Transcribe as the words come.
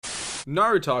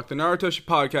Narutalk, the Narutoshi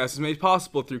podcast, is made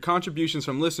possible through contributions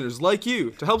from listeners like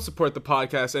you. To help support the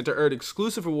podcast and to earn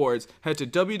exclusive rewards, head to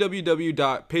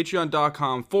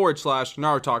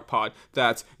www.patreon.com/NarutalkPod.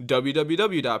 That's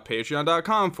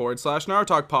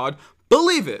www.patreon.com/NarutalkPod.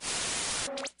 Believe it!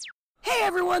 Hey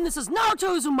everyone, this is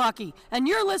Naruto Uzumaki, and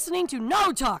you're listening to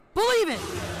Narutalk. Believe it!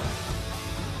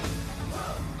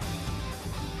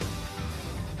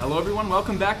 Hello everyone,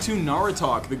 welcome back to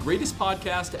Narutalk, the greatest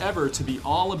podcast ever to be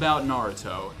all about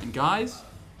Naruto. And guys,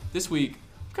 this week,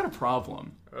 I've got a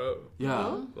problem. Oh.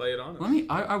 Yeah. Lay it on us.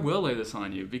 I will lay this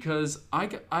on you, because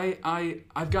there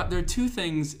are two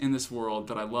things in this world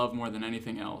that I love more than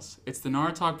anything else. It's the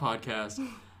Narutalk podcast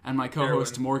and my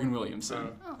co-host Morgan Williamson.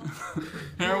 Oh.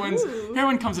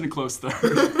 Heroin comes in a close third.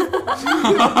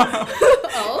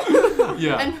 Oh?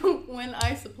 Yeah. And when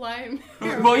I supply him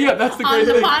heroin Well, yeah, that's the on great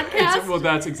the thing. podcast? Well,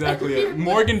 that's exactly it.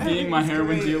 Morgan being my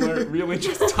heroin dealer really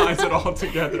just ties it all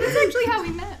together. That's actually how we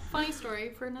met. Funny story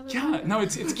for another Yeah, no,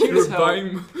 it's cute You're as hell.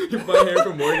 buying hair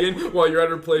from Morgan while you're at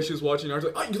her place. She's watching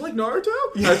Naruto. Oh, you like Naruto?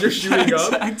 As you're shooting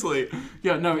up. Exactly.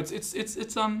 Yeah, no,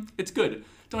 it's good.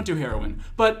 Don't do heroin.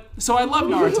 But so I love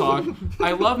Narutalk.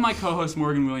 I love my co-host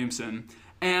Morgan Williamson,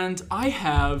 and I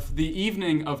have the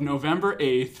evening of November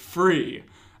 8th free.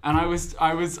 And I was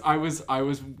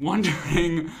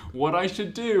wondering what I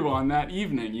should do on that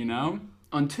evening, you know?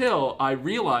 Until I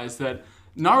realized that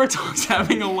Narutalk's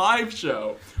having a live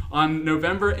show on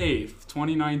November 8th,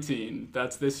 2019.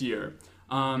 That's this year.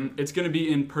 It's going to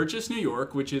be in Purchase, New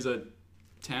York, which is a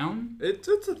town? It's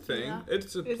a thing. Yeah.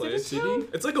 It's a Is it a place. town?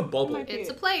 It's like a bubble.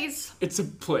 It's a place. It's a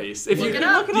place. If Look you it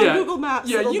up. Look it on Google Maps.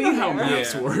 Yeah, it'll you be know how there.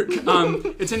 maps Yeah. work.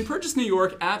 It's in Purchase, New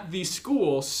York, at the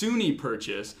school SUNY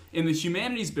Purchase in the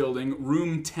Humanities Building,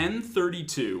 room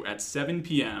 1032 at 7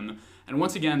 p.m. And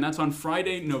once again, that's on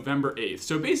Friday, November 8th.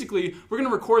 So basically, we're going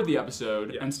to record the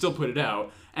episode and still put it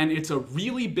out. And it's a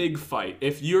really big fight.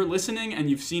 If you're listening and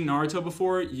you've seen Naruto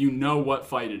before, you know what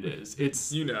fight it is. It's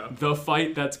the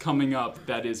fight that's coming up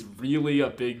that is really a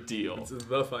big deal. It's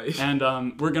the fight. And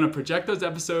we're going to project those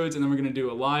episodes, and then we're going to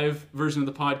do a live version of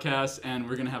the podcast, and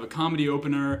we're going to have a comedy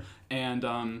opener and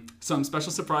some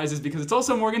special surprises because it's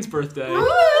also Morgan's birthday,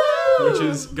 which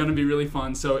is going to be really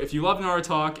fun. So if you love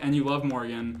Narutalk and you love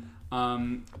Morgan,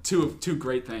 two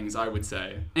great things, I would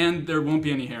say. And there won't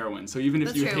be any heroin, so even if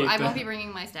That's you true. hate I that, won't be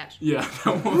bringing my stash. yeah,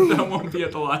 that won't be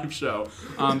at the live show.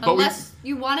 But Unless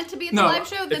you want it to be at the No, live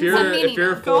show, then if you're send me an if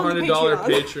you're a email. Go on the $400 Patreon.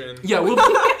 patron, yeah, we'll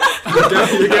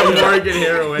you get Morgan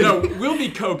heroin. no, we'll be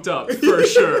coked up for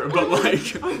sure, but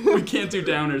like we can't do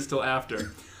downers till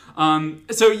after.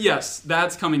 So yes,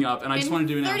 that's coming up, and I just In wanted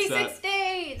to announce 36 that.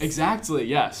 days. Exactly,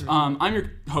 yes. I'm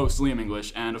your host, Liam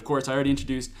English, and of course I already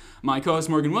introduced my co-host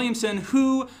Morgan Williamson,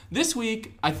 who this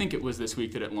week, I think it was this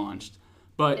week that it launched,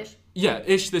 but Ish. yeah,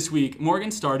 this week, Morgan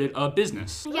started a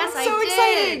business. Yes, I'm I so did.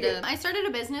 excited. I started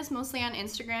a business mostly on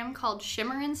Instagram called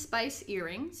Shimmer and Spice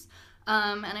Earrings.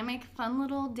 And I make fun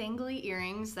little dangly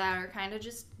earrings that are kind of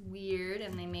just weird,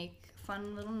 and they make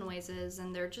fun little noises,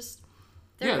 and they're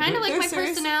Yeah, kind of like they're my serious-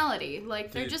 personality.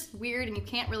 Like, they're Dude. just weird, and you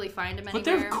can't really find them But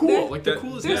anywhere. they're cool, like they're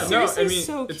cool as they're hell. No, I seriously mean,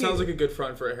 so it cute. sounds like a good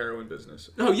front for a heroin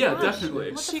business. Oh yeah, Gosh,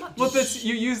 definitely. what the fuck? Well, that's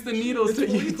you use the needles It's that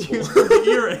you believable. use for the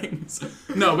earrings.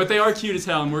 No, but they are cute as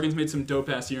hell. And Morgan's made some dope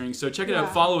ass earrings. So check it out.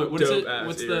 Yeah. Follow it. What is it? Dope-ass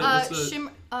What's the, earrings. what's the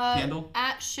Shimmer, handle?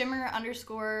 at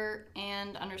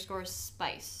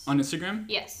shimmer_and_spice. on Instagram?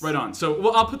 Yes. Right on. So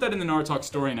well, I'll put that in the Narutalk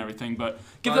story and everything. But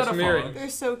give that a Some follow. earrings. They're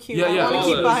so cute. Yeah, yeah. I want to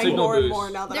Follow keep it. buying Signal more and boost. more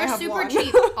now that I They're have super one.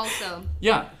 cheap, also.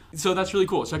 Yeah. So that's really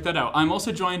cool. Check that out. I'm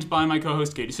also joined by my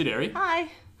co-host Katie Sideri. Hi.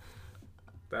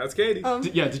 That's Katie.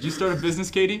 Did you start a business,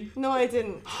 Katie? No, I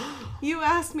didn't. You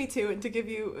asked me to, and to give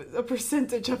you a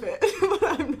percentage of it, but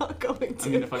I'm not going to.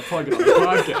 I mean, if I plug it on the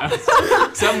podcast,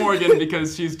 except Morgan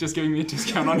because she's just giving me a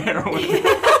discount on heroin.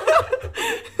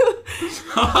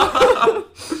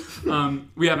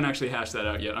 We haven't actually hashed that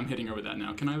out yet. I'm hitting her with that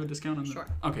now. Can I have a discount on that? Sure.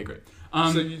 Okay, great.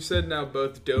 So you said now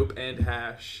both dope and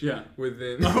hash. Yeah.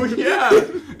 Within. Oh yeah,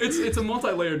 it's a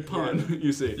multi-layered pun.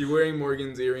 You see. You're wearing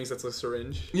Morgan's earrings. That's a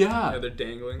syringe. Yeah. Yeah, they're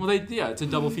dangling. Well, it's a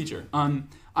double feature. I'm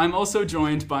also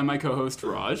joined by my co-host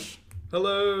Raj.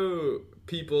 Hello,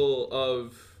 people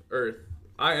of Earth.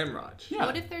 I am Raj. Yeah.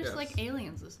 What if there's, Yes. like,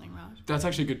 aliens listening, Raj? That's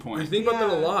actually a good I point. think about that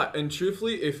a Yeah. lot, and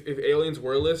truthfully, if aliens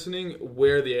were listening,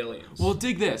 we're the aliens. Well,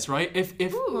 dig this, right? If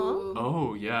Ooh.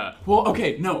 Oh, yeah. Well,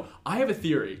 okay, no, I have a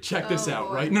theory. Check this Oh, out,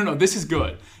 boy. right? No, this is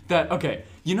good. Okay,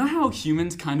 you know how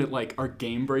humans kind of like are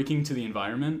game breaking to the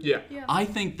environment? Yeah. Yeah. I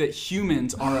think that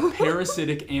humans are a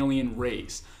parasitic alien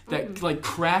race that like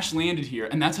crash landed here,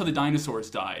 and that's how the dinosaurs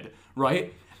died,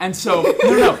 right? And so,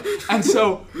 no. And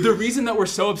so the reason that we're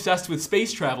so obsessed with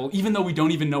space travel, even though we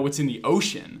don't even know what's in the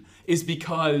ocean, is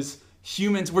because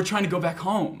humans, we're trying to go back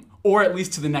home. Or at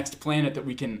least to the next planet that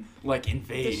we can, like,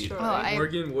 invade. Destroy.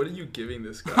 Morgan, what are you giving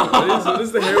this guy? What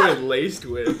is the heroin laced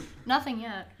with? Nothing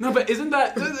yet. No, but isn't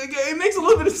that... It makes a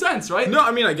little bit of sense, right? No, I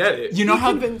mean, I get it. You know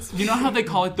how convinced me they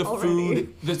call it the already.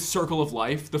 food, the circle of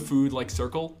life, the food like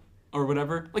circle or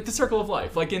whatever, like the circle of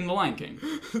life, like in The Lion King.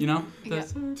 You know,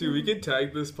 That's- Dude, we could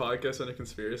tag this podcast under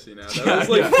conspiracy now. That Yeah, was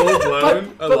like yeah. full blown.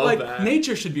 I but love like that.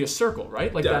 nature should be a circle,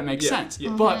 right? Like Yeah, that makes yeah, sense. yeah.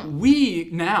 But we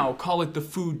now call it the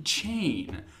food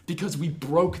chain because we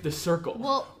broke the circle.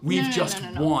 Well, we've no. just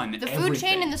won. The food everything.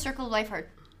 chain and the circle of life are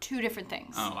two different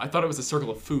things. Oh, I thought it was a circle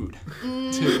of food.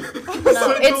 Mm. Too.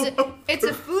 No, it's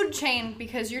a food chain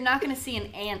because you're not going to see an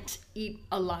ant eat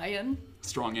a lion.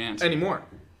 Strong ant. Anymore.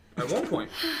 At one point.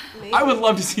 Maybe. I would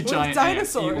love to see With giant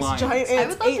ants eat dinosaurs, lions. giant I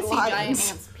ants would love ate to see lions. giant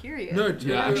ants, period. No,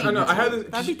 Yeah, I actually, know. I had this.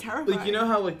 That'd be terrifying. Like, you know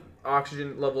how like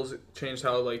oxygen levels change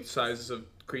how like sizes of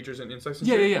creatures and insects and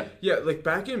Yeah, shit? yeah. Yeah, like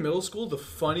back in middle school, the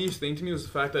funniest thing to me was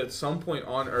the fact that at some point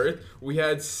on Earth, we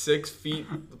had 6 feet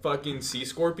fucking sea Yeah,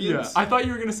 scorpions. I thought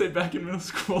you were gonna say back in middle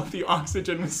school the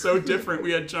oxygen was so different.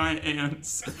 We had giant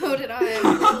ants. So did I.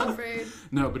 I'm afraid.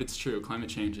 No, but it's true. Climate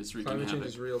change is wreaking Climate change havoc.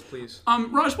 is real, please.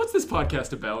 Raj, what's this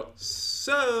podcast about?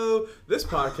 So, this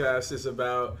podcast is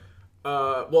about,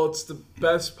 well, it's the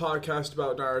best podcast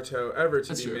about Naruto ever to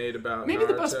That's be true. made about Maybe Naruto.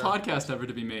 the best podcast ever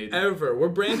to be made. Ever. We're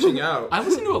branching out. I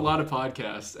listen to a lot of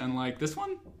podcasts, and like this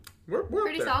one, We're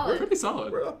Pretty up there. solid. pretty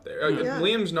solid. We're up there. Yeah.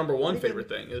 Liam's number one Pretty favorite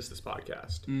thing is this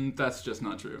podcast. That's just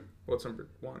not true. What's number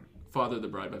one? Father the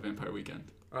Bride by Vampire Weekend.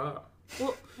 Ah.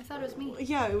 Well, I thought it was me.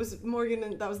 yeah, it was Morgan,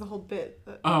 and that was the whole bit.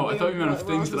 That Oh, I thought you meant Ross of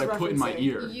things that I was put in my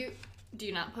referencing. ear. Do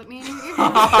you not put me in your ear?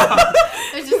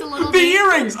 There's just a little The bit.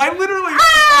 earrings! I literally.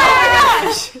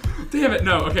 Damn it!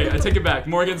 No. Okay, I take it back.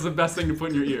 Morgan's the best thing to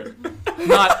put in your ear.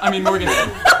 Morgan.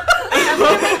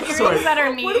 Sorry. Earrings that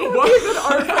are me.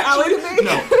 Art for Allie to make?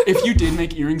 No, if you did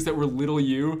make earrings that were little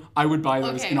you, I would buy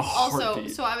those Okay, in a also,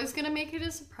 heartbeat. so I was gonna make it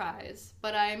a surprise,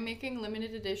 but I'm making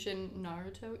limited edition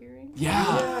Naruto earrings. Yeah.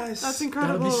 Yes. That's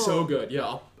incredible. That'll be so good.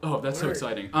 Yeah. That's so Word.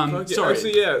 exciting. Fuck yeah. Sorry.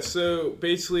 Actually, yeah. So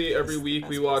basically, every week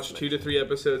we That's watch best 2 to 3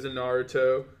 episodes of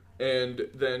Naruto, and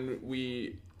then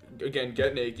we again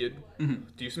get naked,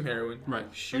 do some heroin, Right.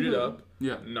 shoot it up,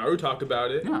 Yeah. Naruto talk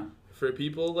about it Yeah. for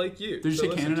people like you. Did you to say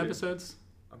listen canon to. episodes?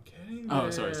 I'm getting Oh,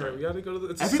 there. sorry. We gotta go to the.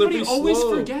 It's a Everybody slippery always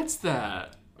slope. forgets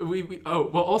that.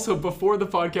 Also before the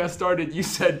podcast started, you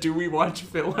said, "Do we watch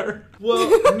filler?" Well,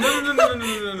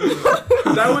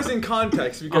 no. That was in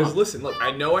context because listen, look,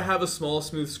 I know I have a small,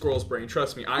 smooth squirrel's brain.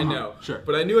 Trust me, I know. Sure.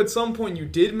 But I knew at some point you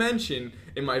did mention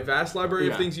in my vast library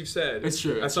Yeah. of things you've said. It's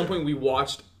true, At it's some true. point we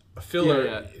watched a filler.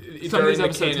 Some of during these the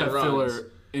episodes canon have runs. filler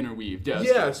interweaved. Yes.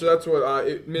 Yeah, so that's what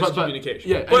miscommunication.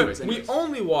 yeah, but anyways. we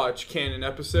only watch canon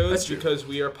episodes That's true. because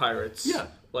we are pirates. Yeah.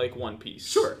 Like One Piece.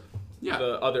 Sure. Yeah.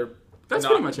 The other. That's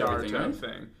not pretty much everything, Naruto right?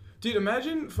 thing. Dude,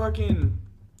 imagine fucking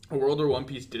a world where One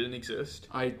Piece didn't exist.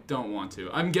 I don't want to.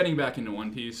 I'm getting back into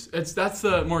One Piece. That's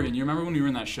the Morgan. You remember when we were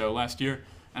in that show last year,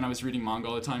 and I was reading manga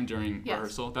all the time during Yes.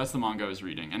 rehearsal? That's the manga I was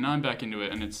reading, and now I'm back into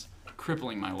it, and it's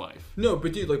crippling my life. No,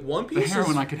 but dude, like One The Piece.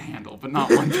 heroin is, I could handle, but not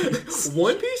One Piece.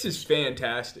 One Piece is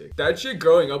fantastic. That shit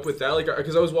growing up with that, like,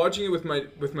 because I was watching it with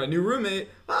my new roommate.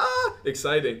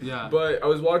 Exciting. Yeah. But I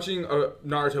was watching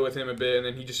Naruto with him a bit, and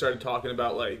then he just started talking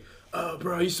about like, oh,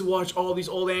 bro, I used to watch all these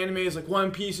old animes like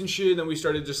One Piece and shit. And then we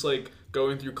started just like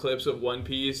going through clips of One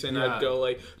Piece, and Yeah. I'd go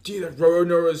like, dude, that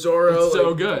Roronoa It's so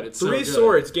like, good. It's so Three good.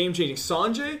 Swords, game changing.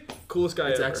 Sanjay, coolest guy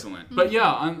It's ever. excellent. But yeah,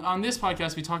 on this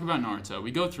podcast, we talk about Naruto.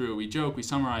 We go through, we joke, we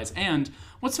summarize. And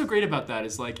what's so great about that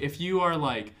is, like, if you are,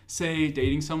 like, say,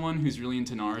 dating someone who's really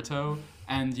into Naruto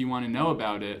and you want to know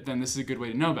about it, then this is a good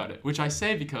way to know about it. Which I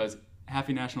say because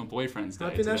Happy National Boyfriend's Day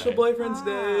Happy today. National Boyfriend's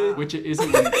Day. Which it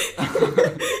isn't.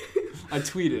 I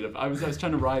tweeted. I was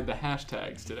trying to ride the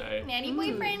hashtags today. Nanny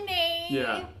boyfriend day.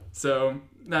 Yeah. So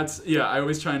that's, yeah, I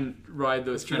always try and ride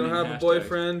those If you trending don't have hashtags. a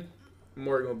boyfriend,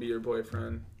 Morgan will be your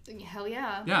boyfriend. Hell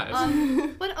yeah. Yeah,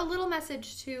 But a little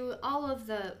message to all of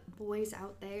the boys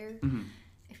out there. Mm-hmm.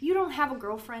 If you don't have a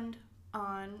girlfriend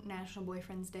on National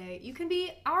Boyfriend's Day, you can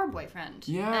be our boyfriend.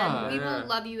 Yeah. And we Yeah. will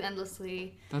love you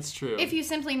endlessly. That's true. If you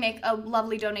simply make a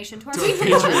lovely donation to our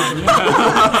Patreon.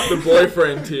 Yeah. The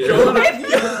boyfriend tier.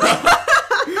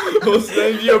 We'll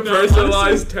send you a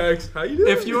personalized text. How you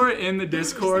doing? If you're in the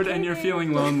Discord and you're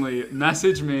feeling lonely,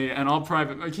 message me and I'll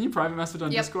private. Can you private message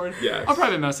on Yep. Discord? Yes. I'll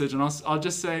private message and I'll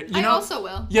just say. You I know, also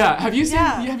will. Yeah. Have you seen?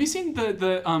 Yeah. Have you seen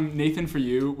the Nathan For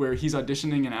You where he's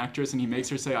auditioning an actress and he makes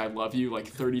her say "I love you" like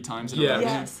 30 times in a Yeah. row?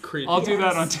 Yes. Creepy. I'll do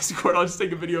that Yes. on Discord. I'll just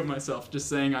take a video of myself just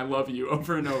saying "I love you"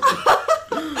 over and over.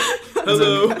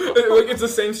 hello. Like it's the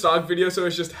same stock video, so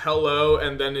it's just hello,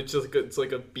 and then it's just it's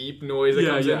like a beep noise that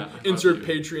comes in. Insert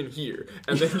Patreon here,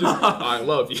 and then just I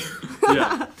love you.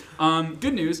 Yeah.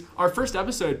 Good news. Our first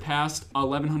episode passed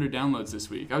 1,100 downloads this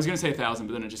week. I was gonna say 1,000,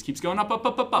 but then it just keeps going up.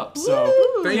 So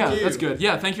Thank you. That's good.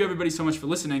 Yeah, thank you everybody so much for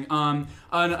listening.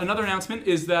 Another announcement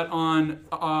is that on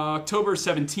October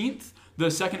 17th, the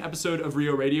second episode of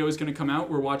Rio Radio is going to come out.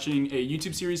 We're watching a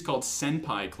YouTube series called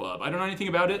Senpai Club. I don't know anything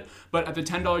about it, but at the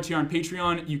 $10 tier on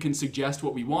Patreon, you can suggest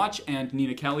what we watch, and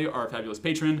Nina Kelly, our fabulous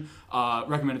patron,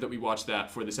 recommended that we watch that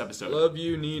for this episode. Love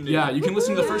you, Nina. Yeah, you can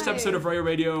listen to the first episode of Rio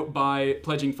Radio by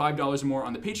pledging $5 or more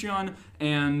on the Patreon,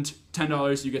 and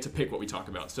 $10 you get to pick what we talk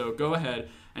about. So go ahead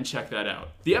and check that out.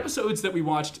 The episodes that we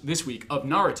watched this week of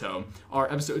Naruto are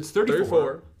episodes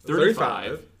 34,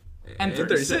 35, and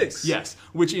 36. Yes,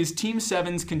 which is Team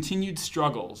 7's continued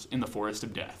struggles in the Forest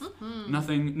of Death.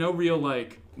 Nothing, no real,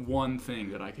 like, one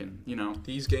thing that I can,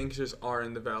 These gangsters are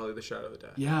in the Valley of the Shadow of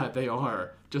Death. Yeah, they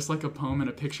are. Just like a poem and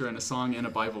a picture and a song and a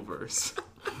Bible verse.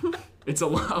 It's a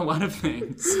lot of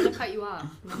things. I'm gonna cut you off.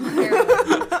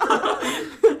 I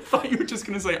thought you were just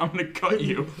gonna say, I'm gonna cut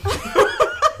you.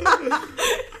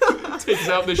 Takes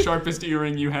out the sharpest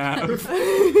earring you have.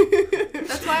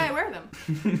 That's why I wear them.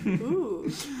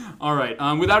 Ooh. All right,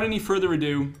 without any further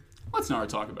ado, let's Naruto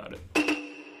talk about it.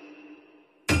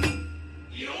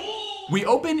 We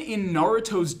open in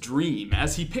Naruto's dream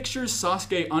as he pictures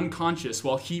Sasuke unconscious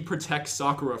while he protects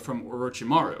Sakura from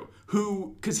Orochimaru,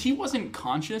 because he wasn't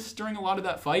conscious during a lot of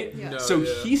that fight,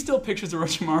 he still pictures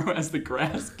Orochimaru as the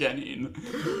grass Genin.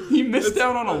 He missed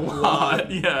out on a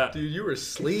lot. Yeah. Dude, you were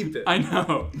sleeping. I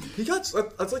know. That's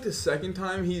like the second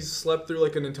time he's slept through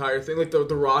like an entire thing, like the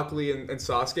Rock Lee and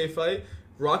Sasuke fight.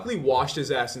 Rock Lee washed his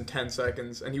ass in 10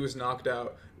 seconds and he was knocked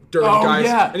out.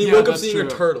 And he woke up seeing a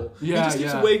turtle. He just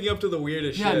keeps waking up to the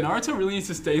weirdest shit. Yeah, Naruto really needs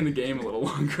to stay in the game a little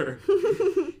longer.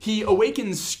 He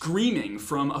awakens screaming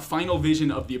from a final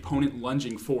vision of the opponent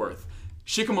lunging forth.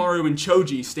 Shikamaru and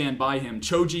Choji stand by him,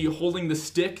 Choji holding the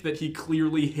stick that he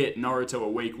clearly hit Naruto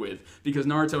awake with, because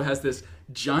Naruto has this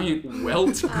giant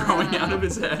welt growing out of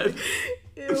his head.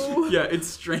 Ew. Yeah, it's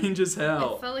strange as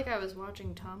hell. I felt like I was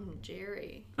watching Tom and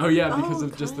Jerry. Oh yeah, because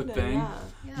of just the thing.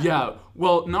 Yeah.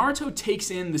 Well, Naruto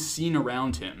takes in the scene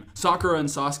around him. Sakura and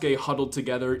Sasuke huddled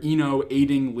together, Ino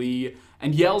aiding Lee,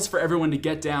 and yells for everyone to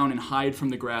get down and hide from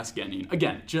the grass Genin.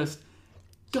 Again, just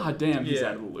goddamn, he's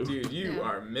out of the loop. Dude, you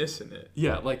are missing it.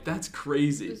 Yeah, like that's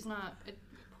crazy. It's not.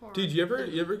 Dude, you ever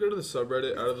go to the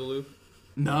subreddit Out of the Loop?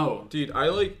 No. Dude,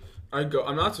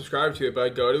 I'm not subscribed to it, but I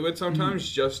go to it sometimes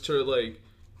just to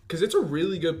because it's a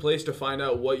really good place to find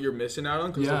out what you're missing out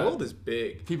on, because the world is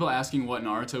big. People asking what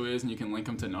Naruto is, and you can link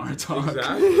them to Naruto.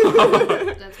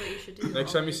 Exactly. That's what you should do.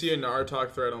 Next time you see a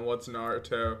Naruto thread on what's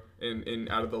Naruto in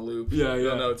Out of the Loop,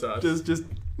 you'll know it's us. Just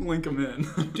link them in.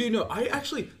 Dude, no,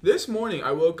 this morning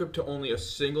I woke up to only a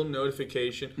single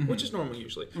notification, which is normal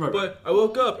usually. Right. But I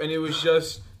woke up and it was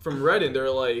just from Reddit. They're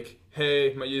like,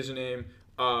 hey, my username,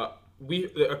 a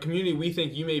community we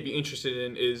think you may be interested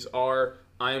in is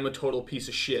I am a total piece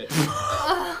of shit.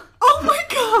 Oh my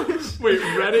gosh! Wait,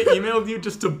 Reddit emailed you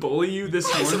just to bully you this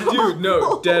morning? Dude,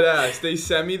 no, dead ass. They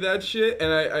sent me that shit,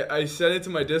 and I sent it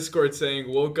to my Discord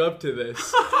saying, woke up to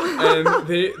this. And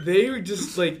they were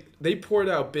just they poured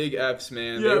out big Fs,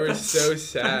 man. Yeah, they were so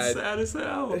sad. That's sad as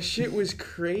hell. That shit was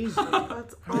crazy.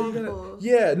 That's awful.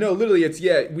 Yeah, no, literally,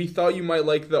 we thought you might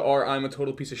like the I'm a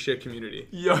total piece of shit community.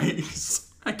 Yikes.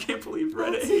 I can't believe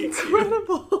Reddit That's hates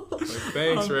incredible.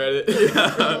 Thanks, Reddit.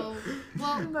 Yeah. Well,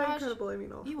 Not Raj, incredible, I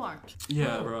mean awful. you aren't.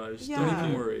 Yeah, Raj. Yeah. Don't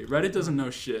even worry. Reddit doesn't know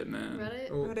shit, man.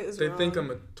 Reddit? Well, Reddit is they wrong. think I'm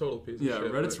a total piece of Yeah,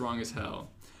 shit. Reddit's but wrong as hell.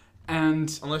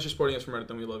 And unless you're supporting us from Reddit,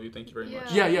 then we love you. Thank you very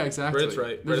much. yeah, exactly. Reddit's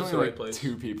right. There's Reddit's only the right place.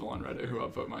 2 people on Reddit who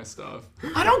upvote my stuff.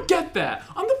 I don't get that.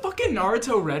 On the fucking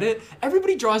Naruto Reddit,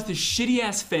 everybody draws this shitty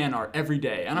ass fan art every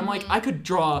day, and I'm like, I could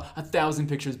draw 1,000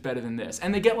 pictures better than this,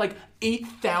 and they get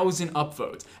 8,000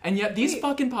 upvotes, and yet these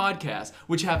fucking podcasts,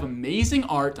 which have amazing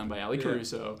art done by Ali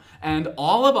Caruso, and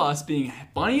all of us being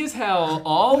funny as hell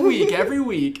all week, every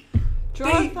week. Draw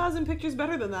 1,000 pictures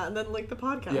better than that, and then the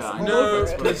podcast. Yeah, I all know.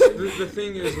 over it. The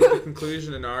thing is, with the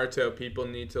conclusion of Naruto, people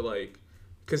need to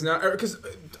because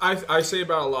I say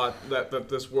about a lot that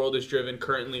this world is driven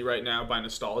currently right now by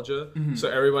nostalgia. Mm-hmm. So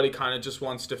everybody kind of just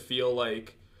wants to feel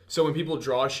like. So when people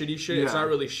draw shitty shit, it's not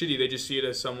really shitty. They just see it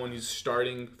as someone who's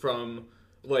starting from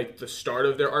the start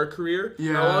of their art career. Yeah.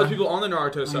 And a lot of people on the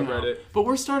Naruto subreddit. But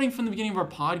we're starting from the beginning of our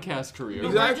podcast career. But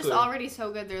Exactly. we're just already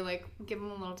so good. They're give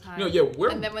them a little time. No, yeah,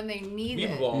 and then when they need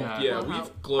We've it, evolved. Yeah. We've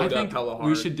help. glowed I up think hella hard.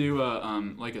 we should do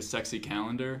a sexy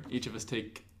calendar. Each of us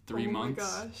take 3 months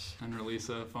gosh. and release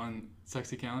a fun,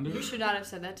 sexy calendar? You should not have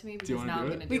said that to me because now I'm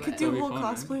going to do We it. could do whole fun,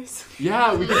 cosplays.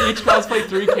 Yeah, we could each cosplay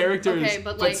 3 characters, Okay,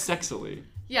 but, like, sexily.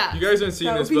 Yeah. You guys haven't seen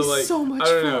That this, would be but like, so much I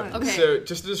don't know. fun. Okay. So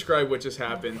just to describe what just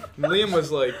happened, Liam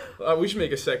was like, "We should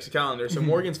make a sexy calendar." So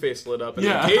Morgan's face lit up, and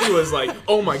Yeah. then Katie was like,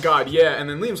 "Oh my god, yeah!" And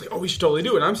then Liam's like, "Oh, we should totally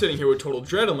do it." And I'm sitting here with total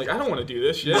dread. I'm like, "I don't want to do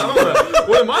this shit. I don't wanna,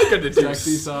 what am I gonna do?"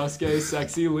 Sexy Sasuke,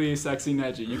 sexy Lee, sexy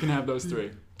Neji. You can have those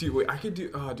 3. Dude, wait, I could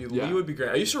do. Oh, dude, Yeah. Lee would be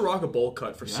great. I used to rock a bowl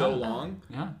cut for so Yeah. long,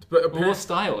 Yeah. but We'll apparently,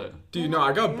 style it. dude, no,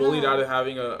 I got bullied out of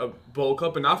having a bowl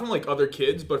cut, but not from like other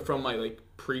kids, but from my like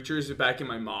preachers back in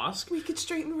my mosque. We could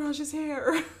straighten Raj's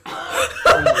hair.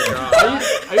 Oh my god.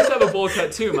 I used to have a bowl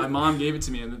cut too. My mom gave it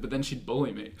to me, but then she'd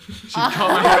bully me. She'd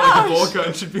cut my hair like a bowl cut,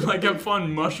 and she'd be like, "Have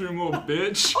fun, mushroom little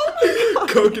bitch."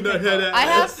 Coconut head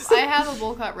ass. I have a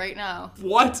bowl cut right now.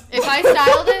 What? If I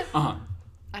styled it, Uh-huh.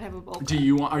 I'd have a bowl cut. Do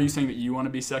you want? Are you saying that you want to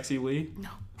be sexy Lee? No.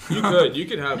 You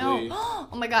could have No. Lee. Oh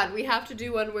my god, we have to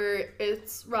do one where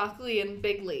it's Rock Lee and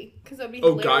Big Lee. Because that'd be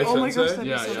Oh, hilarious. Guy Oh my gosh, Sensei? that'd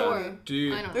Yeah, be so yeah. funny. Sure.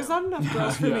 Dude. I don't There's know. not enough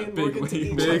girls for Yeah, me and Big Morgan to Lee.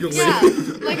 each Big have. Lee.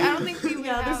 Yeah, like I don't think we would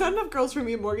Yeah, have... there's not enough girls for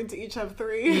me and Morgan to each have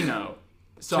 3. You know,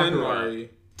 Sakura, Tenmari.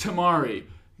 Tamari,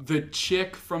 the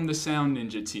chick from the Sound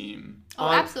Ninja team, Oh,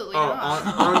 absolutely not.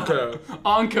 Anko.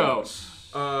 Anko,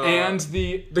 and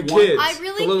the The one- kids. I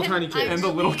really the little can- tiny I kids. and the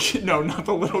little kid. No, not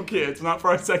the little kids. Not for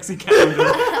our sexy calendar.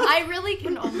 I really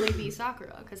can only be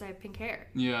Sakura because I have pink hair.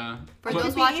 Yeah. For But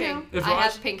those be watching, you. If I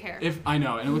Raj- have pink hair. If I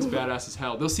know, and it looks badass as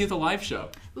hell. They'll see it at the live show.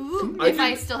 Ooh, I if could-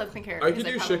 I still have pink hair. I because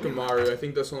could do probably Shikamaru. I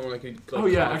think that's the one I could. Like, Oh,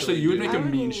 yeah, actually, you would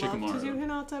confidently make I a would mean love to do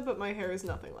Shikamaru. Hinata, but my hair is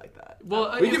nothing like that.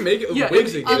 Well, We can make it Yeah,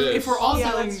 wigs if, exist. if we're all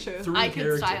Yeah, doing that's true. 3 I can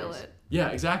characters. style it. Yeah,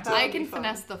 exactly. That I would can be fun.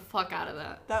 finesse the fuck out of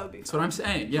that. That would be That's fun. what I'm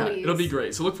saying. Yeah, Please. it'll be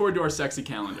great. So look forward to our sexy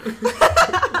calendar.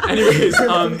 Anyways,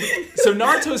 so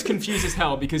Naruto's confused as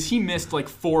hell because he missed like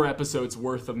 4 episodes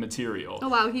worth of material. Oh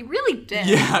wow, he really did.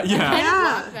 Yeah, I yeah.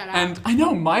 blocked that out. And I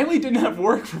know Miley didn't have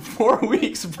work for 4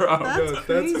 weeks, bro. That's That's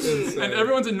crazy. insane. And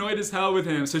everyone's annoyed as hell with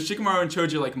him. So Shikamaru and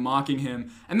Choji are like mocking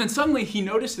him, and then suddenly he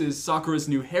notices Sakura's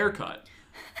new haircut.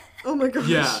 Oh my gosh.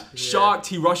 Yeah, shocked,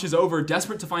 he rushes over,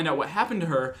 desperate to find out what happened to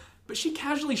her. But she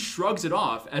casually shrugs it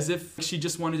off as if she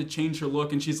just wanted to change her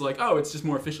look, and she's like, "Oh, it's just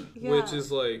more efficient." Yeah. Which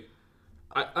is like,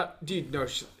 dude, no,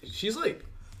 she's like,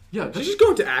 Yeah, she's that's, just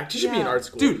going to act. She should be in Yeah. art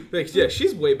school, Dude. Like, yeah,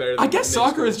 she's way better. Than I guess middle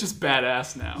Sakura is school. just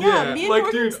badass now. Yeah, Yeah, me and like,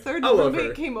 Morgan's dude, third I love roommate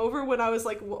her. came over when I was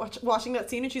like watching that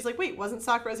scene, and she's like, "Wait, wasn't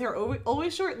Sakura's hair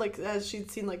always short? Like as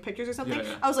she'd seen like pictures or something?" Yeah,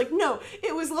 yeah. I was like, "No,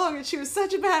 it was long," and she was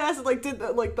such a badass and like did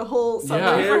the whole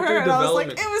summary Yeah. for her, Character and I was like,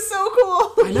 development. "It was so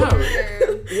cool." I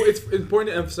know. Well, it's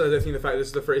important to emphasize. I think the fact this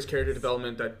is the first character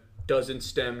development that doesn't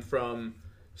stem from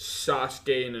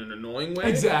Sasuke in an annoying way.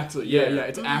 Exactly. Yeah, Yeah. yeah.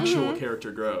 It's actual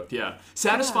character growth. Yeah.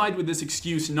 Satisfied with this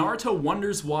excuse, Naruto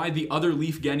wonders why the other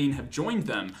Leaf Genin have joined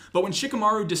them. But when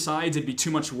Shikamaru decides it'd be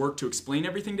too much work to explain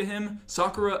everything to him,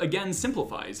 Sakura again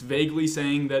simplifies, vaguely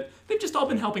saying that they've just all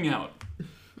been helping out.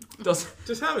 Just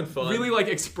having fun. Really, like,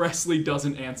 expressly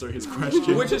doesn't answer his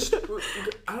question. Which is,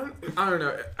 I don't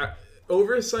know.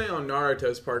 Oversight on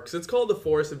Naruto's part, because it's called the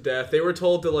Forest of Death. They were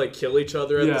told to like kill each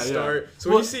other at Yeah, the yeah. start. So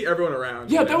Well, when you see everyone around,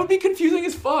 yeah, you that know, would be confusing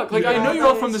as fuck. Like, I Yeah, know you're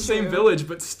all that from the is same true. village,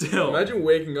 but still. imagine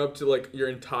waking up to like your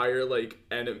entire like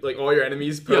like all your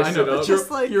enemies Yeah, I posted know. up. Your,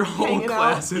 Just, like, your whole hanging out.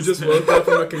 class You is just dead. woke up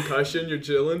from a concussion. You're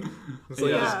chilling. It's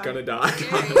like Yeah. you're just gonna die.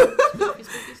 Scary. It's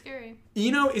spooky scary.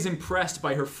 Ino is impressed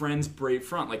by her friend's brave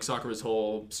front, like Sakura's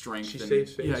whole strength. She and,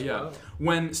 saves face Yeah, yeah. well.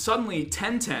 When suddenly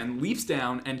Tenten leaps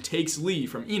down and takes Lee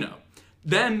from Ino.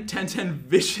 Then Tenten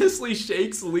viciously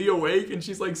shakes Lee awake, and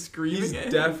she's like screaming He's at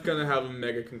him. def gonna have a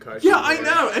mega concussion. Yeah, I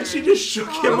know, and she just shook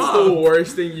him That's up. the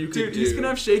worst thing you could Dude, do. he's gonna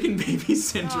have shaken baby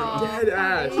syndrome. Dead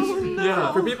ass.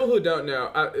 Yeah. For people who don't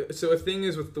know, so a thing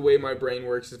is with the way my brain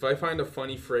works, if I find a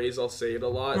funny phrase, I'll say it a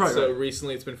lot. Right, so right.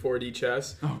 recently it's been 4D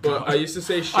chess. Oh, but God. I used to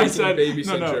say I shaking said, baby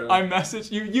no, syndrome. I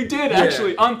messaged you. You did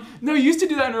actually. No, you used to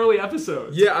do that in early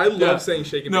episodes. Yeah, I love Yeah. saying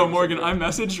shaking No, baby Morgan, syndrome. I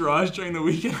messaged Raj during the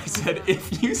weekend. I said,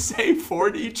 if you say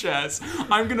 4D chess,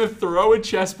 I'm gonna throw a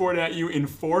chessboard at you in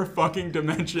 4 fucking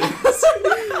dimensions.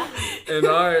 And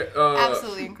I,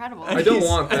 Absolutely incredible. I don't He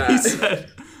want s- that. He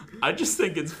said, I just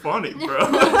think it's funny, bro.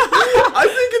 I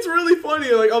think it's really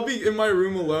funny. Like, I'll be in my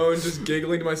room alone, just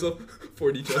giggling to myself,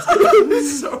 4D chess.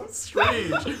 It's so strange.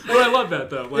 But I love that,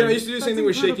 though. Like, Yeah, I used to do the same thing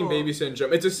with shaking incredible. baby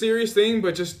syndrome. It's a serious thing,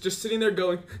 but just sitting there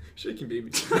going, shaking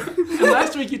baby syndrome. and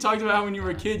last week you talked about how when you were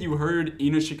a kid you heard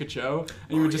Ina Shikacho,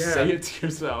 and you would just yeah. say it to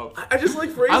yourself. I just like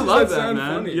phrases I love that that, sound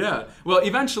man. funny. Yeah. Well,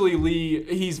 eventually Lee,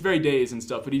 he's very dazed and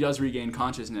stuff, but he does regain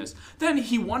consciousness. Then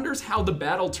he wonders how the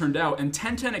battle turned out, and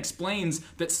Tenten explains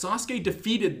that Sasuke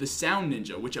defeated the Sound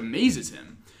Ninja, which amazes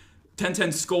him.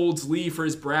 Tenten scolds Lee for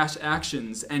his brash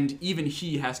actions, and even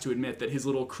he has to admit that his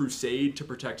little crusade to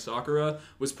protect Sakura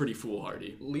was pretty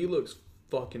foolhardy. Lee looks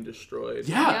fucking destroyed.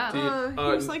 Yeah. Dude, He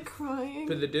was like crying.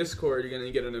 For the Discord, you're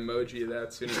gonna get an emoji of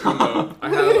that soon.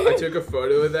 I took a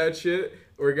photo of that shit.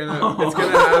 It's gonna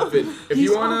happen. If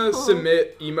you wanna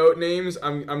submit emote names,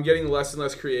 I'm getting less and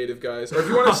less creative, guys. Or if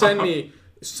you wanna send me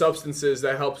substances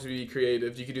that helps me be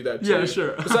creative, you can do that too. Yeah,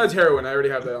 sure. Besides heroin, I already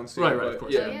have that on scene. Right, of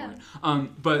course. Yeah.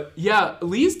 But yeah,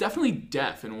 Lee's definitely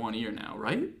deaf in one ear now,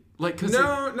 right? Like, cause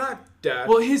not deaf.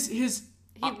 Well, his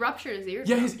He ruptured his eardrum.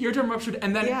 yeah, his eardrum ruptured,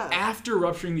 and then Yeah. after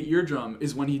rupturing the eardrum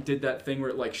is when he did that thing where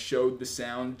it like showed the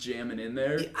sound jamming in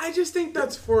there. I just think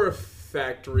that's for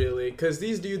effect, really, because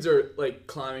these dudes are like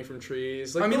climbing from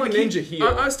trees. Like, I mean, like like Ninja Heel.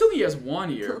 I still think he has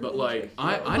one ear, but like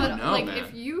I don't know, like, man.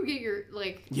 if you get your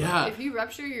Yeah. if you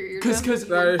rupture your eardrum, Because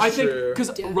That is I think true.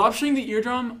 because rupturing the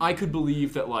eardrum, I could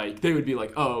believe that like they would be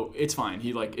like, oh, it's fine.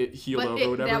 He like it healed over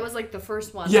whatever. that was like the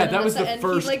first one. Yeah, And that then was the and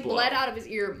first he like blow. bled out of his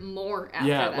ear more after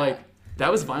yeah, that. like that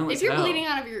was violent. if you're as hell. bleeding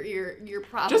out of your ear, you're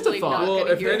probably Just a thought. not Well,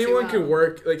 gonna if hear anyone too could well.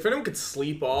 work, like if anyone could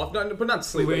sleep off, not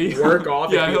sleep, Lee. like work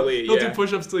off, yeah, it'd be Lee. he'll Yeah. do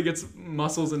push-ups till he gets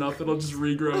muscles enough that'll just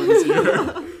regrow in his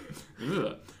ear.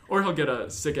 Ugh. Or he'll get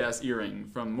a sick-ass earring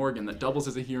from Morgan that doubles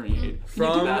as a hearing aid. Can you do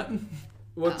From- that?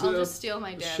 What's I'll it? just steal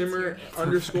my dad's Shimmer ear.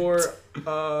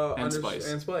 And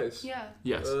Spice. And Spice. Yeah.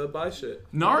 Yes. Buy shit.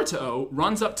 Naruto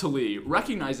runs up to Lee,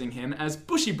 recognizing him as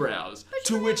Bushy Brows,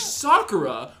 to which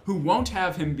Sakura, who won't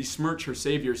have him besmirch her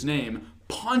savior's name,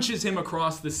 punches him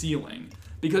across the ceiling.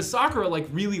 Because Sakura, like,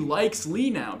 really likes Lee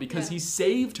now, because he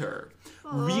saved her.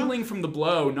 Reeling from the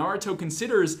blow, Naruto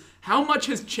considers how much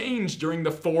has changed during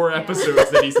the 4 episodes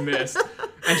that he's missed.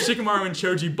 And Shikamaru and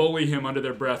Choji bully him under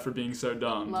their breath for being so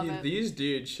dumb. Love Dude, it. these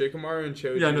dudes, Shikamaru and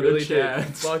Choji, Yeah, no, they're really did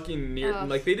chads. fucking near. Oh,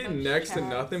 Like they did those next to chads.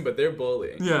 nothing, but they're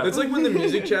bullying. Yeah. It's like when the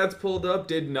music chats pulled up,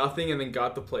 did nothing, and then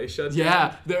got the place shut down.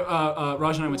 Yeah,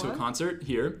 Raj and I went to a concert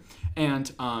here,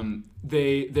 and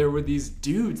there were these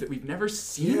dudes that we've never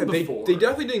seen Yeah, before. they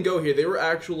definitely didn't go here. They were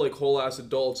actual like whole ass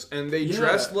adults, and they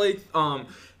dressed like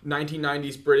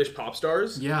 1990s British pop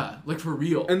stars. Yeah, like for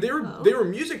real. And they were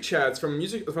music chads from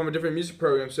a different music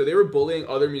program, so they were bullying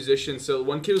other musicians. So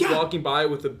one kid was walking by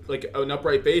with an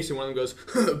upright bass, and one of them goes,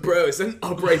 "Bro, is that an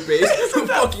upright bass? You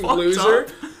fucking loser!"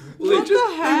 What the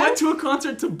They heck? went to a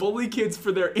concert to bully kids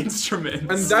for their instruments.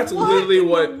 And that's What literally in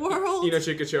what the world? Ino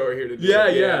Chikacho are here to do.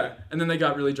 yeah. And then they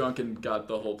got really drunk and got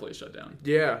the whole place shut down.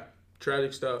 Yeah.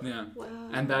 Tragic stuff. Yeah. Wow.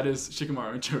 And that is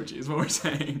Shikamaru and Choji, is what we're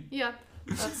saying. Yeah.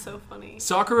 That's so funny.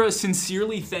 Sakura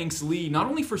sincerely thanks Lee not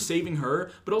only for saving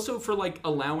her, but also for like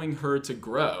allowing her to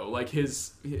grow. Like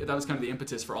that was kind of the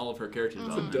impetus for all of her character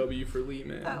development. W for Lee,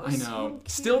 man. That I was know. so cute.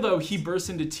 Still though, he bursts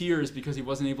into tears because he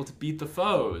wasn't able to beat the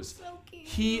foes. So cute.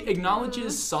 He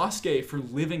acknowledges Sasuke for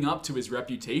living up to his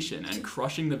reputation and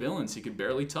crushing the villains he could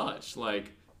barely touch.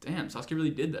 Like, damn, Sasuke really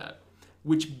did that.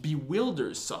 Which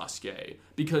bewilders Sasuke,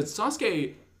 because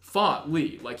Sasuke fought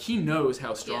Lee. Like, he knows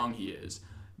how strong he is.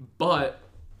 But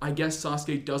I guess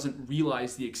Sasuke doesn't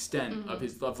realize the extent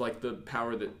of like the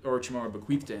power that Orochimaru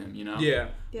bequeathed to him, you know? Yeah.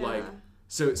 Yeah. Like,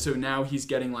 so now he's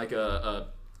getting like a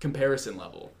comparison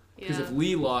level. Because Yeah. if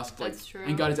Lee lost, like, That's true.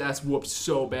 and got his ass whooped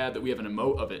so bad that we have an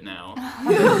emote of it now,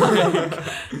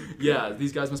 yeah,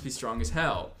 these guys must be strong as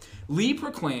hell. Lee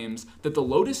proclaims that the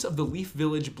lotus of the Leaf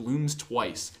Village blooms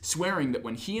twice, swearing that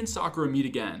when he and Sakura meet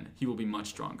again, he will be much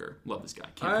stronger. Love this guy.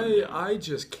 Can't put him down. I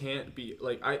just can't be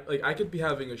I could be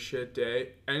having a shit day.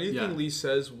 Anything Yeah. Lee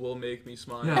says will make me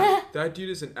smile. Yeah. That dude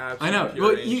is an absolute I know. pure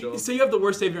Well, angel. so you have the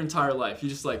worst day of your entire life. You're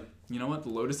just like, you know what? The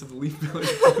lotus of the Leaf Village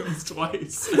blooms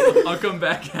twice. I'll come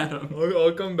back at him.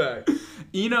 I'll come back.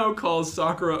 Ino calls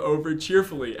Sakura over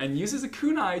cheerfully and uses a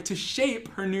kunai to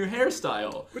shape her new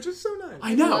hairstyle. Which is so nice.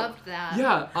 I know. Loved that.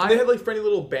 Yeah, They had like funny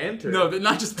little banter. No,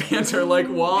 not just banter. Like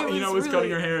while It Ino was was cutting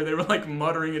her really- hair, they were like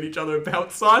muttering at each other about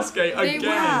Sasuke They again.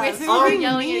 Yeah, were, they they were were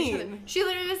yelling at each mean. other. She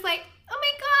literally was like, "Oh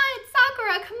my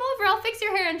God, Sakura, come over! I'll fix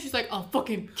your hair." And she's like, "I'll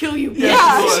fucking kill you." Yeah,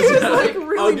 Yeah, she she was. was like I'll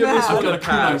really give this I've one mad. got a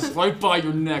pass. kunai right by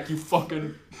your neck, you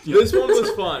fucking. Yeah. This one was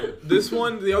fun. This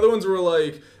one, the other ones were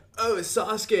like, oh, it's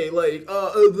Sasuke, like,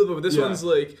 this Yeah. one's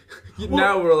like,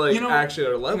 now we're like you know, actually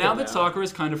at our level Now that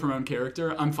Sakura's kind of her own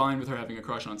character, I'm fine with her having a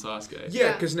crush on Sasuke. Yeah,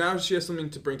 Yeah. because now she has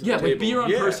something to bring to Yeah, the like table. be your own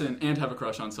Yeah. person and have a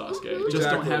crush on Sasuke. Just don't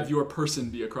Exactly. have your person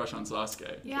be a crush on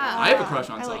Sasuke. Yeah. I have a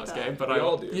crush on I like Sasuke, that. but We I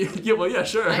all do. Yeah, well, yeah,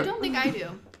 sure. I don't think I do.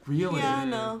 Really. Yeah,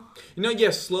 no. You know, yeah,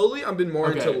 slowly I've been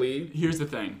more into Lee. Here's the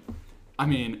thing. I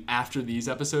mean, after these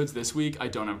episodes this week, I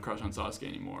don't have a crush on Sasuke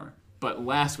anymore. But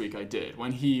last week I did.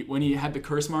 When he had the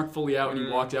curse mark fully out and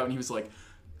he walked out and he was like,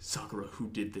 Sakura, who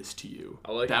did this to you?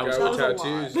 I like that a was guy with that was a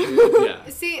tattoos, lot. dude. yeah.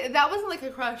 See, that wasn't like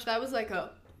a crush. That was like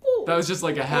a That was just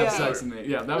like a have sex in the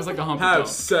that was like a humpy Have dog.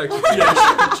 sex.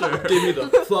 Yeah, sure. Give me the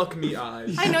fuck me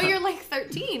eyes. I know you're like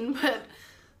 13, but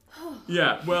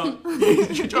Yeah, well,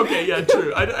 okay, yeah,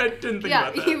 true. I didn't think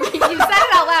about that. you said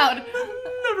it out loud.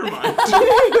 Never mind.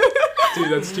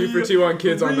 Dude, that's 2 for 2 on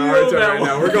kids on Reel Naruto that right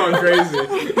now. one. We're going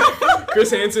crazy.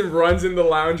 Chris Hansen runs in the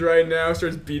lounge right now,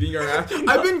 starts beating our ass.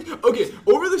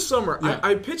 Over the summer,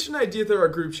 I pitched an idea to our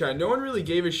group chat. No one really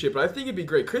gave a shit, but I think it'd be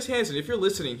great. Chris Hansen, if you're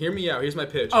listening, hear me out. Here's my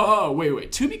pitch.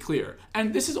 Wait. To be clear,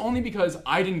 and this is only because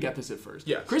I didn't get this at first.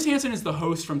 Yeah. Chris Hansen is the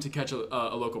host from To Catch a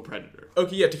Local Predator.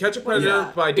 Okay, yeah, To Catch a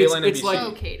Predator by Dayline It's NBC. like,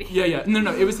 Oh, Katie. Yeah.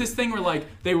 No. It was this thing where like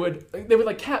they would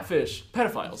like catfish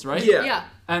pedophiles, right? Yeah. Yeah.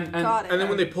 And Got it. And then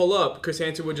when they pull up, Chris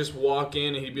Hansen would just walk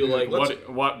in and he'd be like,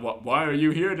 why are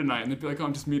you here tonight? And they'd be like, oh,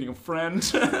 I'm just meeting a friend.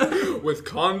 with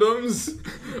condoms,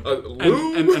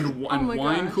 lube. and my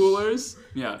wine gosh. coolers.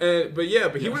 Yeah.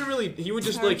 But he would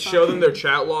just like show them their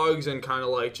chat logs and kind of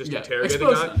like just interrogate the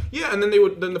expose guy. them. Yeah, and then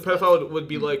the pedophile would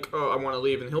be like, oh, I want to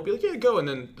leave, and he'll be like, yeah, go, and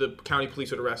then the county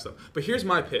police would arrest them. But here's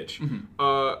my pitch.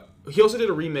 He also did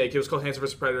a remake. It was called Hansen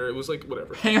vs. Predator. It was like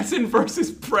whatever. Hansen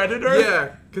versus Predator?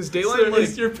 Yeah, because Dayline So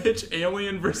is your pitch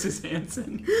Alien versus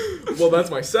Hansen? well, that's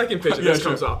my second pitch, and this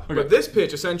comes sure. off. Okay. But this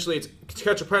pitch, essentially, it's to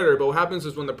catch a predator. But what happens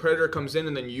is when the predator comes in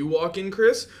and then you walk in,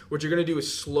 Chris, what you're gonna do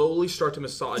is slowly start to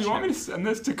massage Do you want him. me to send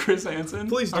this to Chris Hansen?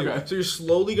 Please do. Okay. So you're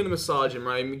slowly gonna massage him,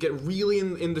 right? And get really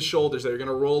in the shoulders there. You're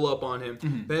gonna roll up on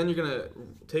him. Then you're gonna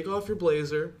take off your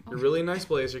blazer, your really nice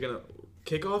blazer. You're gonna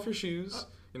kick off your shoes.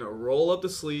 Roll up the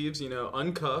sleeves.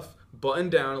 Uncuff, button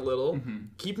down a little.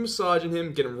 Keep massaging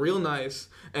him, get him real nice,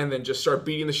 and then just start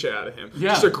beating the shit out of him. Yeah.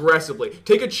 Just aggressively.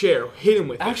 Take a chair, hit him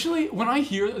with it. Actually, when I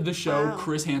hear the show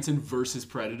Chris Hansen versus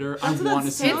Predator, I what want to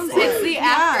that see it. sounds It's the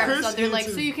after Chris episode. They're like,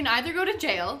 Hansen. so you can either go to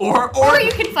jail Or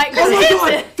you can fight Chris Oh my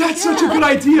god, Hansen. that's such a good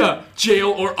idea. Jail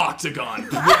or Octagon.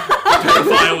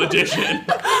 Pedophile edition.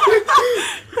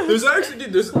 There's actually,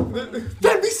 dude,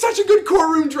 That'd be such a good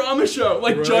courtroom drama show.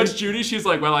 Like Right? Judge Judy, she's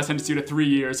like, well, I sentenced you to 3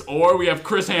 years. Or we have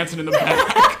Chris Hansen in the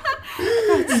back.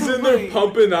 he's in there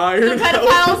pumping iron.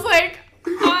 Pedophile's like,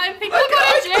 I think I'll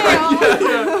go to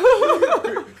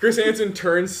jail. Chris Hansen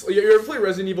turns. You ever play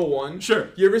Resident Evil 1? Sure.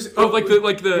 You ever like the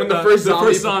when the first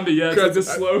zombie, yeah, it's like the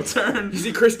slow turn. You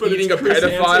see Chris But eating it's a Chris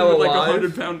Hansen pedophile with like alive.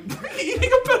 100-pound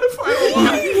eating a pedophile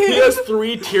alive. He has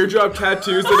 3 teardrop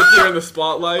tattoos that appear in the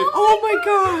spotlight. Oh my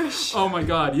gosh. Oh my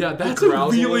god, yeah, that's a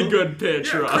growls a really little. good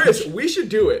pitch, Yeah, Raj. Chris, we should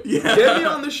do it. Yeah. Get me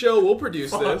on the show. We'll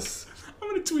produce this. I'm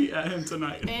gonna tweet at him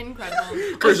tonight.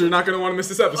 Incredible. Chris, you're not gonna want to miss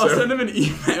this I'll episode. send him an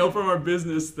email from our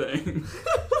business thing.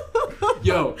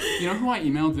 Yo, you know who I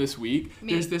emailed this week?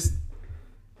 Me. There's this.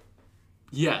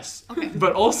 Yes. Okay.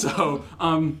 But also,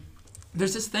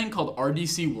 there's this thing called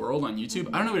RDC World on YouTube.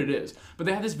 I don't know what it is, but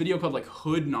they have this video called like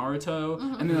Hood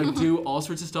Naruto, and they like do all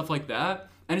sorts of stuff like that.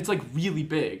 And it's like really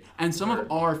big. And some of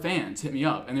our fans hit me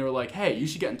up and they were like, hey, you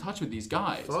should get in touch with these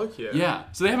guys. Fuck yeah. Yeah.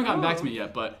 So they haven't gotten back to me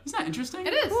yet, but isn't that interesting?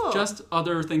 It is. Cool. Just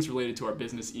other things related to our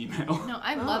business email. No,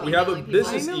 I love We have a emailing people.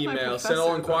 business I know my email. Send all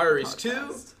professor inquiries got to.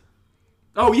 podcast.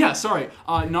 Oh yeah, sorry.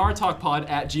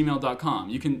 Narutalkpod@gmail.com.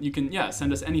 You can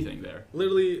send us anything there.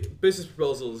 Literally, business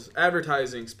proposals,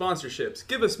 advertising, sponsorships.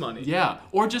 Give us money. Yeah,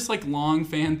 or just like long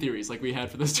fan theories like we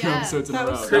had for those 2 Yeah, episodes in a that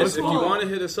row. was That Chris, was if you fun. want to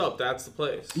hit us up, that's the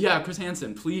place. Yeah, Chris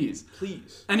Hansen, please.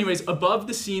 Please. Anyways, above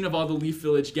the scene of all the Leaf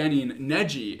Village Genin,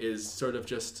 Neji is sort of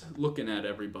just looking at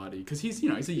everybody because he's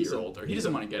a year older. He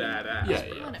doesn't want to get badass, in. Yeah,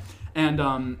 bro. yeah.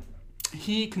 And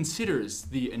he considers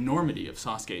the enormity of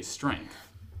Sasuke's strength.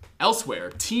 Elsewhere,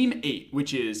 Team 8,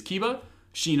 which is Kiba,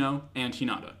 Shino, and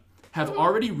Hinata, have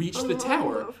already reached the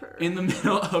tower love her. in the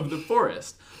middle of the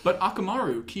forest. But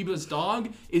Akamaru, Kiba's dog,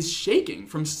 is shaking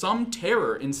from some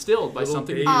terror instilled by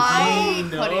something. baby. I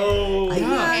No. couldn't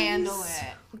Yeah. handle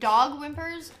it. Dog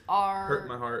whimpers are. Hurt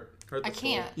my heart. Hurt the I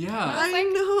can't. Yeah. I Like,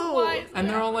 know. why is And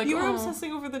they're all like, You were "Oh."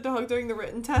 obsessing over the dog during the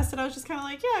written test, and I was just kind of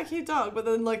like, yeah, cute dog. But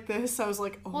then, like this, I was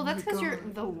like, oh Well, my that's because God. you're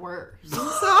the worst. I'm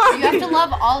sorry. You have to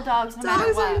love all dogs no matter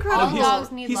Dogs are what. incredible. All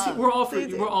dogs need love. We're all They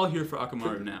do. we're all here for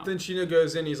Akamaru now. Then Shino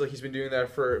goes in. He's been doing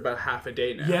that for about half a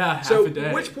day now. Yeah, half so a day.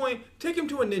 at which point, take him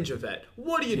to a ninja vet.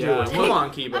 What are you Yeah. doing? Come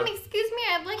on, Kiba. Excuse me,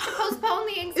 I'd like to postpone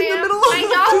the exam. middle of My the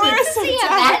dog wants forest to see a and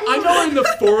vet. I know we're in the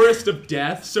forest of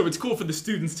death, so it's cool for the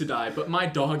students to die, but my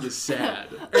dog is sad.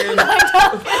 And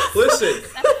listen,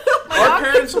 our dog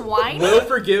parents keeps whining. will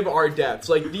forgive our deaths.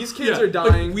 Like these kids Yeah, are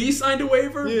dying. like, we signed a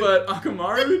waiver, Yeah. but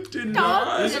Akamaru did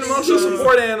not. He's an emotional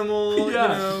support animal. Yeah. You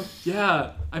know.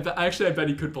 Yeah. I bet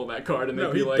he could pull that card, and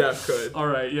they'd be like, def could. all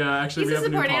right, yeah, actually, He's we have a a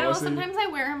new support animal. policy. Sometimes I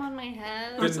wear him on my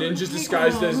head. The ninjas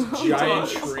disguised as giant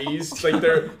trees. It's like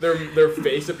their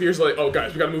face appears like, oh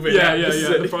guys, we gotta move in. Yeah.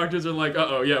 now. The proctors are like,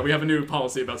 yeah, we have a new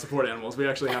policy about support animals. We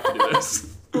actually have to do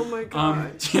this. Oh my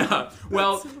god. Yeah.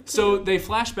 Well, so so they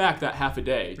flash back that half a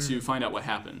day to find out what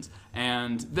happens.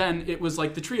 And then it was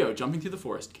like the trio jumping through the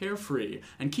forest, carefree.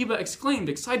 And Kiba exclaimed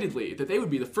excitedly that they would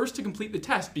be the first to complete the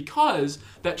test because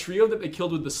that trio that they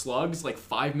killed with the slugs, like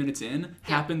 5 minutes in,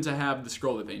 happened to have the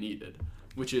scroll that they needed.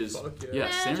 Which is,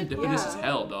 serendipitous as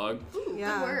hell, dog. Ooh,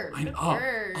 Yeah. good word. I know. Good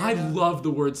word. I love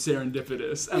the word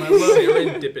serendipitous. And I love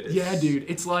Serendipitous. Yeah, dude.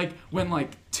 It's like when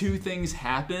like two things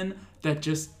happen that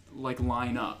just like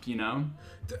line up, you know?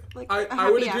 Like I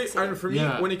would agree. accident. For me,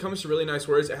 when it comes to really nice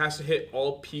words, it has to hit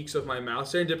all peaks of my mouth.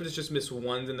 Serendipitous just miss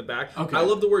ones in the back. Okay. I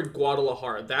love the word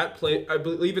Guadalajara. That place, I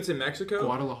believe it's in Mexico.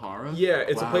 Guadalajara? Yeah,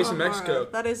 it's a place in Guadalajara.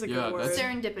 Mexico. That is a Yeah, good word. that's-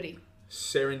 Serendipity.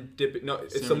 Serendipity. No,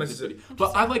 it's still Mississippi.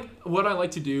 But what I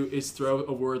like to do is throw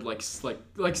a word like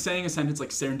saying a sentence like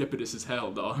serendipitous as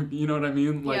hell, dog. You know what I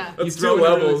mean? Like Yeah. you That's throw two it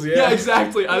in levels, there. yeah. Yeah,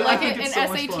 exactly. I Like think an it's so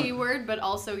much SAT fun. word, but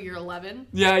also you're 11.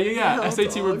 Yeah. Hell,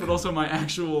 SAT word, dog. but also my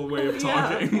actual way of Yeah.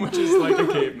 talking, which is like a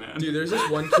caveman. Dude, there's this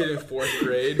one kid in 4th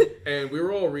grade, and we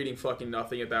were all reading fucking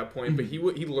nothing at that point, but he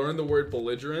learned the word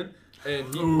belligerent,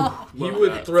 and he love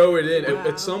would that. throw it in. Wow.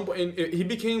 At some point, he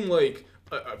became like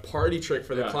a party trick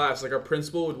for the Yeah. class. Like our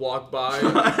principal would walk by,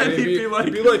 and He'd be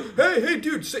like- hey,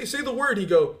 dude, say the word. He'd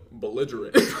go,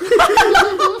 belligerent.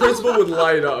 Principal would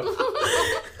light up.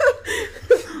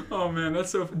 Oh man, that's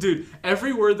so. Dude,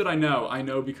 every word that I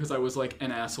know because I was like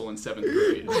an asshole in 7th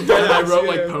grade. And Yes, I wrote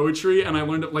like yeah. poetry, and I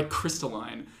learned it like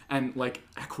crystalline and like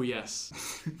acquiesce.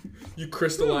 You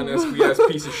crystalline SBS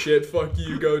piece of shit. Fuck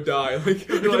you, go die. Like, you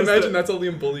can realized imagine that- that's all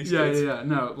Liam Bully Yeah. states.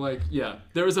 No,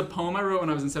 there was a poem I wrote when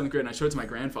I was in 7th grade, and I showed it to my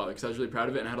grandfather because I was really proud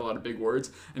of it and it had a lot of big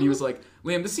words. And he was like,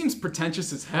 "Liam, this seems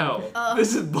pretentious as hell.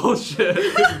 This is bullshit."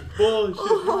 Bullshit.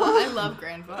 Oh, I love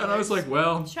grandfathers. And I was like,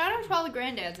 "Well, Shout out to all the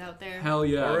granddads out there. hell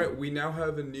yeah." All right, we now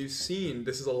have a new scene.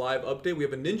 This is a live update. We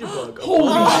have a ninja bug. Holy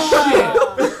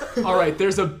shit! All right,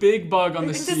 there's a big bug on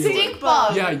the It's a ceiling. stink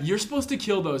bug. Yeah, you're supposed to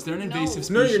kill those. They're an invasive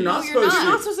No, species. you're not No, you're supposed not. to.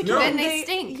 You're not supposed to kill No. them. Then they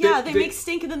stink. Yeah, They- they make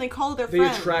stink and then they call their They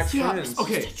friends. attract Yeah, friends.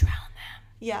 okay. To drown them.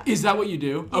 Yeah. Is that what you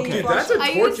do? Yeah, Okay. Dude, that's a I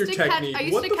used torture to catch- technique. I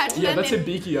used What to the catch fuck? Yeah, them that's a in-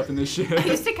 beaky up in this shit. I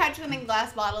used to catch them in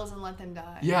glass bottles and let them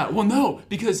die. Yeah, well, no,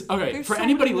 because, okay, There's for so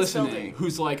anybody many in this listening building.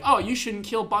 who's like, oh, you shouldn't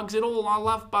kill bugs at all, I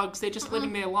love bugs, they're just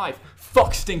living their life.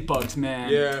 Fuck stink bugs, man.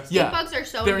 Yeah. Yeah. bugs are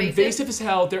so They're invasive. as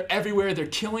hell, they're everywhere, they're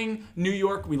killing New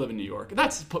York. We live in New York.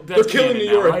 That's They're killing canon New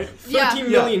now, York. right?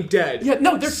 13 million dead. Yeah,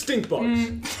 no, they're stink bugs.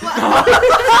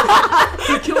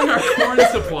 They're killing our corn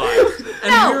supply.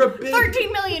 And No, we're a big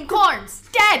 13 million corns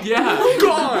dead. Yeah.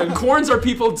 Gone. Corns are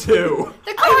people too.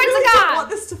 The I corns really are don't gone. want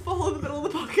this to fall in the middle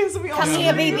of the podcast and we all Come scream.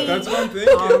 here, baby. That's what I'm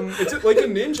thinking. It's like a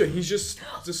ninja. He's just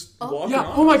walking Yeah,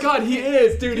 on. oh my god, he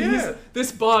is, dude. Yeah.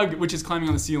 This bug, which is climbing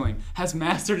on the ceiling, has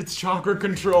mastered its chakra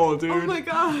control, dude. Oh my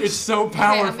gosh. It's so Okay,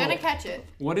 powerful. I'm gonna catch it.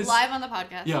 What is- live on the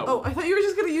podcast? Yeah. Oh, I thought you were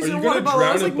just gonna use Are your you gonna water bottle. I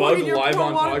drown was a like, bug Morgan, your live poor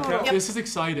on water podcast? bottle. This is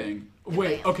exciting.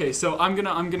 Wait, okay, so I'm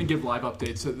gonna give live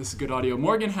updates. So this is good audio.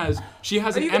 Morgan has Are an you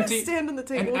gonna empty stand on the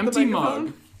table an with empty the microphone?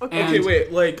 mug. Okay. And Okay,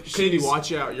 wait, like, Katie, she's-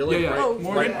 watch out. You're Yeah, like yeah. right, Oh,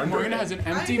 Morgan, right under Morgan it. has an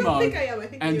empty don't mug, think I am. I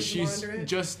think and you she's under it.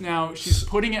 just now she's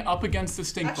putting it up against the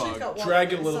stink Actually, it's bug. got water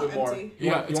Drag in it a little it's bit not more. empty.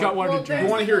 Yeah, it's got water Well, to drink. You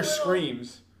want to hear his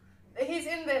screams. He's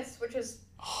in this, which is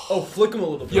Oh, flick him a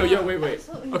little bit. Yo, wait.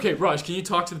 Okay, Raj, can you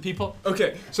talk to the people?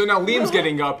 Okay, so now Liam's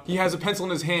getting up. He has a pencil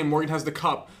in his hand. Morgan has the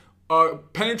cup.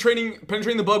 Penetrating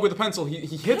the bug with a pencil. He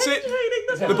hits it.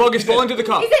 The bug is falling to the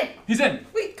cup. He's in.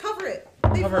 Wait, cover it.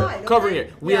 They fly. don't Covering they?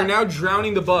 it. We are now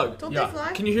drowning the bug. Don't Yeah. they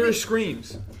fly? Can you hear his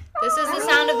screams? this is the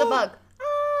sound of the bug.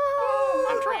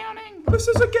 I'm drowning. This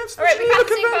is against the Alright, we Geneva got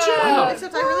stink Convention. bug. Wow.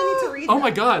 Except I really need to read Oh that.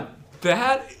 my god,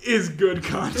 that is good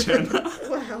content.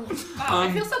 Wow.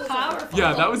 I feel so powerful.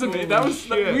 Yeah, that was amazing. That was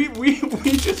shit. we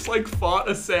just like fought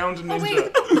a sound ninja.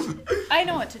 wait. I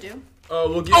know what to do.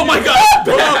 We'll give Oh you- my god!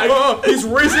 Oh, he's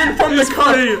risen from the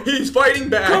cup. He's fighting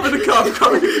back. Cover the cup.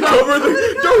 Cover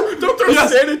the Don't throw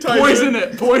Yes, sanitizer. poison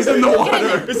it. Poison the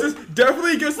water. This is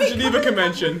definitely against the Geneva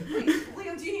Convention.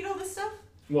 Liam, do you need all this stuff?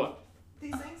 What?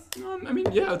 These things? I mean,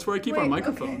 yeah, that's where I keep our Wait,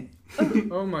 microphone.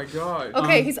 Oh my god.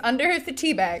 Okay, he's under the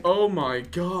tea bag. Oh my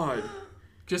god.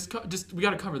 Just we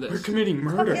gotta cover We're this. committing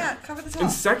murder. Yeah, cover the top.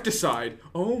 Insecticide.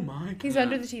 Oh my god. He's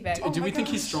under the tea bag. Do we think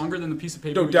he's stronger than the piece of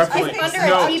paper? No, we just definitely. clicked? Under a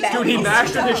No, tea bag. dude, he Oh,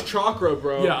 mastered stop. his chakra,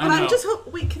 bro. Yeah, But I know. I'm just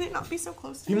wait, can it not be so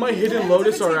close to He me? might hit and Can I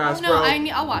lotus have a our table? ass, No,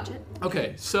 bro. I'll watch it.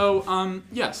 Okay, so,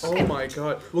 yes. Oh my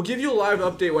god. We'll give you a live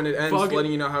update when it ends,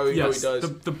 letting you know how he does.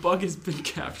 The bug has been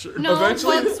captured. No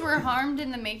Eventually- bugs were harmed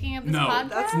in the making of this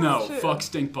podcast? No, true. fuck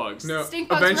stink bugs. No, Stink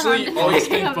bugs were eventually, harmed in the all Fuck making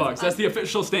stink of this bugs. That's the podcast.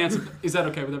 official stance. Is that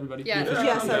okay with everybody? Yeah. The official-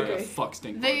 Yes, I okay. agree. Fuck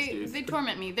stink bugs, dude. They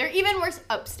torment me. They're even worse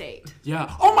upstate.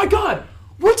 Yeah. Oh my god!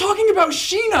 We're talking about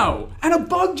Shino! And a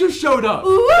bug just showed up!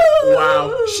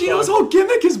 Wow. Shino's whole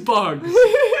gimmick is bugs!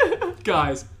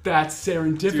 Guys, that's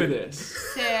serendipitous.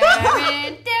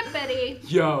 Serendipity.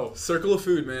 Yo. Circle of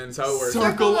food, man. That's how it works.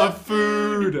 Circle of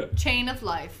food! Chain of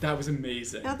life. That was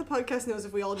amazing. Now the podcast knows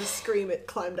if we all just scream, it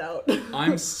climbed out.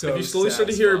 I'm so If you slowly start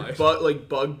to hear satisfied.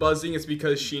 bug buzzing, it's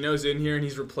because Shino's in here and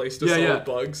he's replaced us all with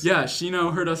bugs. Yeah,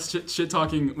 Shino heard us shit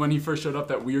talking when he first showed up,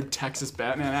 that weird Texas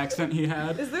Batman accent he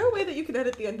had. Is there a way that you can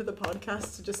edit the end of the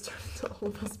podcast to just turn into all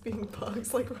of us being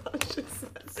bugs, like Raj just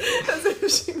said? As if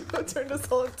Shino turned us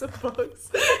all into bugs.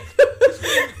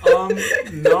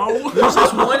 No. There's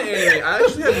this one anime. I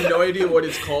actually have no idea what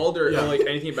it's called or Yeah. like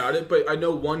anything about it, but I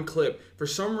know one clip. For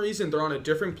some reason, they're on a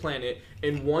different planet,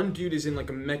 and one dude is in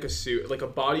like a mecha suit, like a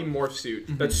body morph suit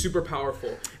that's super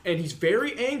powerful, and he's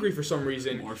very angry for some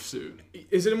reason. Morph suit.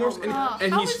 Is it a morph? And How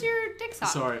he's was your dick sock?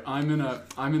 Sorry, I'm in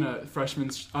a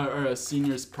freshman's or a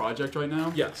senior's project right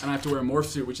now. Yes. And I have to wear a morph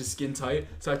suit, which is skin tight,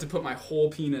 so I have to put my whole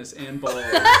penis and balls.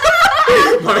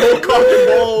 my whole cock and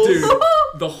balls. Dude,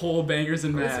 the whole bangers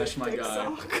and Where's your mash, my dick guy.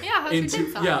 sock? Yeah, how's your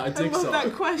dick sock? Yeah, a dick love sock.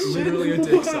 that question. Literally a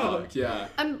dick Wow. sock. Yeah.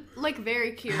 I'm like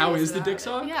very curious. How is the about dick it.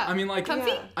 sock? Yeah. I mean, like, Comfy?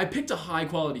 Yeah. I picked a high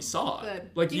quality sock. Good.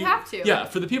 Like You have to. Yeah,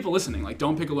 for the people listening, like,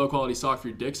 don't pick a low quality sock for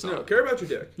your dick sock. No, care about your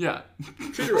dick. Yeah.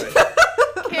 Treat it right.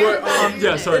 Care But, about your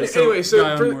yeah, dick. sorry. Anyway, guy so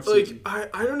on for, morph suit. like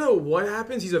I don't know what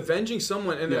happens. He's avenging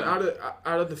someone, and then Yeah.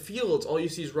 out of the fields, all you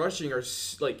see is rushing are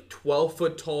like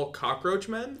 12-foot tall cockroach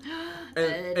men,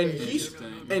 and he's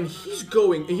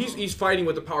fighting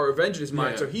with the power of vengeance in his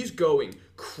mind. Yeah. So he's going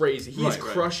crazy. He's Right.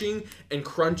 crushing and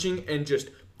crunching and just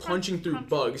punching through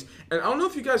bugs. And I don't know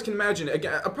if you guys can imagine.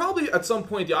 Again, probably at some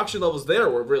point the oxygen levels there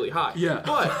were really high. Yeah.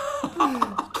 But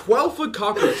 12-foot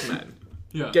cockroach men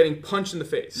Yeah. getting punched in the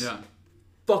face. Yeah.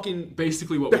 Fucking.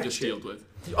 Basically what we That just shit. dealt with.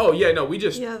 Oh yeah, no, we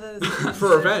just Yeah, that is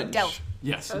for revenge. Dealt.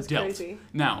 Yes, That was dealt. crazy.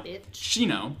 Now, Bitch.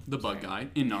 Shino, the bug guy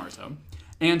in Naruto,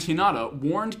 and Hinata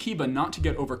warned Kiba not to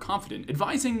get overconfident,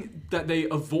 advising that they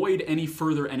avoid any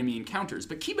further enemy encounters.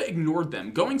 But Kiba ignored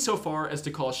them, going so far as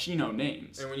to call Shino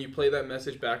names. And when you play that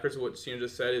message backwards, what Cena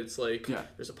just said, it's like, Yeah.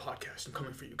 there's a podcast. I'm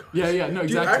coming for you guys. Yeah, no, Dude,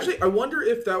 exactly. actually, I wonder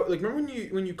if that, like, remember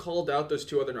when you called out those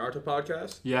two other Naruto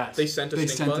podcasts? Yes. They sent a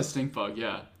stink bug? stink bug,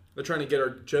 yeah. They're trying to get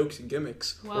our jokes and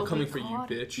gimmicks. Well, We're coming we for you, got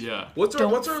it. bitch. Yeah. What's our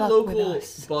Don't fuck with local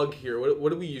us. bug here? What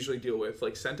do we usually deal with?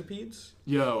 Like centipedes?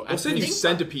 Yo, We'll send you Stink bug.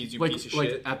 centipedes, you piece of like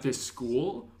shit. at this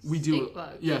school, we do Stink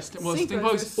bugs. Yes, Stink stink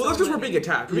bugs bugs. are Well, that's because we're many. being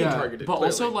attacked. We're being Yeah, targeted. but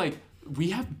also clearly. like we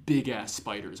have big ass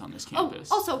spiders on this Oh,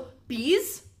 campus. also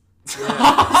bees.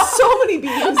 so many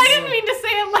bees. I didn't mean to say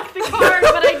it like the card,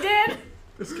 but I did.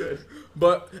 That's good.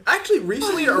 But actually,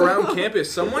 recently around campus,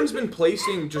 someone's been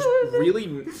placing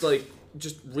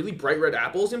just really bright red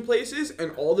apples in places,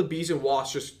 and all the bees and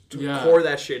wasps just Yeah. pour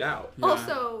that shit out. Yeah.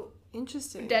 Also,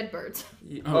 Interesting. dead birds.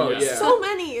 Oh, yeah. yeah. So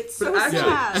many. It's so actually-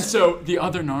 sad. And so the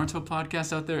other Naruto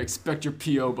podcasts out there, expect your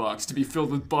PO box to be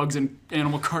filled with bugs and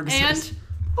animal carcasses.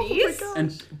 And bees. God.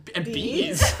 and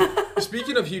bees.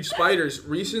 Speaking of huge spiders,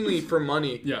 recently for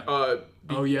money, Yeah.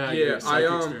 oh yeah, your psych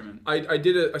experiment. I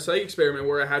did a psych experiment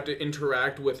where I had to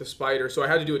interact with a spider, so I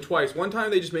had to do it twice. One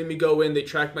time they just made me go in, they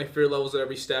tracked my fear levels at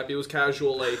every step. It was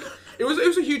casual, like it was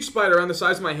a huge spider around the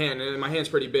size of my hand, and my hand's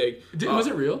pretty big. Was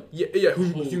it real? Yeah,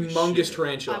 humongous shit.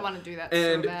 tarantula. I want to do that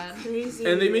And- so bad. Crazy.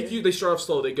 And they start off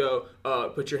slow. They go,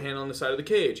 put your hand on the side of the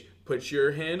cage. Put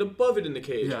your hand above it in the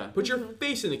cage. Yeah. Put your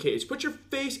face in the cage. Put your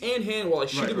face and hand while I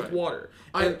shoot it with right. water.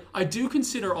 And I do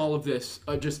consider all of this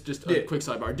just a Yeah. quick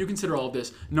sidebar. I do consider all of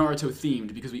this Naruto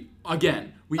themed because we Bugs.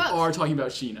 are talking about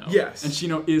Shino. Yes. And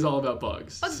Shino is all about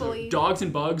bugs. Bug So boy. dogs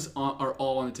and bugs are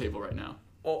all on the table right now.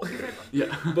 all,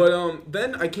 Yeah. But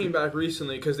then I came back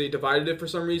recently because they divided it for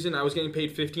some reason. I was getting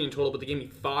paid 15 in total, but they gave me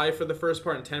 5 for the first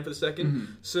part and 10 for the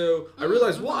second. So I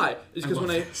realized why. Is because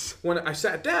love when I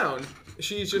sat down,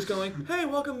 she's just going, "Hey,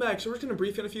 welcome back. So we're just gonna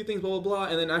brief you on a few things, blah blah blah."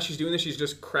 And then as she's doing this, she's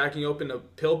just cracking open a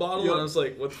pill bottle, Yup. and I was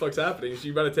like, "What the fuck's happening? Is she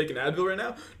about to take an Advil right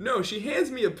now?" No, she hands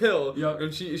me a pill, Yup.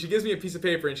 and she gives me a piece of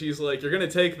paper, and she's like, "You're gonna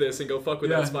take this and go fuck with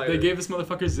Yeah, that spider." they gave this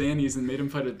motherfucker Xannies and made him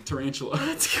fight a tarantula.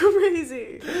 That's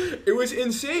crazy. It was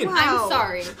insane. Wow. I'm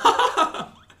sorry.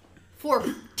 For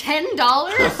 $10?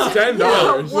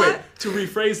 $10. What? Wait, to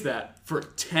rephrase that, for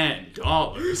 $10.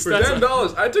 For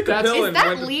 $10, I took a pill Is and that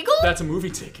went. legal? That's a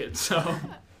movie ticket, so.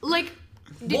 Like,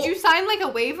 did Well- you sign like a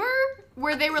waiver?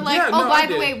 Where they were like, by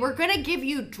the way, we're gonna give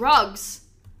you drugs.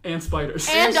 And spiders.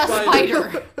 And a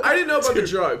spider. I didn't know about the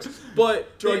drugs,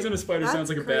 but... Drugs and a spider sounds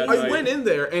like a bad I night. went in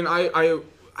there, and I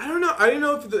don't know. I didn't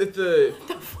know if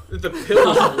the pill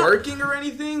was working or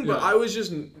anything, but I was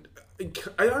just...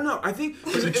 I don't know. I think...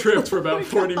 You tripped for about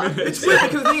 40 minutes. Yeah,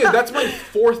 because the thing is, that's my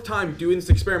 4th time doing this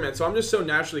experiment, so I'm just so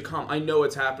naturally calm. I know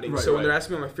what's happening. Right, so when they're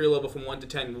asking me my fear level from 1 to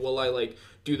 10, will I, like,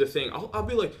 do the thing? I'll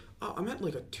be like, oh, I'm at,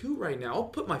 like, a 2 right now.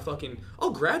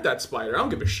 I'll grab that spider. I don't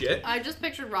give a shit. I just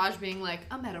pictured Raj being like,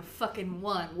 I'm at a fucking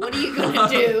 1. What are you gonna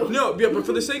do? No, yeah, but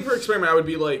for the sake of our experiment, I would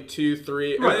be like 2,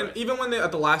 3. Right. And then even when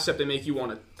at the last step, they make you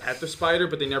want to pet the spider,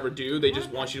 but they never do. They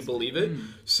just want you to believe it.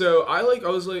 So I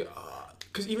was like...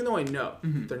 Because even though I know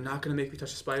they're not going to make me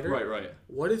touch a spider. Right.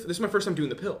 What if... This is my first time doing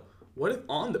the pill. What if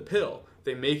on the pill,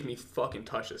 they make me fucking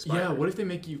touch the spider? Yeah, what if they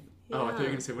make you... Oh, I thought you were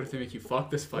going to say, what if they make you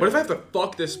fuck this spider? What if I have to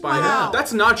fuck this spider? Wow.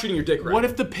 That's not treating your dick right. What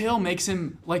if the pill makes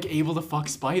him, like, able to fuck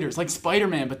spiders? Like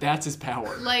Spider-Man, but that's his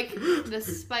power. Like, the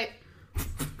spider...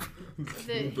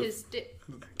 his dick...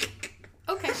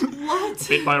 Okay. What?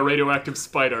 Bit by a radioactive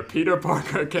spider, Peter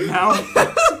Parker can now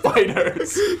fuck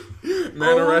spiders.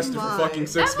 Man arrested my. for fucking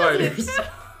 6 spiders. That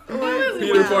was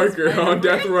Peter Parker on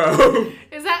death row.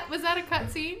 Was that a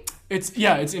cutscene? It's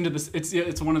into this.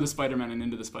 It's one of the Spider-Man and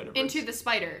Into the Spider-Verse. Into the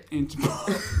spider.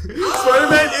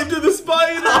 Spider-Man into the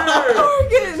spider!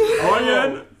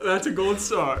 Morgan, that's a gold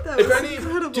star.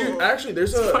 Incredible. Dude, actually,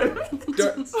 there's a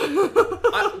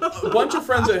bunch of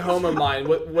friends at home of mine.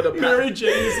 What a Mary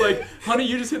Jane is like, honey,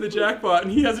 you just hit the jackpot,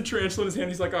 and he has a tarantula in his hand.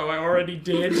 He's like, oh, I already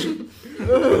did.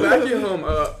 back at home,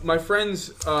 my friends.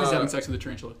 He's having sex with a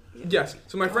tarantula. Yes.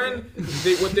 So my friend,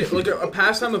 like a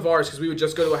pastime of ours, because we would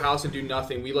just go to a house and do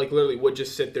nothing. We like literally would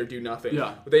just sit there, do nothing.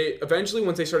 Yeah. They eventually,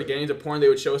 once they started getting into porn, they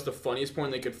would show us the funniest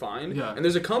porn they could find. Yeah. And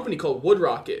there's a company called Wood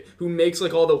Rocket who makes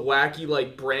like all the wacky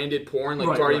like branded porn,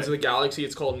 like Guardians of the Galaxy.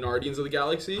 It's called Nardians of the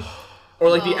Galaxy. Or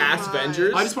like the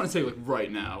Ass-Vengers. I just want to say, like,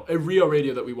 right now, a Rio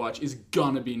Radio that we watch is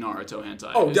gonna be Naruto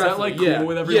hentai. Oh, is definitely. that like cool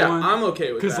with everyone? Yeah, I'm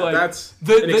okay with that. Like, That's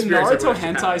the an experience Naruto everyone should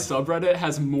hentai have. subreddit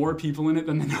has more people in it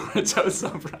than the Naruto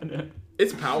subreddit.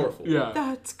 It's powerful. Yeah.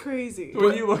 That's crazy.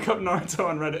 When you look up Naruto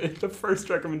on Reddit, the first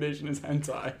recommendation is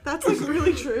hentai. That's like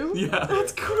really true. Yeah.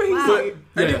 That's crazy.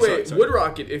 But anyway, sorry. Wood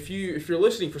Rocket, if you're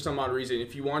listening for some odd reason,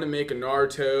 if you want to make a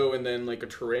Naruto and then like a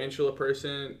tarantula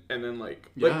person and then like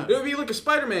it would be like a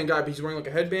Spider-Man guy, but he's wearing like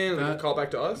a headband, like a call back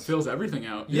to us. Fills everything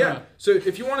out. Yeah. So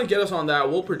if you want to get us on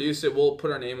that, we'll produce it. We'll put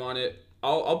our name on it.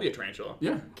 I'll be a tarantula.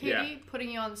 Yeah. Katie, putting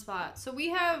you on the spot. So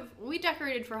we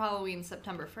decorated for Halloween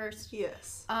September 1st.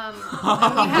 Yes. And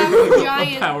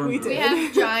we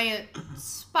have giant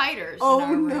spiders. Oh in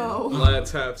our room. no.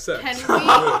 Let's have sex Can we?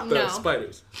 with the No.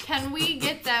 spiders. Can we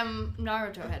get them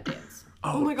Naruto headbands?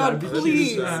 Oh my god, that'd be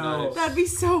please. so nice. That'd be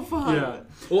so fun. Yeah.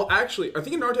 Well, actually, I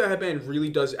think a Naruto headband really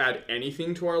does add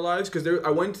anything to our lives because I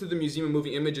went to the Museum of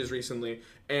Moving Images recently,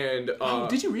 and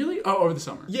Did you really? Oh, over the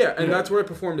summer. yeah, and that's where I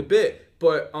performed a bit.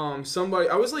 But somebody,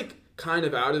 I was like kind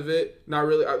of out of it, not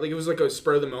really. Like it was like a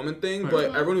spur of the moment thing. Right. But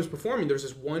everyone who was performing, there was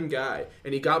this one guy,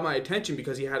 and he got my attention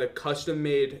because he had a custom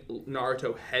made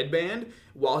Naruto headband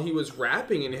while he was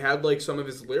rapping, and he had like some of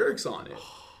his lyrics on it.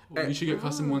 We should get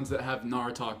custom ones that have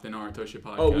Naruto, the Naruto Ship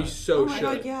podcast. Oh, we so Oh my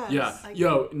should. god, yes. Yeah. I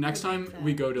Yo, could next time that.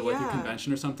 we go to like a Yeah.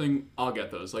 convention or something, I'll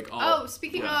get those. Like,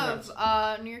 Speaking yeah.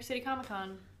 of New York City Comic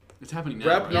Con. It's happening now.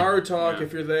 Rep right? Naruto Yeah.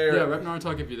 if you're there. Yeah, rep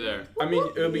Naruto if you're there. I mean,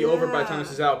 it'll be over by the time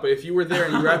this is out. But if you were there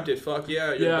and you repped it, fuck yeah,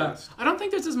 you're the Yeah, best. I don't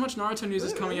think there's as much Naruto news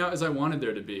that's coming out as I wanted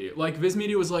there to be. Like, Viz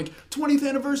Media was like, 20th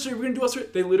anniversary, we're gonna do Australia.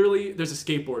 They literally, there's a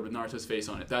skateboard with Naruto's face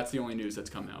on it. That's the only news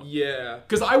that's come out. Yeah.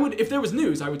 Because if there was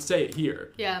news, I would say it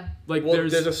here. Yeah. Like, Well,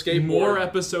 there's there's a skateboard. more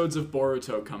episodes of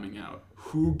Boruto coming out.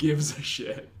 Who gives a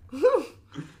shit?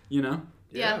 You know?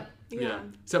 Yeah. Yeah.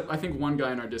 Except I think one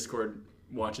guy in our Discord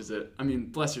watches it. I mean,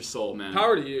 bless your soul, man.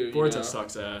 Power to you. Boruto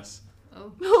sucks ass.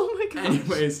 Oh my god.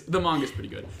 Anyways, the manga's pretty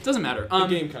good. Doesn't matter. The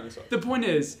game kind of sucks. The point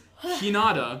is,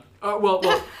 Hinata. Well.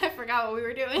 I forgot what we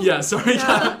were doing. Yeah, sorry.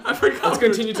 I forgot. Let's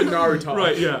continue to Naruto.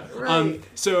 Right, yeah. Right.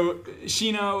 So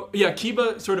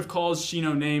Kiba sort of calls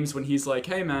Shino names when he's like,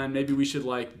 hey man, maybe we should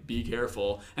like be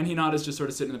careful. And Hinata's just sort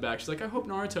of sitting in the back. She's like, I hope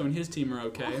Naruto and his team are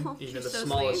okay. Even the so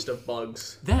smallest of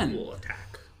bugs Then- will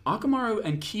attack. Akamaru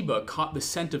and Kiba caught the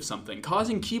scent of something,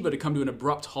 causing Kiba to come to an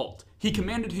abrupt halt. He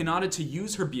commanded Hinata to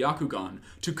use her Byakugan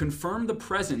to confirm the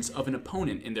presence of an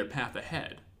opponent in their path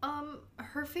ahead.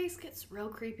 Her face gets real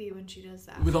creepy when she does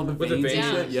that. With all the With veins. the veins,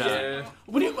 and shit? yeah.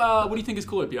 What do you think is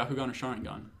cooler, Byakugan or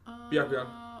Sharingan? Byakugan.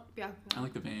 Byakugan. I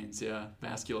like the veins, yeah.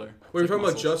 Vascular. Were you It's like talking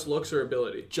about muscles. just looks or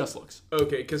ability? Just looks.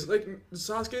 Okay, because like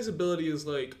Sasuke's ability is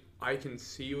like I can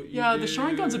see what you Yeah, do. the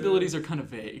Sharingan's abilities are kind of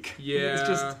vague. Yeah. It's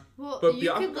just, Well, But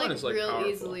you could Byakugan like is, like, real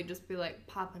powerful. easily just be like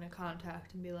pop in a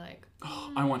contact and be like,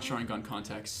 I want Sharingan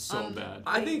contacts so bad.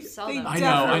 I think sell they them. I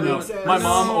know. definitely exist. My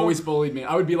mom No. always bullied me.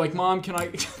 I would be like, Mom, can I...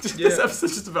 This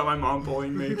episode's just about my mom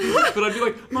bullying me. But I'd be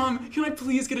like, Mom, can I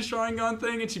please get a Sharingan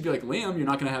thing? And she'd be like, Liam, you're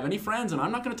not going to have any friends, and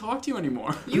I'm not going to talk to you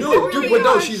anymore. no, dude, but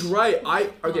no, she's right. I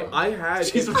had.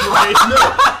 She's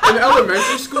right. In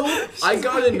elementary school, I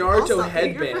got a Naruto Also,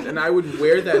 headband, and I would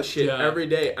wear that shit Yeah. every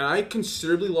day, and I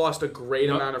considerably lost a great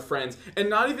amount of friends. And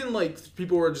not even like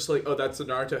people were just like, "Oh, that's the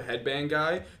Naruto headband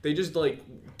guy." They just like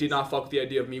did not fuck with the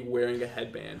idea of me wearing a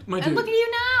headband. My And dude, look at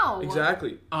you now.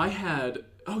 Exactly. I had...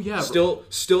 Oh, yeah. Still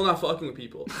not fucking with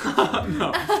people.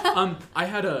 No. I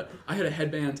had a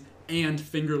headband and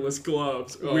fingerless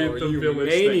gloves Oh, with the you village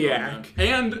maniac.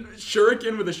 thing on them. And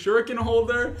shuriken with a shuriken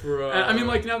holder. Bro. I mean,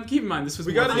 like, now keep in mind, this was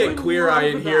We more gotta fun. get Queer Eye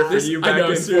in love here that. for you I back know,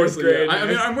 in 4th seriously. grade. I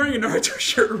mean, I'm wearing a Naruto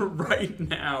shirt right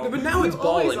now. Yeah, but now it's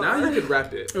always balling. Now are. you could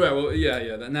rep it. Well,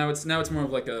 yeah. Now it's more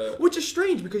of like a... Which is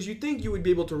strange because you think you would be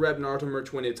able to rep Naruto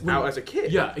merch when it's out as a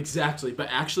kid. Yeah, exactly. But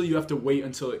actually, you have to wait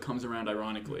until it comes around.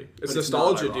 Ironically, It's But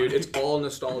nostalgia, not dude. ironic. It's all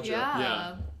nostalgia.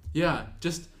 Yeah. Yeah,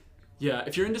 yeah.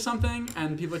 If you're into something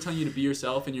and people are telling you to be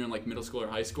yourself and you're in like middle school or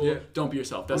high school, Yeah. don't be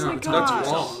yourself. That's No, not the my time to be gosh.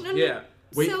 yourself. No, no. Yeah.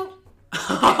 Wait. So You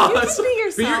can be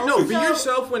Be, yourself. be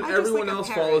yourself when I'm just everyone like a else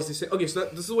parrot. follows the same. Okay, so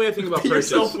this is the way I think about Be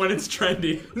purchase. yourself when it's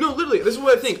trendy. No, literally, this is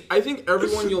what I think. I think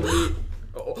everyone you'll meet.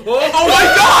 Oh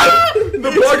my God! The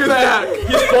bug is back.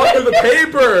 He's fucking the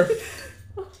paper.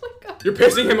 oh my god. You're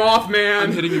pissing him off, man.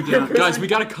 I'm hitting you down, guys. We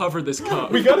gotta cover this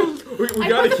cup. We gotta I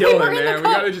gotta put the kill paper him, in the man. We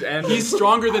cup. gotta just end He's him.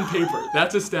 stronger than paper.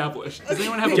 That's established. Does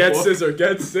anyone have a Get book? scissors.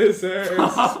 Get scissors.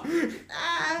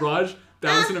 Raj,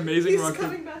 that was an amazing He's run.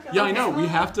 coming back up. Yeah, I know. We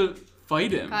have to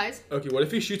fight him. Guys, Okay, what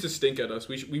if he shoots a stink at us?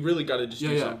 We really gotta just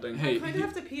do something. Hey, I kind of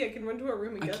have to pee. I can run to a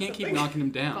room and I get can't keep something. knocking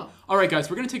him down. Go. All right, guys,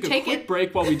 we're gonna take a Take quick it.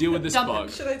 break while we deal with this Dump it. bug.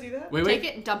 Should I do that? Wait. take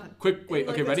it and dump it. Quick, wait. In,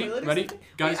 Okay, like, the ready? toilet or Ready, something?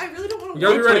 guys. Wait, I really don't want to. You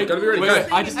gotta be Quick ready. break. Gotta be ready. Wait,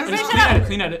 Guys. I just Everybody clean shut edit. up.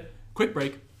 Clean edit. Quick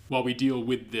break while we deal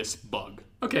with this bug.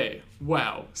 Okay.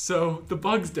 Wow. So the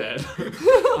bug's dead.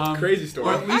 Crazy Or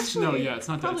story. at least no. Actually, Yeah, it's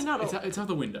not dead. probably not It's, all- it's out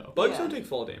the window. Bugs Yeah. don't take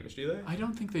fall damage, do they? I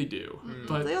don't think they do.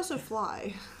 But They also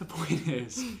fly. the point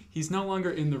is, he's no longer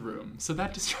in the room, so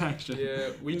that distraction. Yeah,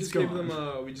 we is just gave gone.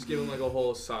 him like a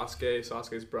whole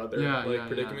Sasuke's brother Yeah, yeah,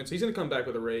 predicament. So he's gonna come back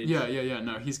with a rage. Yeah.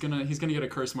 No, he's gonna get a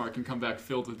curse mark and come back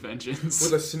filled with vengeance.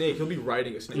 With a snake. He'll be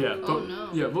riding a snake. Yeah, Oh, but no.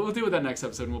 yeah, but we'll deal with that next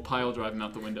episode, and we'll pile drive him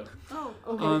out the window. Oh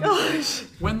my gosh.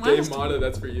 When Dave last Mata,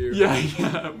 that's for you.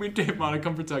 Yeah, we Dave Mata,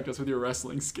 come protect us with your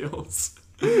wrestling skills.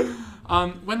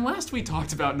 When last we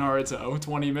talked about Naruto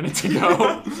 20 minutes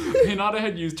ago, Hinata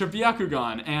had used her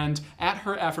Byakugan, and at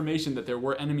her affirmation that there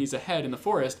were enemies ahead in the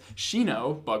forest,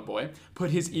 Shino, Bug Boy,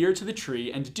 put his ear to the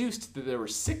tree and deduced that there were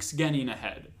 6 genin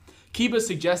ahead. Kiba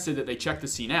suggested that they check the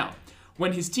scene out.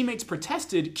 When his teammates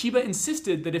protested, Kiba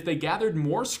insisted that if they gathered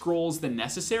more scrolls than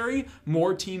necessary,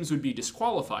 more teams would be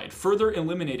disqualified, further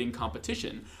eliminating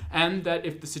competition, and that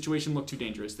if the situation looked too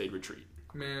dangerous, they'd retreat.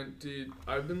 Man, dude,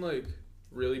 I've been like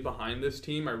really behind this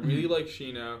team. I really like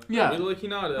Shino. Yeah. I really like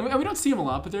Hinata. I mean, we don't see them a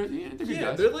lot, but they're good Yeah,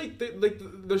 guys. they're like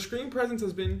their screen presence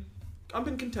has been. I've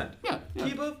been content. Yeah.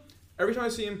 Kiba, every time I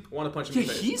see him, I want to punch him Yeah, in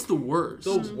the face. he's the worst.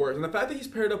 the worst, and the fact that he's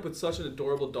paired up with such an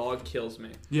adorable dog kills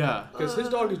me. Yeah. Because his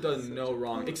dog has done no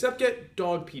wrong except get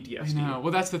dog I PTSD. know.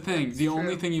 Well, that's the thing. The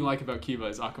only true. thing you like about Kiba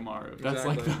is Akamaru. That's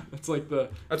Exactly. like the.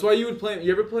 That's why you would play.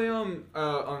 You ever play on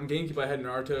GameCube? I had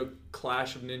Naruto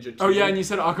Clash of Ninja 2. Oh yeah, and you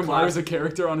said Akamaru is a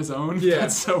character on his own. Yeah.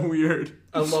 That's so weird.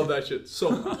 I love that shit so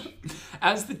much.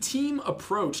 As the team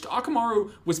approached,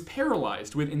 Akamaru was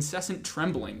paralyzed with incessant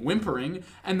trembling, whimpering,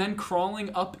 and then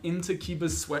crawling up into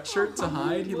Kiba's sweatshirt to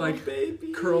hide. He like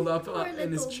baby. curled up Poor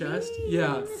in his little chest. baby.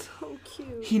 Yeah. So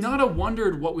cute. Hinata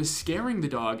wondered what was scaring the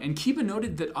dog, and Kiba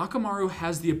noted that Akamaru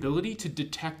has the ability to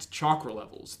detect chakra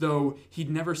levels, though he'd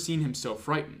never seen him so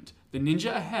frightened. The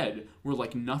ninja ahead were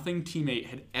like nothing teammate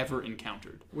had ever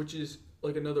encountered. Which is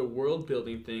like another world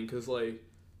building thing, because like,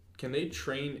 can they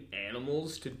train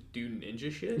animals to do ninja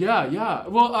shit? Yeah.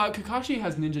 Well, Kakashi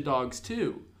has ninja dogs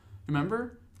too.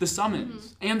 Remember? The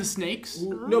summons. And the snakes.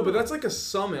 Ooh, no, but that's like a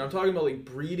summon. I'm talking about like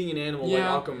breeding an animal like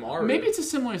Akamaru. Maybe it's a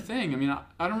similar thing. I mean,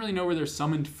 I don't really know where they're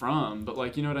summoned from, but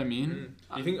like, you know what I mean?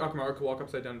 Do you think Akamaru could walk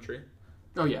upside down a tree?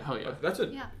 Oh yeah, hell yeah. That's a.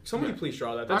 Yeah. Somebody please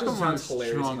draw that. That just sounds Akamaru's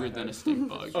hilarious. in stronger my than a head. stink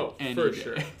bug. Oh, any for day.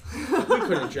 sure. We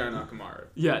couldn't drown Akamaru.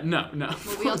 Yeah, no. Well,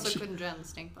 we also couldn't drown the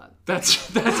stink bug.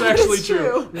 That's actually It's true.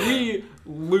 true. We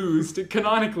lose.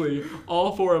 Canonically,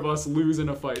 all 4 of us lose in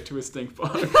a fight to a stink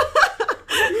bug.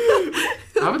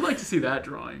 I would like to see that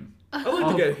drawing. I'd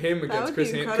like to get him against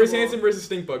Chris Hansen. incredible. Chris Hansen versus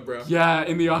Stinkbug, bro. Yeah,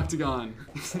 in the octagon.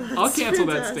 I'll cancel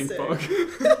fantastic. that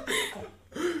Stinkbug.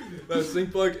 That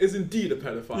Stinkbug is indeed a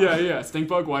pedophile. Yeah.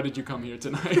 Stinkbug, why did you come here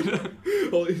tonight?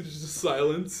 Oh, it's just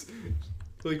silence.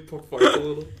 Like, farts a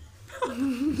little.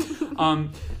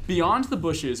 Beyond the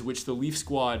bushes which the Leaf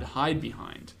Squad hide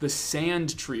behind, the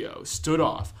Sand Trio stood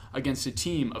off against a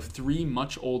team of 3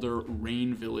 much older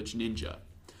Rain Village ninja.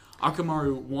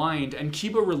 Akamaru whined, and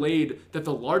Kiba relayed that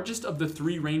the largest of the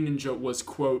 3 Rain Ninja was,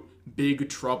 quote, big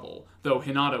trouble. Though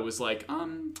Hinata was like,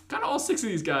 kind of all 6 of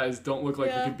these guys don't look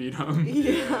like we could beat them.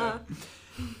 Yeah.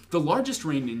 The largest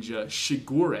Rain Ninja,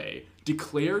 Shigure,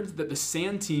 declared that the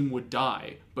Sand Team would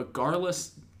die, but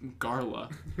Garla...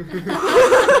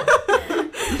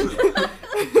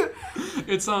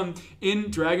 It's in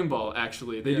Dragon Ball,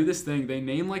 actually. They do this thing. They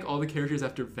name like all the characters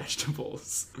after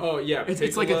vegetables. Oh yeah,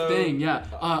 it's like a thing. Yeah.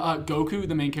 Goku,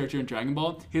 the main character in Dragon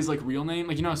Ball, his like real name,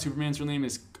 like you know how Superman's real name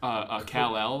is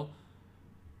Kal-El.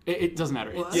 It doesn't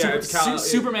matter. It's Kal-El.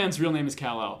 Superman's real name is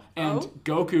Kal-El, and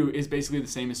Goku is basically the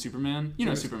same as Superman. You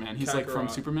know Superman. He's like from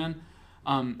Superman.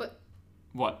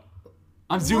 What?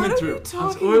 I'm zooming through.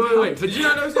 Wait. Did you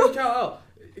not know his name was Kal-El?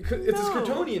 It's his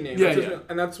Kryptonian name. Yeah.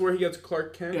 And that's where he gets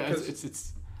Clark Kent. Yeah,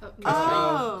 it's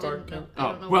Clark Kent. I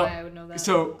don't know why I would know that.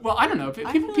 So, well, I don't know.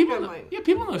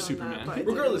 People know Superman.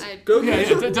 Regardless, doesn't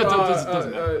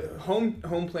Goku's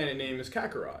home planet name is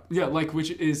Kakarot. Yeah, like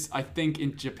which is I think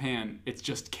in Japan it's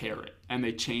just carrot, and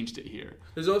they changed it here.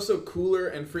 There's also Cooler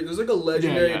and Free. There's like a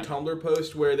legendary Tumblr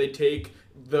post where they take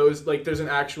those, like there's an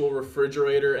actual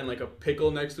refrigerator and like a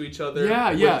pickle next to each other.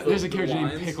 Yeah. There's a character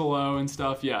named Piccolo and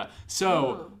stuff. Yeah.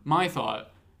 So my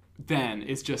thought then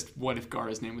is just what if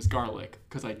Gaara's name was Garlic?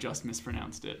 Because I just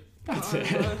mispronounced it. That's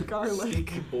it.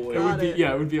 Garlic. Boy.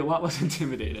 It would be a lot less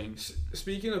intimidating.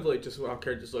 Speaking of like just how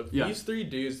characters look, these 3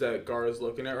 dudes that Gaara's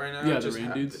looking at right now, the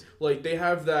Rain dudes, like they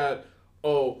have that.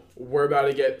 Oh, we're about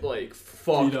to get like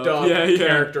fucked up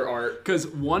character art. Because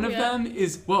one of them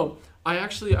is I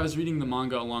was reading the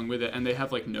manga along with it, and they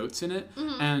have like notes in it.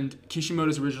 And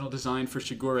Kishimoto's original design for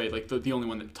Shigure, like the only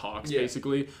one that talks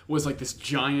basically, was like this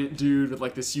giant dude with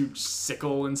like this huge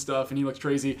sickle and stuff, and he looked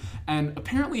crazy. And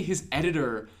apparently his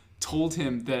editor told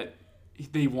him that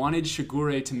they wanted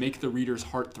Shigure to make the reader's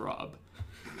heart throb.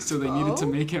 So they needed to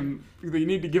make him. They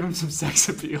need to give him some sex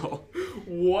appeal.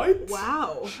 What?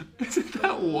 Wow. Isn't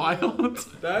that wild?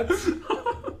 That's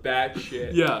bad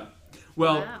shit. Yeah.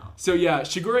 Well, so yeah,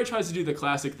 Shigure tries to do the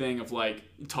classic thing of like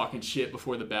talking shit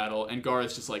before the battle, and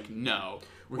Gaara's just like, no,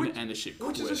 we're gonna end this shit quick.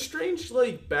 Which is a strange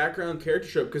like background character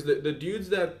trope, because the dudes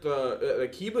that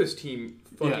Kiba's team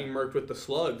fucking murked with the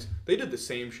slugs, they did the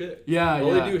same shit.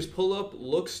 All they do is pull up,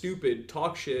 look stupid,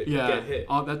 talk shit, get hit.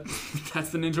 That's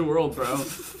the ninja world, bro.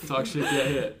 Talk shit, get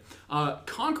hit.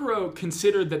 Kankuro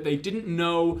considered that they didn't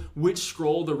know which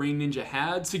scroll the Rain Ninja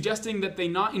had, suggesting that they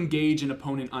not engage an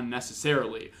opponent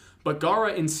unnecessarily. But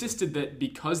Gaara insisted that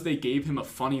because they gave him a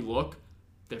funny look,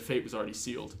 their fate was already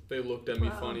sealed. They looked at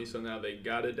me funny, so now they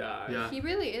gotta die. Yeah. He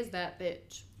really is that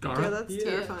bitch. Gaara? Yeah, that's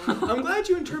terrifying. I'm glad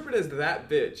you interpret it as that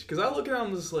bitch, because I look at him and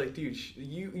I'm just like, dude,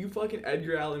 you fucking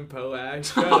Edgar Allan Poe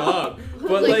act, shut up.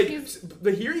 But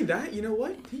but hearing that, you know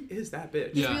what? He is that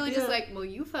bitch. He's really just like, well,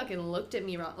 you fucking looked at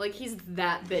me wrong. Like, he's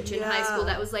that bitch in high school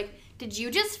that was like, did you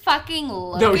just fucking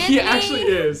look at me? No, he actually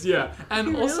is, yeah. And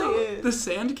he also, really is. the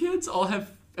Sand Kids all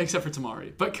have, except for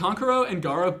Tamari, but Kankuro and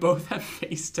Gaara both have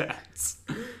face tats.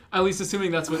 At least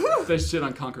assuming that's what the shit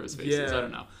on Kankuro's face is. I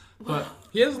don't know. But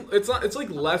he has. It's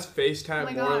like less face tat,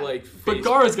 more God. like. But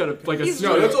Gaara's got a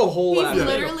No, that's a whole. He's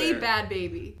literally Bad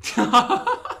Baby.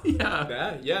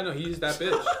 Yeah. No, he's that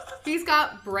bitch. He's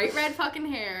got bright red fucking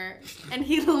hair, and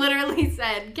he literally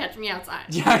said, "Catch me outside."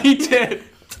 Yeah, he did.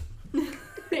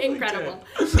 Incredible.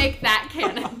 Make that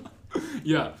canon.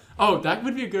 Yeah. Oh, that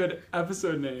would be a good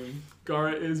episode name.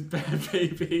 Gaara is Bad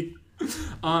Baby. He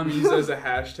says a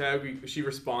hashtag. She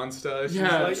responds to us.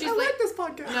 Yeah. She's like, I like this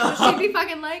podcast. No, she'd be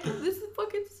fucking like, this is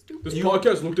fucking stupid. This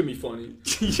podcast looked at me funny.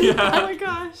 Yeah. Oh my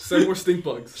gosh. Send more stink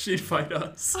bugs. She'd fight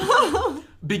us.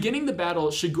 Beginning the battle,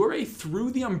 Shigure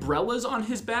threw the umbrellas on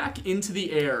his back into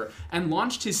the air and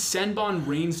launched his Senbon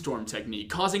rainstorm technique,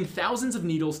 causing thousands of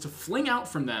needles to fling out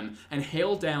from them and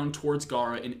hail down towards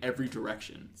Gaara in every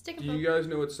direction. Do you guys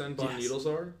know what Senbon needles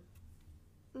are?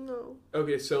 No.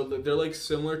 Okay, so they're like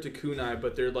similar to kunai,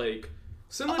 but they're like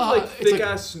similar to like thick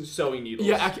ass sewing needles.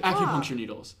 Yeah, acupuncture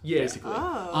needles. Yeah. Basically.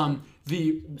 Oh.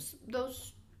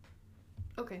 Those.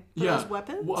 Okay. Those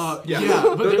weapons? Yeah.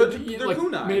 But they're like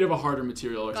kunai. made of a harder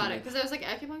material or Got something. it. Because I was like,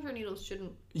 acupuncture needles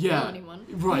shouldn't kill Yeah. anyone.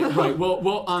 Right.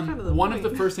 Well, kind of the one of the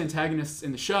point. first antagonists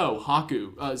in the show,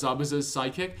 Haku, Zabuza's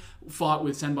sidekick, fought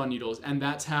with Senbon needles, and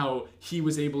that's how he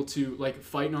was able to like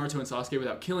fight Naruto and Sasuke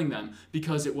without killing them,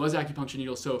 because it was acupuncture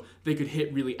needles, so they could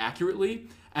hit really accurately,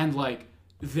 and like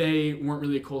they weren't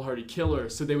really a cold-hearted killer,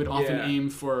 so they would often aim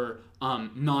for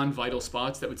non-vital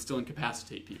spots that would still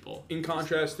incapacitate people. In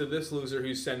contrast to this loser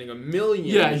who's sending 1 million.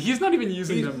 Yeah, he's not even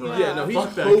using them right. Yeah, no, he's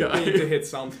Fuck that hoping guy. to hit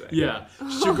something. Yeah.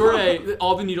 Shigure,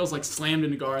 all the needles like slammed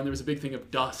into Gaara, and there was a big thing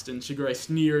of dust, and Shigure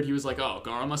sneered. He was like, oh,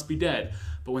 Gaara must be dead.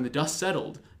 But when the dust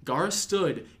settled, Gaara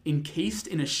stood encased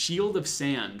in a shield of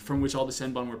sand from which all the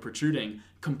Senbon were protruding,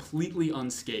 completely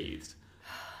unscathed.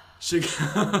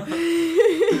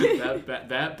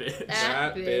 That bitch.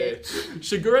 That bitch.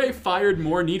 Shigure fired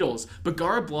more needles, but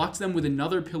Gaara blocked them with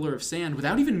another pillar of sand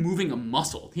without even moving a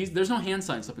muscle. There's no hand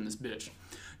signs up in this bitch.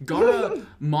 Gaara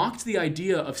mocked the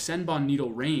idea of Senbon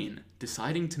needle rain,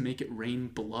 deciding to make it rain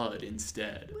blood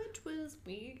instead. Which was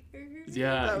weird.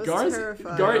 Yeah, That was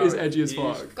terrifying. Gaara is edgy as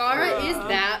fuck. Gaara is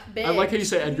that bitch. I like how you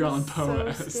say Edgar Allan So Poe.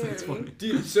 That's scary. funny.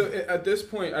 Dude, so at this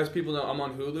point, as people know, I'm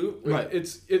on Hulu. Right.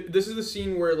 This is the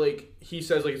scene where like he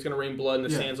says like it's gonna rain blood and the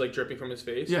sand's like dripping from his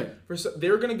face. Yeah. They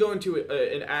were gonna go into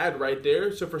an ad right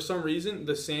there. So for some reason,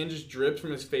 the sand just dripped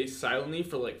from his face silently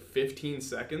for like 15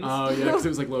 seconds. Oh yeah, because it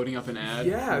was like loading up an ad.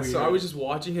 Yeah. Weird. So I was just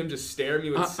watching him just stare at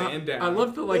me with sand down. I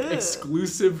love the like Ugh.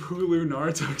 exclusive Hulu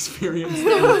Naruto experience.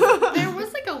 There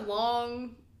was like a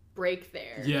long break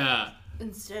there. Yeah.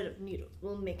 Instead of needles,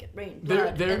 we'll make it rain There-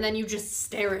 blood. And then you just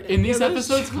stare at it. In these there's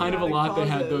episodes, kind of a lot, they had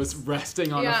dramatic those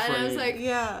resting on a yeah, frame. and I was like,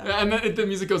 Yeah. And then the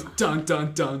music goes dun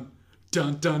dun dun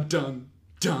dun dun dun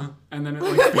dun, and then it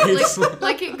like fades.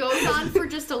 like it goes on for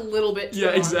just a little bit too Yeah,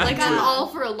 long. exactly. Like I'm all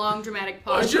for a long dramatic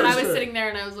pause. Sure, but I was sure. sitting there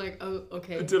and I was like, oh,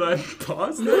 okay. Did I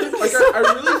pause this? Like I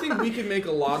really think we could make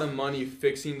a lot of money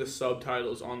fixing the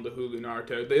subtitles on the Hulu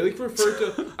Naruto. They like refer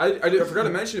to I forgot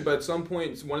to mention it, but at some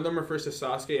point one of them refers to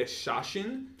Sasuke as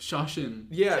Shashin. Shashin.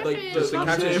 Yeah, like the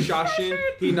caption is Shashin.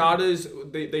 Hinata's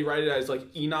they write it as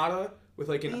like Inada with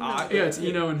like an I. Yeah, it's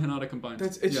Ino and Hinata combined.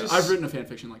 It's yeah, just- I've written a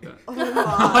fanfiction like that. Oh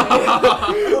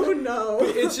my. Oh no.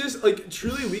 It's just like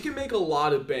truly we can make a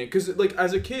lot of bank because like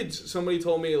as a kid somebody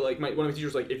told me like one of my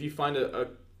teachers like if you find an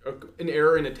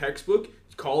error in a textbook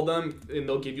call them and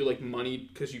they'll give you like money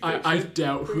because you fixed I it.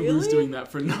 doubt Hulu's Really? doing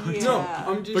that for Naruto. Yeah. No,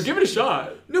 I'm just But give it a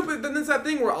shot. No, but then there's that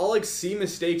thing where I'll like see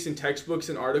mistakes in textbooks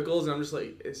and articles and I'm just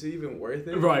like is it even worth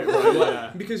it? Right,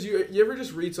 yeah. Because you ever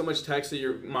just read so much text that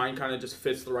your mind kind of just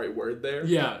fits the right word there?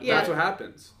 Yeah. That's what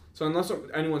happens. So unless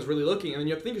anyone's really looking, and then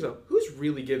you have to think to yourself, who's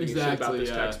really giving a shit about Exactly, this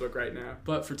yeah. textbook right now?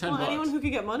 But for $10. Well, anyone who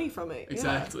could get money from it.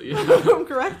 Exactly, Yeah. yeah. I'm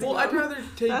correcting Well, them. I'd rather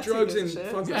take That's who drugs gives and a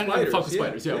shit. fuck with And spiders. fuck with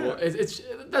spiders, yeah. Well, it's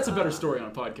that's a better story on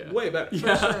a podcast. Way better.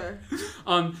 Yeah. Sure.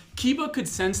 Kiba could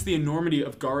sense the enormity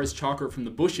of Gaara's chakra from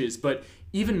the bushes, but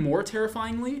even more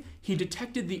terrifyingly, he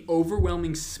detected the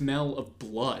overwhelming smell of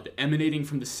blood emanating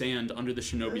from the sand under the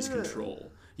shinobi's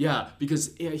control. Yeah,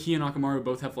 because he and Akamaru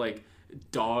both have like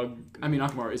dog. I mean,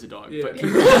 Akamaru is a dog, Yeah. but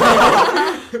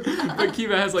Kiba, but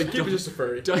Kiba has like Keep it just a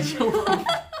furry.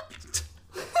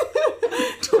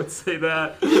 Don't say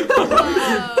that.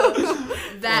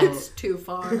 That's too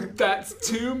far. That's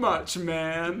too much,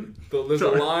 man. There's a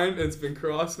Sorry. line, and it's been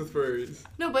crossed with furries.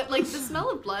 No, but like the smell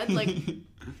of blood, like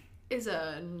is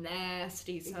a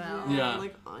nasty smell. Yeah.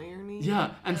 Like irony.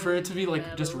 Yeah, and for it to be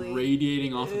like just Metally.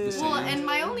 radiating off of the sand. Well, and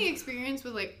my only experience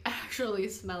with like actually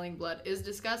smelling blood is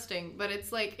disgusting, but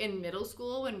it's like in middle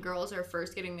school when girls are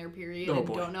first getting their period Oh, and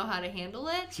boy. don't know how to handle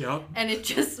it, Yep. and it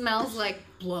just smells like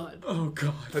blood. Oh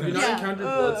god. Have you not Yeah. encountered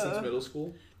blood since middle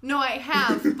school? No, I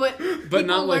have, but people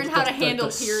not like learn how the- to handle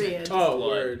the scent. periods. Oh, Blood.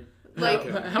 word. Like,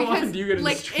 Okay. How often because, do you get in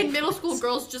like this trouble? in middle school,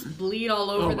 girls just bleed all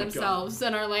over my God. themselves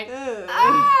and are like, Ugh.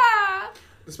 ah!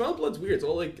 The smell of blood's weird. It's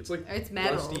all like it's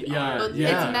metal. rusty Yeah, iron. But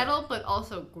yeah. it's metal, but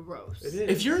also gross. It is.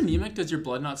 If you're anemic, does your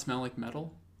blood not smell like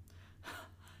metal?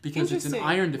 Because it's an Interesting.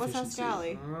 iron What's deficiency. that,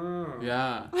 Scally? Oh.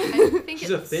 Yeah. I think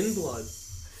She's a thin blood.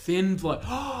 Thin blood.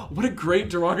 What a great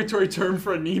derogatory term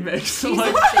for anemic. So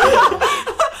like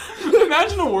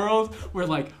imagine a world where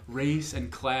like race and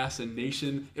class and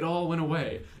nation, it all went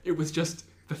away. It was just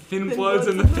the thin bloods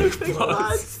and the thick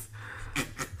bloods.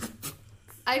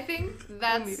 I think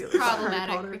that's Immediately thought Harry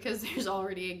problematic Potter. because there's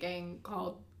already a gang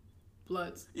called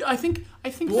Bloods. Yeah, I think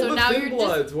Well, So the now thin you're just-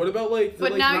 bloods. What about like?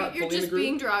 But like, now not you're fully in just the group?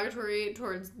 being derogatory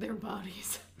towards their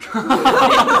bodies.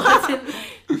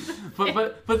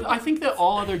 but I think that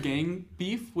all other gang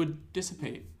beef would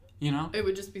dissipate, you know? It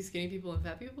would just be skinny people and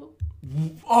fat people.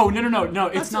 Oh no!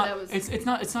 It's not.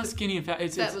 It's not skinny and fat.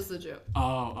 That was the joke.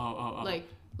 Oh.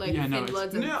 Like Thin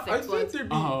Bloods and Thick Bloods. I think there'd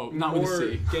be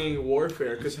more gang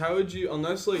warfare, because how would you,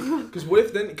 unless because what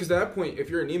if then, because at that point,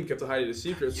 if you're anemic, you have to hide it a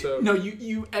secret, so. No,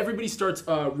 everybody starts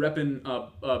repping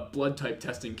blood type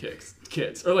testing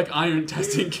kits, or like iron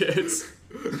testing kits.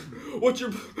 What's your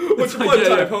blood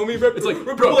type, homie? It's like,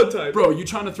 rep blood type. Bro, you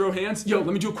trying to throw hands? Yo,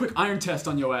 let me do a quick iron test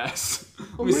on your ass.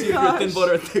 Let me see if you're thin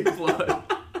blood or thick blood.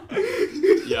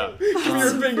 Yeah. Give me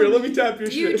your finger. Let me tap your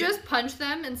shit. Do you just punch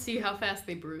them and see how fast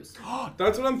they bruise?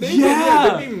 That's what I'm thinking.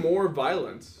 Yeah. There'd be more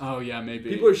violence. Oh yeah,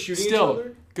 maybe. People are shooting each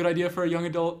other. Good idea for a young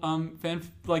adult fan,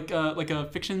 like a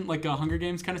fiction, like a Hunger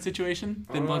Games kind of situation.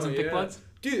 Thin Bloods and Thick Bloods.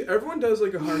 Dude, everyone does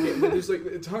like a Hunger Games. There's like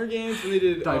it's Hunger Games, and they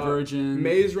did Divergent,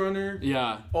 Maze Runner.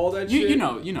 Yeah. All that shit. You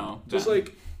know. Just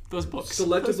like those books.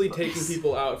 Selectively taking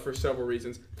people out for several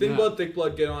reasons. Thin Blood, Thick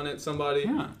Blood, get on it. Somebody.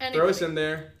 Yeah. Throw us in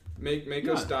there. Make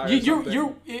us die. If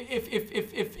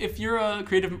you're a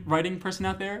creative writing person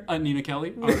out there, Nina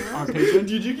Kelly, our patron.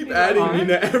 Dude, you keep adding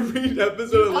Nina every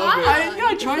episode. I love it.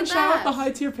 I try and shout out the high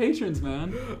tier patrons,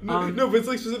 man. No, but it's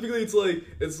like specifically,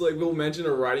 it's like we'll mention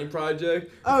a writing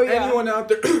project. Oh yeah. Anyone out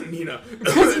there, Nina?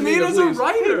 Because Nina's a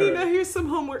writer. Hey, Nina, here's some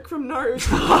homework from Naruto.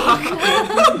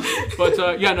 But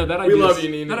that idea. We love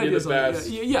you, Nina. That You're idea the best.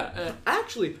 Yeah.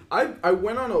 Actually, I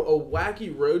went on a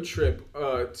wacky road trip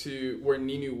to where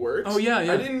Ninu works. Oh yeah.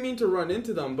 I didn't mean to run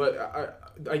into them, but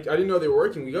I didn't know they were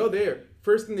working. We go there.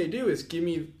 First thing they do is give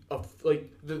me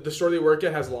the store they work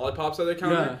at has lollipops at their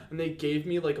counter, and they gave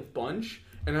me like a bunch,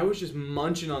 and I was just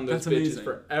munching on those bitches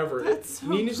forever. That's so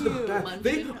Nina's cute. the best.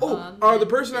 The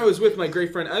person I was with, my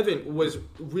great friend Evan, was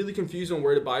really confused on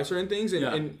where to buy certain things,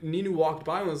 and Ninu walked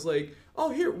by and was like, "Oh,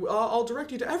 here, I'll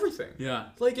direct you to everything." Yeah.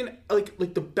 Like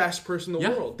the best person in the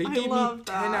world. They gave me 10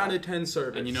 out of 10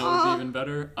 service. And you know what would be even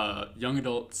better? Young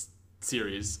adults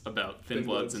series about Thin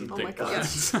Bloods and Thick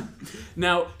Bloods.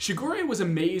 Now, Shigure was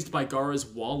amazed by Gaara's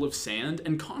wall of sand,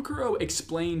 and Kankuro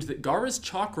explained that Gaara's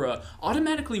chakra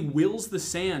automatically wills the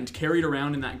sand carried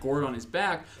around in that gourd on his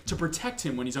back to protect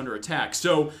him when he's under attack.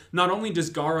 So, not only does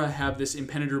Gaara have this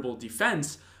impenetrable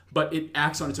defense, but it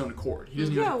acts on its own accord. He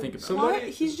doesn't even have to think about it. What?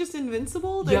 He's just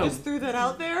invincible? They just threw that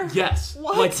out there? Yes.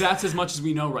 What? Like, that's as much as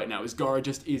we know right now, is Gaara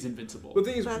just is invincible. The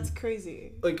thing is, that's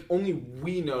crazy. Like, only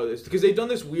we know this. Because they've done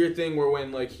this weird thing where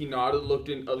when, like, Hinata looked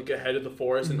in, like, ahead of the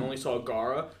forest and only saw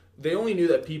Gaara, they only knew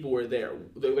that people were there.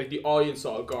 Like, the audience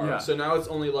saw Gaara. Yeah. So now it's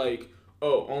only like,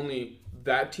 only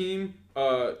that team,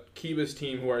 Kiba's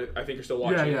team, who I think are still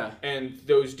watching, and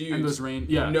those dudes and those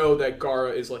know that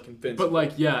Gaara is like invincible. But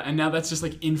like, and now that's just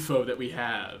like info that we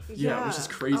have. Yeah, which is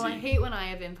crazy. Oh, I hate when I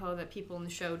have info that people in the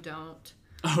show don't.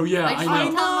 Oh yeah, like, I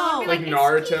know. Like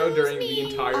Naruto during the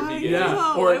entire beginning.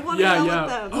 Yeah, or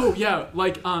Oh yeah,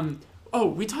 like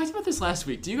we talked about this last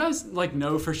week. Do you guys like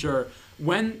know for sure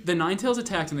when the Ninetales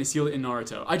attacked and they sealed it in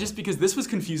Naruto? Because this was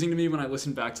confusing to me when I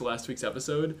listened back to last week's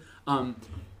episode.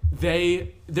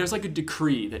 There's like a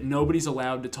decree that nobody's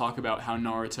allowed to talk about how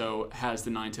Naruto has the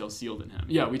Ninetales sealed in him.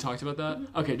 Yeah, we talked about that?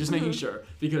 Okay, just making sure.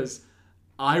 Because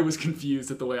I was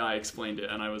confused at the way I explained it,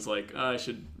 and I was like, I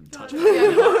should touch it.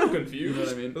 I'm confused. You know what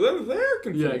I mean? Then they're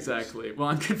confused. Yeah, exactly. Well,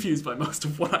 I'm confused by most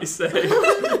of what I say.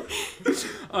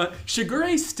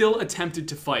 Shigure still attempted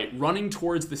to fight, running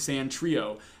towards the Sand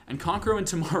Trio, and Kankuro and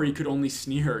Temari could only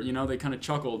sneer. They kind of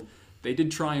chuckled. They did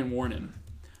try and warn him.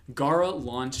 Gaara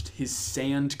launched his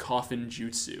sand coffin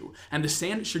jutsu, and the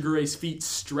sand at Shigure's feet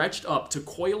stretched up to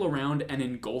coil around and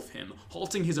engulf him,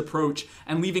 halting his approach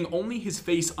and leaving only his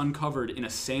face uncovered in a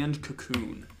sand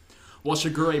cocoon. While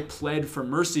Shigure pled for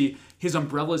mercy, his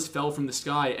umbrellas fell from the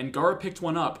sky, and Gaara picked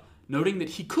one up, noting that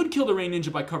he could kill the Rain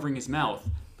Ninja by covering his mouth,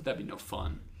 but that'd be no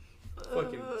fun.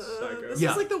 Fucking psycho. This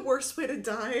is like the worst way to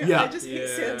die. Yeah. I just hate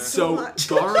sand so much.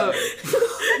 Gaara...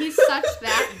 He's such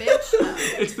that bitch, though.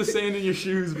 It's the sand in your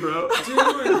shoes, bro.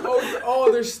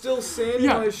 Dude, there's still sand in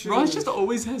my shoes. Raj just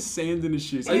always has sand in his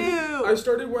shoes. I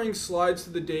started wearing slides to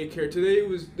the daycare. Today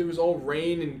there was all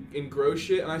rain and gross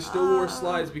shit, and I still wore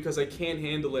slides because I can't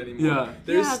handle it anymore.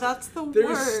 Yeah, that's the worst.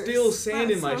 There's still sand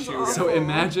in my shoes. Awful. So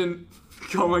imagine if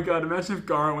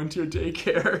Gaara went to your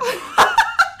daycare.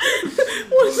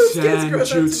 Sand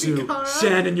jutsu,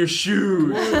 sand in your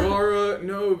shoes. Gaara,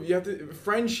 no, you have to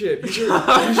friendship. Use your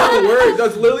word.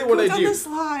 That's literally what I do. The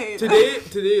slide.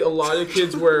 Today, a lot of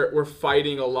kids were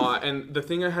fighting a lot, and the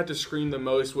thing I had to scream the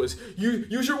most was,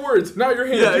 "Use your words, not your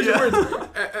hands. Use your words."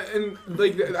 And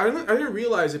like, I didn't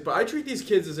realize it, but I treat these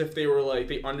kids as if they were like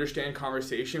they understand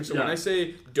conversation. So when I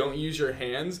say don't use your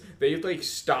hands, they like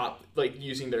stop like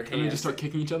using their hands. And you just start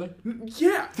kicking each other?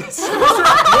 Yeah. One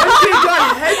kid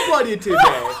got headbutted today.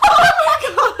 Oh my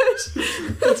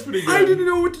gosh. That's pretty good. I didn't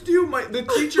know what to do. The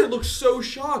teacher looked so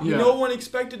shocked. Yeah. No one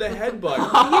expected a headbutt.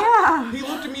 Yeah. He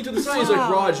looked at me to the side. He's like,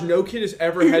 Raj, no kid has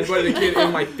ever headbutted a kid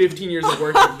in my 15 years of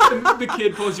working. The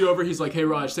kid pulls you over. He's like, "Hey,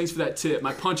 Raj, thanks for that tip.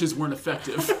 My punches weren't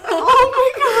effective."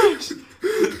 Oh my gosh.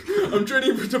 I'm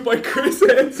training to fight Chris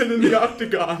Hansen in the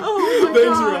octagon. Oh my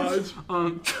Thanks,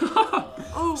 gosh.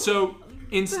 Raj. So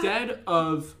instead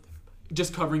of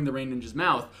just covering the Rain Ninja's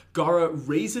mouth, Gaara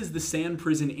raises the sand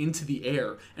prison into the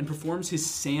air and performs his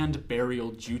sand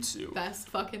burial jutsu. Best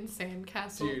fucking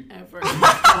sandcastle Dude. ever.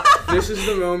 This is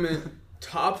the moment.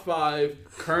 Top 5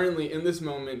 currently in this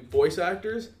moment voice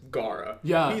actors. Gaara.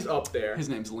 Yeah. He's up there. His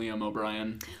name's Liam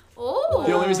O'Brien. Oh.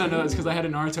 The only reason I know that is because I had a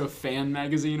Naruto fan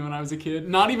magazine when I was a kid.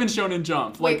 Not even Shonen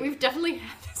Jump. Wait, we've definitely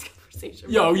had this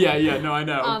conversation. Yo, yeah, no, I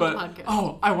know. On but the podcast.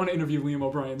 oh, I want to interview Liam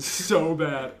O'Brien so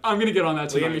bad. I'm gonna get on that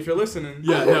tonight. Liam, if you're listening.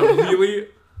 Yeah, no, really.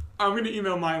 I'm gonna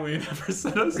email Miley and have her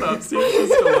set us up. See if she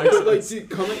still likes us. Like, see,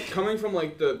 coming from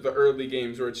like the early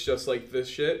games where it's just like this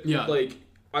shit. Yeah. Like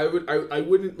I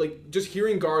wouldn't like just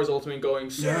hearing Gaara's ultimate going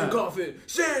sand Yeah. coffin,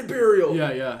 sand burial.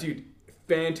 Yeah. Dude,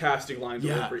 fantastic line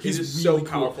Yeah, delivery. he's It is really so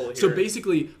cool. powerful here. So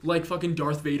basically, like fucking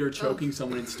Darth Vader choking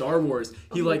someone in Star Wars,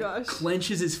 he Oh my like gosh.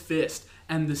 clenches his fist,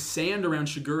 and the sand around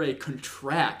Shigure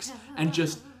contracts, and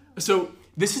just so.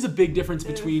 This is a big difference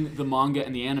between the manga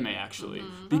and the anime, actually,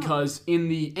 because in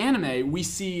the anime we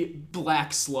see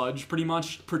black sludge pretty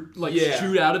much Yeah.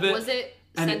 shoot out of it. Was it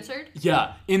And censored?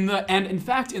 in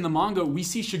fact in the manga we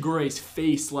see Shigure's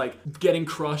face like getting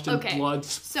crushed and Okay. blood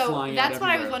So flying that's out what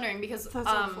I everywhere. was wondering because That's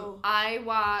awful. I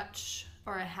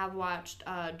have watched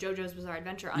JoJo's Bizarre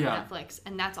Adventure on Yeah. Netflix,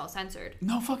 and that's all censored.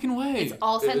 No fucking way. It's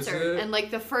all Is censored, it? and like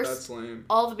the That's first, lame.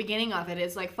 all the beginning of it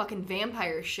is like fucking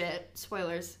vampire shit.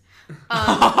 Spoilers.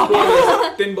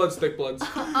 Thin bloods, thick bloods.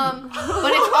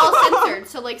 But it's all censored,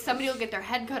 so like somebody will get their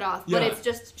head cut off, but Yeah. it's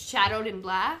just shadowed in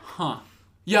black. Huh.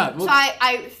 Yeah. Well, So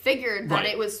I figured that Right.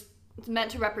 it was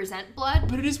meant to represent blood.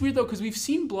 but it is weird though because we've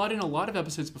seen blood in a lot of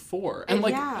episodes before, and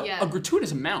like Yeah. a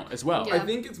gratuitous amount as well. Yeah. I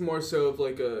think it's more so of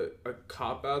like a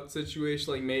cop out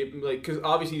situation, like maybe like because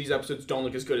obviously these episodes don't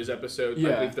look as good as episode I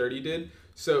Yeah. believe 30 did.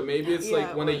 So maybe it's Yeah,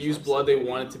 like when they it use was blood, they episode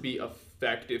want 30. it to be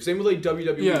effective. Same with like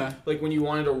WWE, Yeah. like when you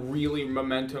wanted a really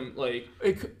momentum, like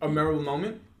It c- a memorable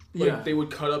moment, like Yeah. they would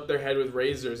cut up their head with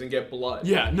razors and get blood.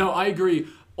 Yeah, no, I agree.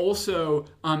 Also,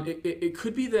 it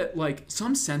could be that like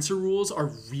some censor rules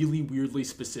are really weirdly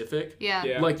specific. Yeah.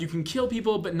 Yeah. Like you can kill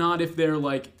people, but not if they're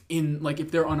like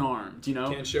if they're unarmed. You know.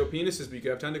 Can't show penises, but you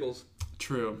can have tentacles.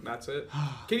 True. That's it.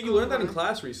 Katie, you learned that in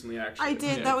class recently, actually. I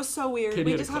did. Yeah. That was so weird. Katie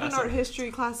We had a just had an class art on-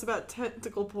 history class about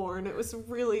tentacle porn. It was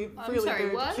really, I'm really sorry,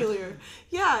 very what? peculiar.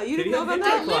 Yeah, you Katie didn't know had about hentai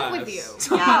that? I live class.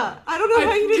 with you. Yeah, I don't know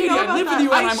how you didn't Katie, know I about live that. with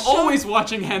you, and I I'm showed- always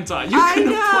watching hentai. You I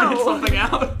couldn't have pointed know. something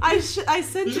out. I sent You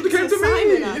it should to have come to me. Simon.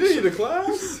 You didn't Actually. need a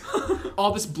class.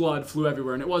 All this blood flew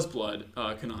everywhere, and it was blood,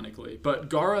 canonically. But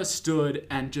Gaara stood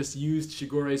and just used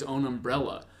Shigure's own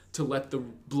umbrella to let the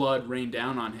blood rain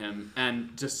down on him,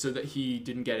 and just so that he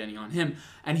didn't get any on him.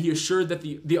 And he assured that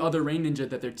the other Rain Ninja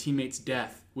that their teammate's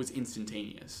death was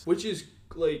instantaneous. Which is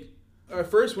like, at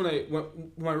first when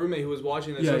my roommate who was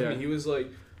watching this with Yeah. me, he was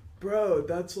like, "Bro,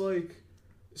 that's like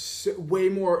way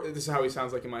more." This is how he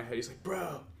sounds like in my head. He's like,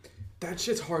 "Bro, that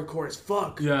shit's hardcore as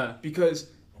fuck." Yeah. Because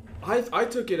I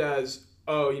took it as,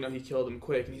 oh, he killed him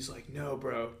quick, and he's like, "No,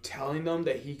 bro, telling them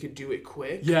that he could do it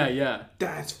quick. Yeah.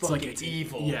 That's It's fucking it's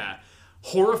evil." Yeah.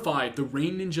 Horrified, the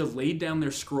Rain Ninja laid down their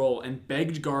scroll and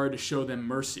begged Gaara to show them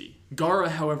mercy. Gaara,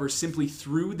 however, simply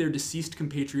threw their deceased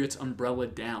compatriot's umbrella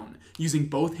down, using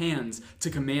both hands to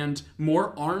command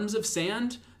more arms of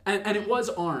sand. And it was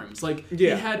arms. Like,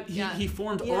 Yeah. he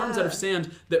formed Yeah. arms out of sand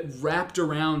that wrapped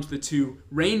around the two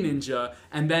Rain Ninja,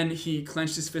 and then he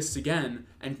clenched his fists again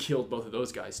and killed both of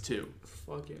those guys, too.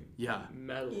 Fucking Yeah.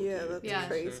 metal. Yeah, dude. that's Yeah.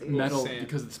 crazy. Metal Sand.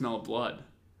 because of the smell of blood.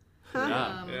 Huh?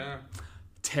 Yeah. Yeah.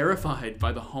 Terrified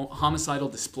by the homicidal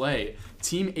display,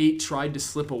 Team 8 tried to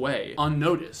slip away,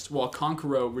 unnoticed, while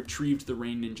Kankuro retrieved the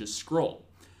Rain Ninja's scroll.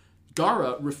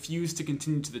 Gaara refused to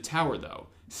continue to the tower, though.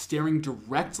 Staring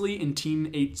directly in Team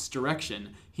 8's direction,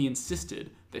 he insisted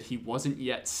that he wasn't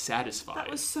yet satisfied. That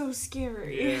was so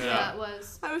scary. Yeah. Yeah, it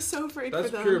was. I was so afraid That's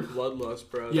for them. pure bloodlust,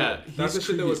 bro. Yeah, That's the he's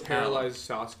shit that creepy would as hell. paralyze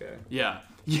Sasuke. Yeah.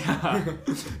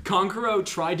 Kankuro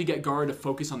tried to get Gaara to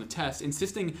focus on the test,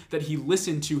 insisting that he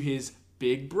listen to his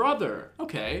big brother.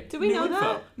 Okay. Did we new know info.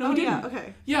 that? No, Oh, we didn't. yeah,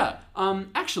 okay. Yeah.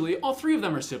 Actually, all three of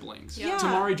them are siblings. Yeah.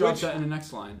 Tamari dropped Which- that in the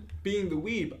next line. Being the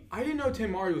weeb, I didn't know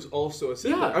Temari was also a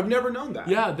sibling. Yeah. I've never known that.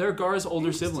 Yeah, they're Gaara's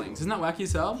older siblings. Isn't that wacky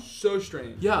as hell? So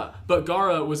strange. Yeah, but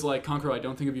Gaara was like, Kankuro, I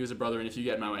don't think of you as a brother, and if you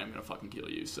get in my way, I'm gonna fucking kill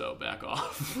you, so back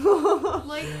off.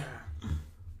 Like,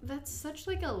 That's such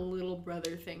like a little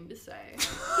brother thing to say.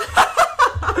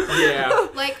 Yeah.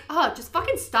 Like, oh, just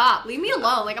fucking stop. Leave me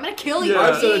alone. Like, I'm gonna kill you. Yeah,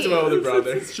 I've said it to my older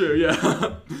brother. It's true,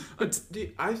 yeah.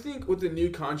 Dude, I think with the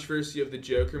new controversy of the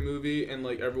Joker movie and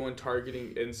like everyone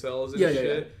targeting incels and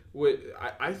shit,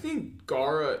 I think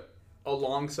Gara,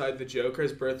 alongside the Joker,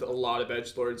 has birthed a lot of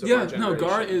edgelords of our generation. No,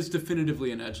 Gara is definitively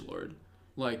an edgelord.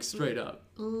 Like, straight up.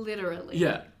 Literally.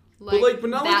 Yeah. But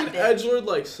not like an edgelord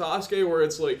like Sasuke, where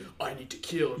it's like, I need to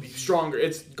kill and be stronger.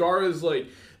 It's Gara's like,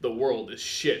 the world is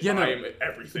shit. I am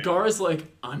everything. Gara's like,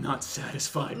 I'm not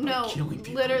satisfied by killing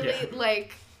people. Literally,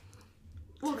 like,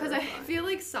 well, because I feel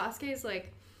like Sasuke is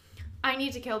like, I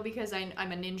need to kill because I'm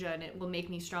a ninja and it will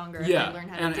make me stronger and I learn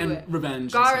how to do it.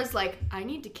 Revenge. Gara's like, I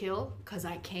need to kill because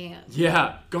I can.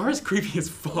 Yeah, Gara's creepy as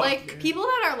fuck. Like, people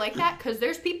that are like that, because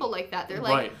there's people like that. They're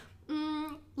like,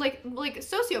 like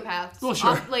sociopaths. Well,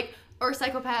 sure. Or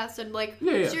psychopaths and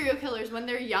serial killers when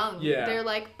they're young. Yeah. They're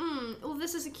like, well,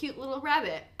 this is a cute little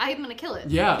rabbit. I'm gonna kill it.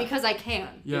 Yeah. Because I can.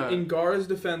 Yeah. In Gara's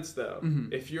defense, though,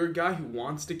 if you're a guy who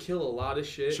wants to kill a lot of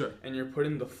shit, and you're put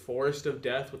in the forest of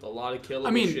death with a lot of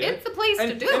killable shit, it's the place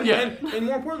to do it. And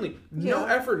more importantly, no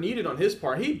effort needed on his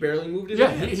part. He barely moved his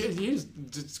hands. He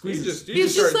just squeezes.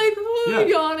 He's just like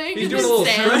yawning. He's doing a little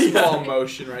stressball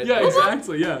motion right there. Yeah,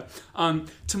 exactly. Yeah.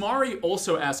 Tamari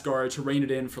also asked Gara to rein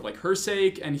it in for like her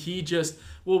sake, and he just,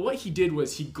 what he did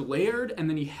was he glared and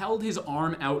then he held his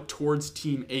arm out towards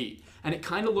Team 8. And it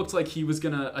kind of looked like he was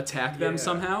going to attack them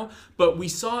somehow, but we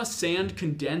saw sand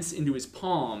condense into his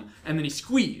palm, and then he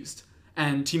squeezed.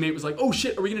 And Team 8 was like, oh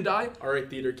shit, are we going to die? All right,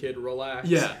 theater kid, relax.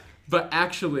 Yeah. But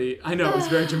actually, I know, it was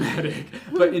very dramatic.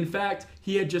 But in fact,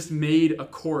 he had just made a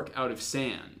cork out of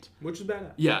sand. Which is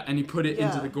badass. Yeah, and he put it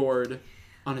into the gourd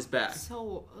on his back.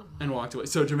 And walked away.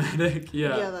 So dramatic.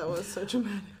 Yeah. Yeah, that was so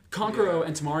dramatic. Kankuro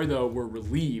and Tamari, though, were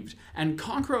relieved. And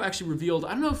Kankuro actually revealed, I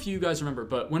don't know if you guys remember,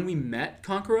 but when we met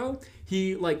Kankuro,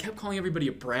 he kept calling everybody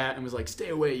a brat and was like, stay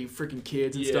away, you freaking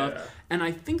kids and stuff. And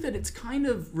I think that it's kind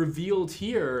of revealed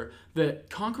here that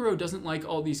Kankuro doesn't like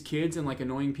all these kids and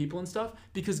annoying people and stuff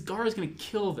because Gara's going to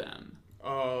kill them.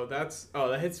 Oh,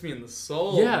 that hits me in the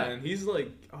soul, man. He's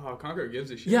like, Kankuro gives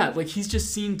a shit. Yeah, he's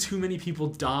just seen too many people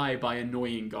die by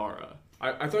annoying Gara.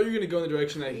 I thought you were going to go in the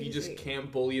direction that he just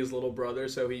can't bully his little brother,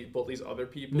 so he bullies other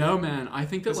people. No, man. I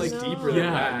think that, this is deeper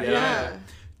than that. Yeah.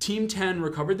 Team 10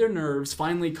 recovered their nerves,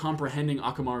 finally comprehending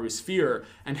Akamaru's fear,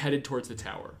 and headed towards the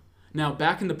tower. Now,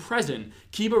 back in the present,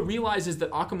 Kiba realizes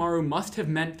that Akamaru must have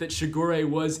meant that Shigure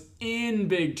was in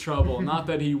big trouble, not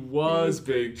that he was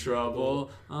big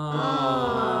trouble.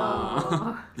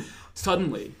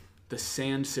 Suddenly, the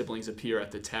Sand siblings appear at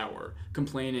the tower,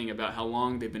 complaining about how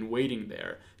long they've been waiting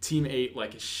there. Team 8,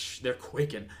 they're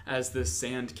quaking as the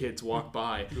Sand kids walk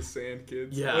by. The Sand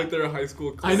kids? Yeah. Like they're a high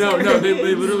school class. I know, no,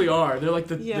 they literally are. They're like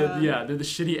they're the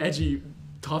shitty, edgy,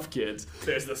 tough kids.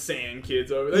 There's the Sand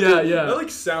kids over there. Yeah.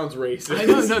 That sounds racist. I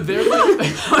know, no, they're it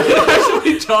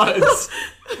actually does.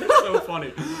 It's so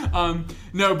funny.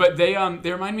 No, but they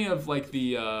remind me of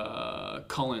the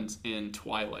Cullens in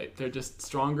Twilight. They're just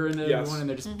stronger than everyone, and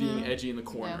they're just being edgy in the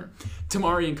corner. Yeah.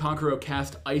 Tamari and Kankuro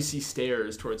cast icy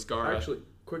stares towards Gara. Actually,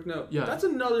 quick note. Yeah. That's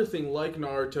another thing like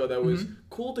Naruto that was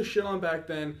cool to shit on back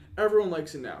then. Everyone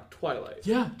likes it now. Twilight.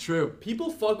 Yeah, true.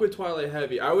 People fuck with Twilight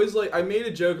heavy. I made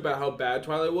a joke about how bad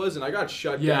Twilight was, and I got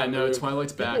shut down. Yeah, no,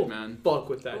 Twilight's back, man. Fuck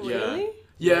with that. Really?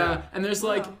 Yeah, and there's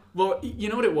you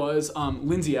know what it was?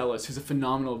 Lindsay Ellis, who's a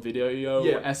phenomenal video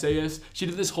essayist, she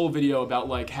did this whole video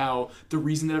about how the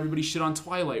reason that everybody shit on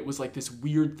Twilight was this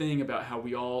weird thing about how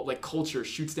we all, culture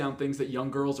shoots down things that young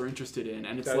girls are interested in,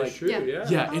 and it's That's true,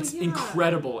 yeah, it's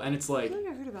incredible, and it's I think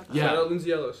I heard about that. Yeah. Shout out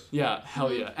Lindsay Ellis. Yeah,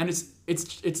 hell yeah, and it's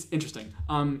interesting.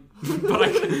 But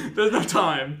there's no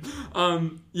time.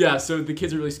 Yeah, so the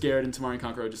kids are really scared, and Tamari and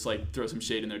Kankuro just throw some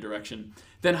shade in their direction.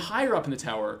 Then higher up in the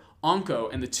tower, Anko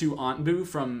and the two Antbu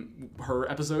from her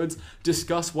episodes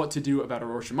discuss what to do about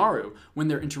Orochimaru when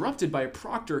they're interrupted by a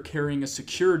proctor carrying a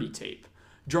security tape.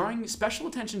 Drawing special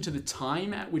attention to the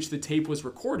time at which the tape was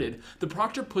recorded, the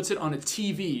proctor puts it on a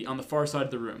TV on the far side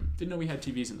of the room. Didn't know we had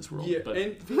TVs in this world. Yeah, but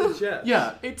and VHS.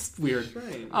 Yeah, it's weird.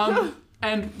 Strange.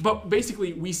 But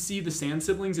basically, we see the Sand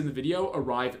siblings in the video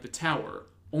arrive at the tower.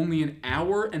 Only an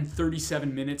hour and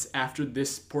 37 minutes after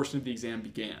this portion of the exam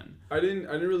began. I didn't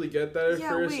really get that at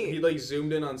first. Wait. He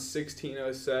zoomed in on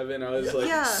 1607. I was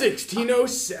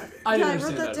 1607. I didn't I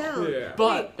understand wrote that down. Yeah.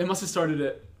 But it must have started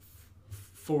at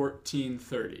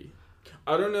 1430.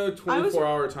 I don't know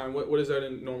 24-hour time. What is that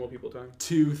in normal people time?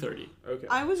 2:30. Okay.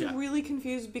 I was really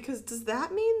confused because does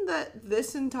that mean that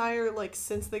this entire, like,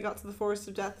 since they got to the Forest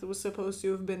of Death, it was supposed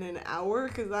to have been an hour?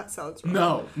 Because that sounds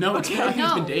wrong. No, it's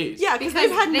been days. Yeah, because they've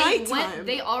had nighttime.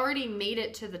 They already made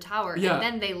it to the tower, and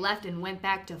then they left and went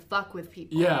back to fuck with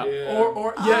people. Yeah.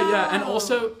 And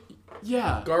also...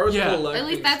 Yeah. Gara's collecting. At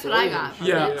least that's what I got.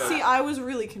 Yeah. See, I was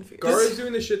really confused. Gara's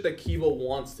doing the shit that Kiva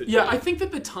wants to do. Yeah, I think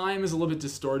that the time is a little bit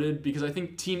distorted because I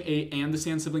think Team 8 and the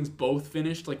Sand Siblings both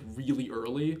finished like really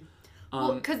early.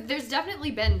 Well, because there's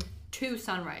definitely been 2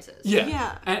 sunrises.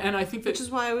 Yeah. And I think that... Which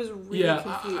is why I was really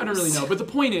confused. I don't really know. But the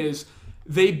point is,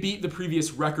 they beat the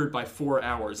previous record by 4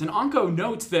 hours. And Anko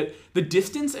notes that the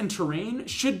distance and terrain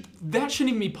shouldn't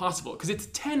even be possible because it's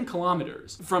 10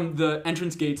 kilometers from the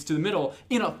entrance gates to the middle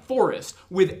in a forest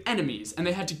with enemies, and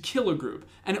they had to kill a group.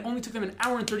 And it only took them 1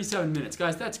 hour and 37 minutes.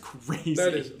 Guys, that's crazy.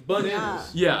 That is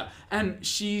bananas. Yeah, and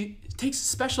she takes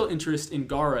special interest in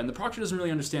Gara, and the Proctor doesn't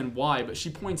really understand why, but she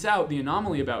points out the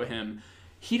anomaly about him.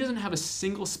 He doesn't have a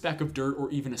single speck of dirt or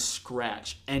even a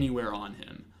scratch anywhere on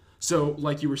him. So,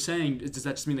 like you were saying, does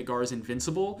that just mean that Gara's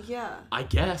invincible? Yeah. I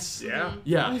guess. Yeah.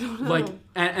 Yeah. I don't know. Like,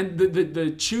 and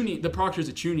the Chunin, the Proctor's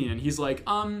a Chunin, and he's like,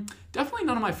 definitely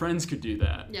none of my friends could do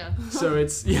that. Yeah. So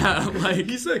it's, like...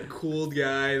 He's a cool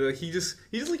guy. Like, he just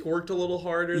like, worked a little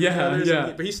harder than Yeah, others.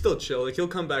 yeah. But he's still chill. Like, he'll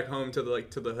come back home to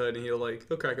the hood, and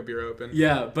he'll crack a beer open.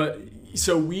 Yeah, but...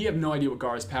 So we have no idea what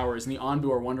Gara's power is, and the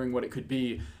Anbu are wondering what it could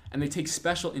be, and they take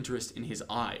special interest in his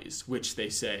eyes, which they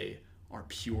say are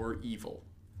pure evil.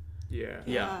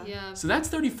 Yeah. So that's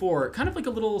 34, kind of like a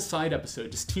little side episode,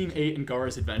 just Team 8 and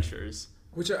Gara's adventures.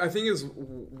 Which I think is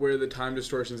where the time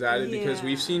distortion's added because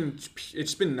we've seen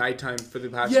it's been nighttime for the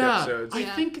past 2 episodes. I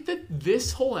think that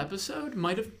this whole episode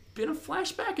might have been a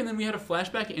flashback, and then we had a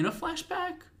flashback in a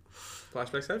flashback.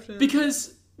 Flashbackception.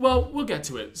 Because, well, we'll get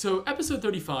to it. So episode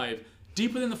 35,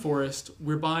 deep within the forest,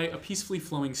 we're by a peacefully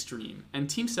flowing stream, and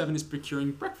Team 7 is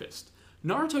procuring breakfast.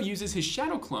 Naruto uses his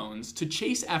shadow clones to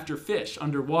chase after fish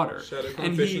underwater. Shadow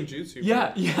clone fishing jutsu.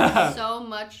 Yeah. So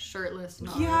much shirtless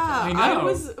Naruto. Yeah, I know. I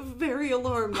was very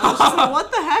alarmed. I was just like, what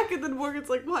the heck? And then Morgan's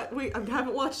like, what? Wait, I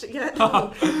haven't watched it yet.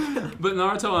 But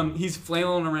Naruto, he's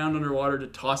flailing around underwater to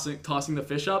tossing the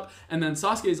fish up, and then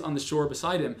Sasuke's on the shore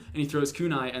beside him, and he throws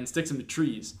kunai and sticks him to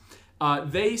trees.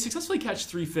 They successfully catch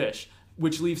 3 fish,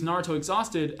 which leaves Naruto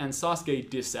exhausted and Sasuke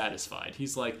dissatisfied.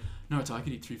 He's like, Naruto, I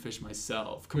could eat 3 fish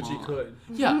myself. Come on. Which he could.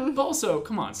 Yeah, but also,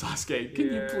 come on, Sasuke,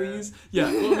 can you please? Yeah,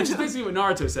 well, which is basically what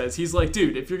Naruto says. He's like,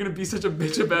 dude, if you're gonna be such a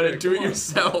bitch about it, do it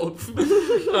yourself.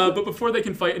 But before they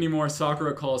can fight anymore,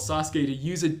 Sakura calls Sasuke to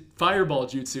use a fireball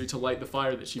jutsu to light the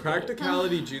fire that she built.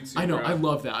 Practicality jutsu. I know, bro. I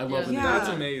love that. I love when That's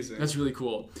amazing. That's really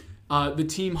cool. The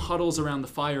team huddles around the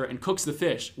fire and cooks the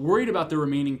fish, worried about the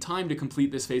remaining time to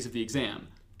complete this phase of the exam.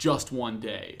 Just 1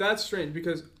 day. That's strange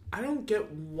because I don't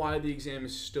get why the exam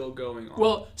is still going on.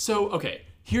 Well, so, okay,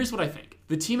 here's what I think.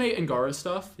 The Team 8 and Gara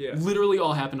stuff literally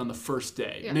all happened on the first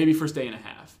day, maybe first day and a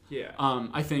half. Yeah.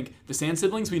 I think the Sand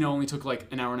Siblings we know only took like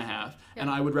an hour and a half,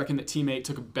 and I would reckon that Team 8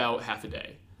 took about half a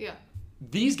day. Yeah.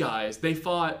 These guys, they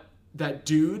fought that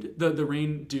dude, the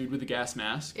rain dude with the gas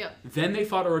mask. Yeah. Then they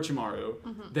fought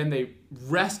Orochimaru. Then they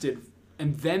rested,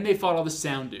 and then they fought all the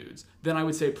sound dudes. Then I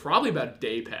would say probably about a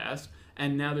day passed.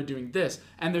 And now they're doing this.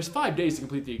 And there's 5 days to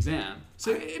complete the exam.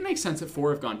 So it makes sense that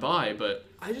 4 have gone by, but...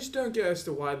 I just don't get as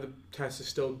to why the test is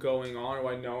still going on or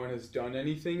why no one has done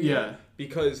anything Yeah. yet.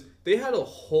 Because they had a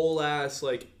whole ass,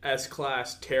 like,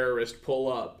 S-class terrorist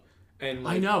pull up. And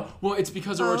like, I know. Well, it's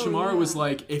because Orochimaru was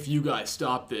like, if you guys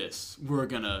stop this, we're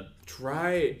gonna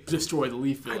destroy the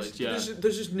Leaf Village.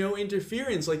 There's just no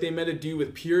interference. Like, they met a dude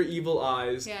with pure evil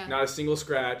eyes, not a single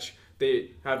scratch.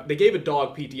 They gave a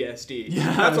dog PTSD.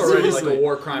 Yeah, that's already seriously. like a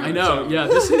war crime. I know. Yeah,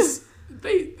 this is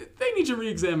they need to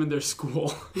re-examine their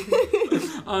school.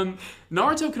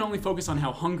 Naruto can only focus on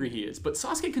how hungry he is, but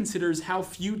Sasuke considers how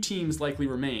few teams likely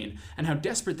remain and how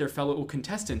desperate their fellow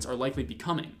contestants are likely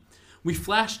becoming. We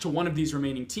flash to one of these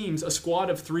remaining teams, a squad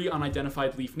of 3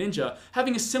 unidentified Leaf Ninja,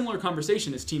 having a similar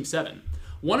conversation as Team 7.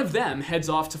 One of them heads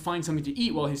off to find something to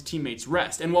eat while his teammates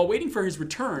rest, and while waiting for his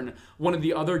return, one of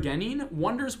the other Genin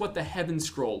wonders what the Heaven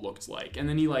Scroll looked like, and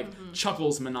then he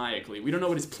chuckles maniacally. We don't know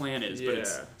what his plan is, but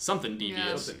it's something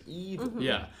devious. Something evil.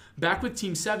 Yeah. Back with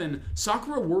Team 7,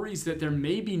 Sakura worries that there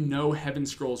may be no Heaven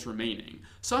Scrolls remaining.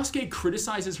 Sasuke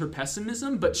criticizes her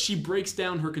pessimism, but she breaks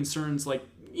down her concerns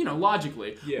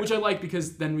logically, which I like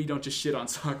because then we don't just shit on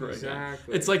Sakura again.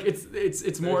 It's like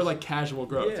it's more like casual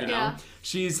growth, you know? Yeah.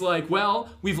 She's like, well,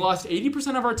 we've lost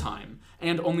 80% of our time,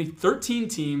 and only 13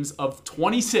 teams of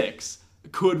 26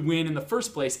 could win in the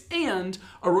first place, and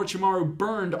Orochimaru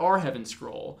burned our Heaven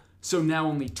Scroll. So now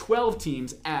only 12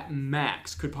 teams at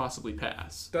max could possibly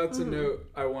pass. That's a note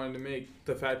I wanted to make.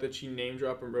 The fact that she name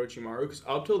dropped Orochimaru, because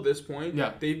up till this point,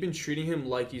 they've been treating him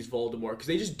like he's Voldemort, because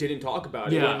they just didn't talk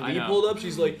about it. Yeah, when Lee pulled up,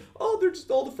 she's like, "Oh, they're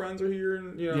just all the friends are here,"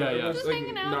 and Just like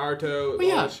hanging out. Naruto, all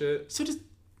that shit.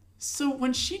 So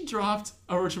when she dropped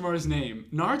Orochimaru's name,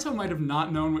 Naruto might have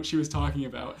not known what she was talking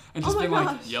about and just been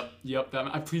like, "Yep,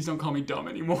 please don't call me dumb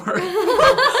anymore."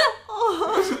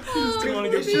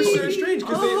 It's just so strange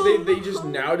because they just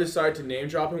now decide to name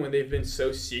drop him when they've been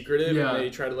so secretive and they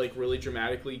try to like really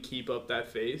dramatically keep up that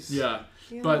face.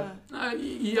 But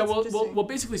well,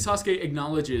 basically Sasuke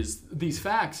acknowledges these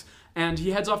facts and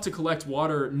he heads off to collect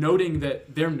water, noting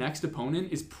that their next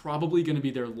opponent is probably going to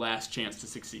be their last chance to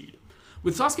succeed.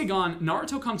 With Sasuke gone,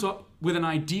 Naruto comes up with an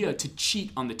idea to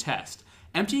cheat on the test.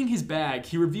 Emptying his bag,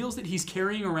 he reveals that he's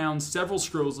carrying around several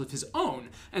scrolls of his own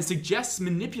and suggests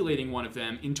manipulating one of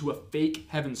them into a fake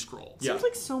heaven scroll. Seems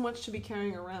like so much to be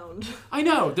carrying around. I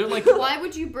know. They're like... Why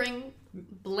would you bring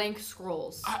blank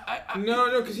scrolls?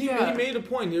 No, because he made a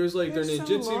point. There was like, they're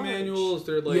ninjutsu manuals,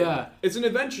 they're like... It's an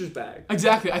adventures bag.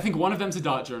 Exactly. I think one of them's a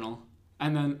dot journal.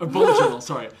 And then a bullet journal,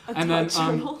 sorry.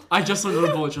 I just learned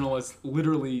what a bullet journal was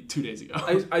literally 2 days ago.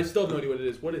 I still have no idea what it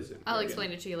is. What is it? I'll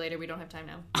explain it to you later. We don't have time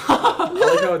now. I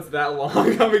like how it's that long.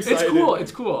 I'm excited.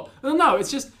 It's cool. No,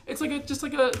 it's like a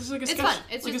sketch. It's fun.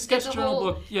 It's like just a sketch it's a journal whole,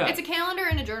 book. Yeah. It's a calendar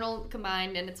and a journal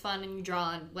combined, and it's fun, and you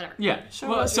draw and whatever. Yeah.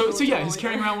 Well, so he's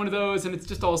carrying around one of those, and it's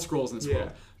just all scrolls in this world.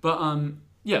 But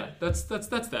that's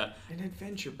that. An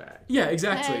adventure bag. Yeah,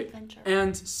 exactly.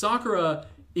 And Sakura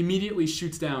immediately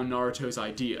shoots down Naruto's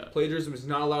idea. Plagiarism is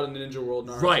not allowed in the ninja world,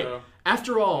 Naruto. Right.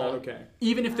 After all,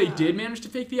 even if they did manage to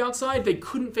fake the outside, they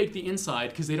couldn't fake the inside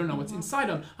because they don't know what's inside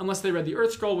them unless they read the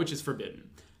Earth Scroll, which is forbidden.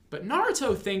 But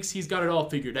Naruto thinks he's got it all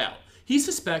figured out. He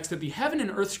suspects that the Heaven and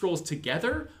Earth Scrolls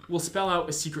together will spell out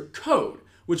a secret code,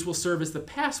 which will serve as the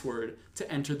password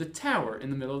to enter the tower in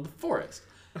the middle of the forest.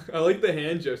 I like the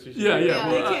hand gestures. Yeah.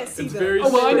 Well, can't see it's them. very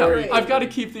I know. Right. I've got to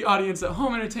keep the audience at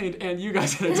home entertained and you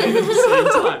guys entertained at the same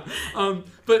time.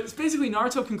 But basically,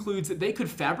 Naruto concludes that they could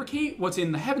fabricate what's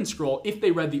in the Heaven Scroll if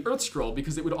they read the Earth Scroll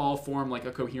because it would all form like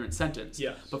a coherent sentence.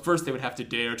 Yes. But first, they would have to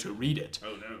dare to read it.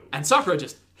 Oh no. And Sakura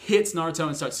just hits Naruto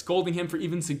and starts scolding him for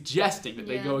even suggesting that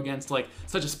they go against like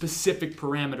such a specific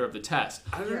parameter of the test.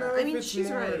 I don't know if it's she's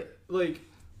more, right. like...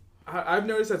 I've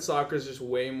noticed that Sakura's just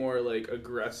way more like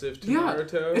aggressive to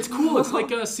Naruto. It's cool. It's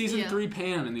like a season 3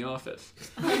 Pam in The Office.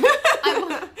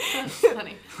 That's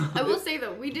funny. I will say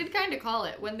though, we did kind of call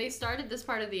it when they started this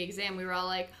part of the exam. We were all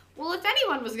like, "Well, if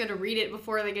anyone was going to read it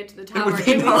before they get to the tower, it would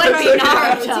be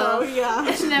Naruto." Yeah.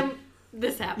 And then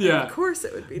this happened. Yeah. Of course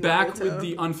it would be Back Naruto. with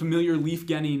the unfamiliar Leaf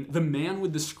Genin, the man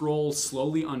with the scroll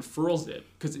slowly unfurls it,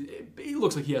 because it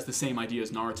looks like he has the same idea as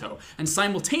Naruto. And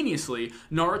simultaneously,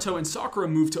 Naruto and Sakura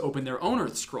move to open their own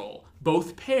Earth Scroll,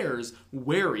 both pairs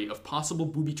wary of possible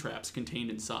booby traps contained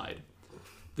inside.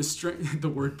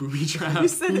 The word booby trap. You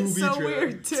said it's so trap.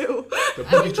 weird, too. The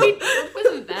booby trap. It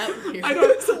wasn't that weird. I know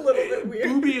It's a little bit weird.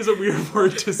 booby is a weird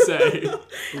word to say.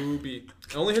 Booby.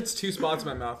 It only hits 2 spots in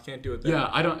my mouth. Can't do it there. Yeah,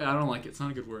 I don't like it. It's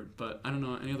not a good word, but I don't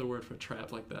know any other word for a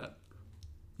trap like that.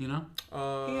 You know?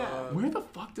 Where the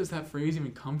fuck does that phrase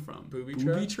even come from?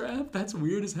 Booby trap? That's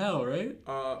weird as hell, right?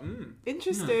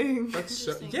 Interesting. That's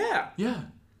so, Interesting. Yeah.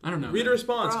 I don't know. Read a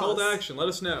response. Gross. Call to action. Let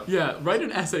us know. Yeah, write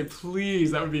an essay, please.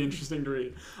 That would be interesting to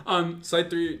read. Cite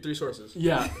three sources.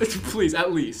 Yeah, please,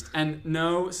 at least. And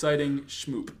no citing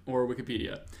Schmoop or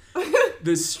Wikipedia.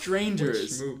 The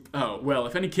strangers. Schmoop? Oh, well,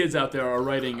 if any kids out there are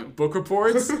writing book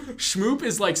reports, Schmoop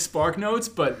is like Spark Notes,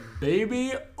 but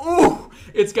baby, ooh,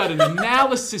 it's got an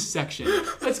analysis section.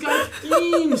 It's got a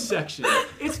theme section.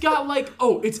 It's got like,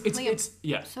 it's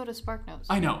yeah. So does Spark Notes.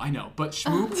 I know, but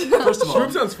Schmoop, first of all.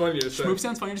 Schmoop sounds funny to say. Schmoop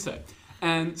sounds funny to say.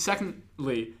 And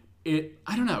secondly,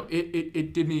 I don't know,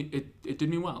 it did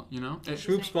me well, you know?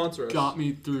 Schmoop sponsor us. Got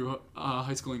me through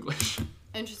high school English.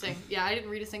 Interesting. Yeah, I didn't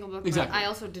read a single book. Exactly. But I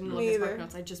also didn't look at Spark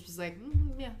Notes. I just was like,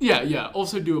 yeah. Yeah.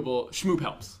 Also doable. Schmoop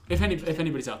helps. If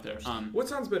anybody's out there. What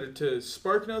sounds better, to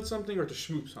Spark Note something or to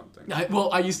Schmoop something?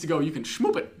 I used to go, you can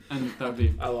schmoop it, and that would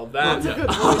be. I love that. That's a good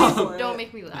word for it. Don't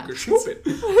make me laugh. You can Schmoop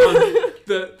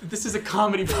it. This is a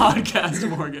comedy podcast,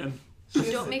 Morgan.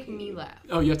 Don't make me laugh.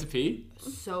 Oh, you have to pee?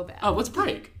 So bad. Oh, let's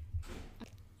break.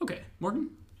 Okay,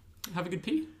 Morgan, have a good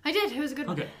pee? I did. It was a good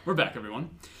one. Okay, we're back, everyone.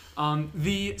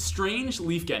 The strange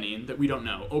Leaf Genin that we don't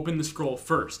know opened the scroll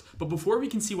first, but before we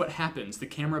can see what happens, the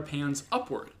camera pans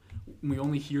upward. We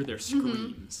only hear their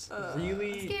screams.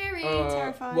 Really? Scary,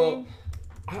 terrifying. Well,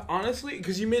 honestly,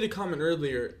 because you made a comment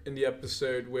earlier in the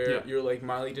episode where you're like,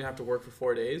 Miley didn't have to work for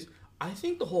 4 days. I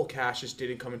think the whole cast just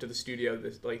didn't come into the studio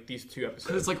these 2 episodes.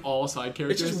 Because it's like all side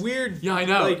characters. It's just weird. Yeah, I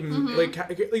know.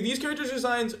 Like these characters'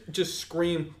 designs just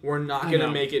scream, we're not going to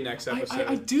make it next episode.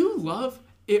 I do love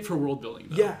it for world building,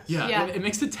 though. Yes. Yeah. It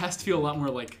makes the test feel a lot more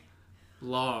like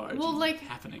large. Well, like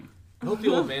happening. I hope the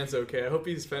old man's okay. I hope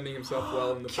he's fending himself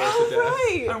well in the Forest of Death.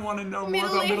 Right. I want to know more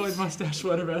about Middle-aged Mustache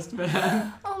Sweater Vest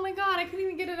Man. Oh my god, I couldn't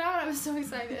even get it out. I was so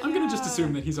excited. I'm going to just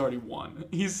assume that he's already won.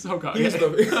 He's Hokage. He's the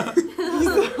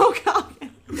Hokage.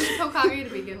 Hokage to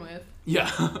begin with. Yeah,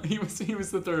 he was the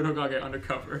 3rd Hokage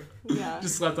undercover. Yeah.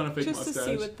 Just slapped on a fake mustache. Just to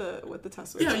see what the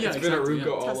test was. Yeah, It's been Aruka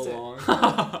all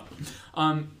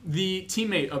along. The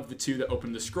teammate of the 2 that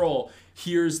opened the scroll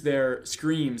hears their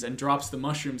screams and drops the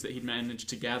mushrooms that he'd managed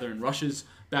to gather and rushes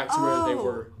back to where they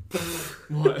were.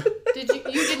 What?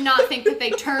 You did not think that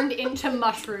they turned into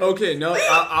mushrooms? Okay, no,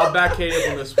 I'll back Kate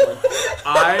up on this one.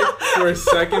 I, for a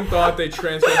second, thought they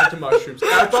transformed into mushrooms.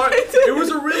 I thought it was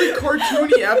a really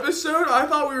cartoony episode. I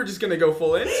thought we were just going to go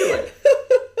full into it.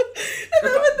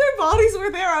 And then when their bodies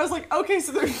were there, I was like, okay,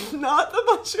 so they're not the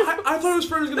mushrooms. I thought his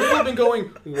friend was going to flip and going,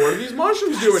 what are these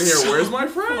mushrooms doing here? Where's my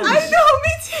friend? I know,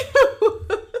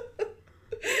 me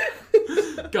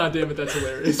too. God damn it, that's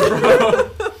hilarious, bro.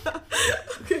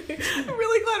 Okay. I'm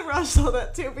really glad Raj saw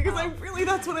that too, because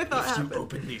that's what I thought happened.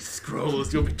 Open these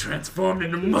scrolls, you'll be transformed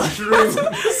into mushrooms. I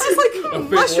was like, A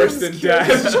fate mushrooms worse than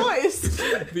death. choice.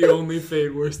 The only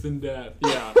fate worse than death.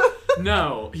 Yeah.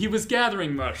 No, he was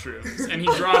gathering mushrooms, and he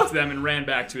dropped them and ran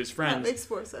back to his That friends. makes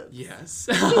more sense. Yes.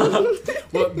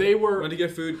 Well, they were... Went to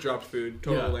get food, dropped food.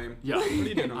 Total lame. Yeah. What are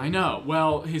you doing? I know.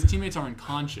 Well, his teammates are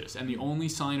unconscious, and the only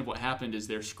sign of what happened is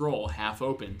their scroll, half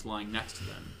opened, lying next to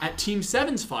them. At Team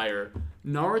 7's fire,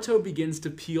 Naruto begins to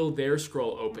peel their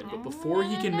scroll open, but before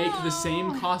he can make the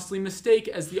same costly mistake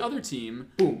as the other team,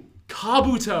 boom,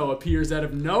 Kabuto appears out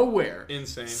of nowhere.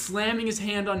 Insane. Slamming his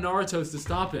hand on Naruto's to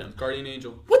stop him. Guardian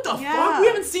Angel. What the fuck? We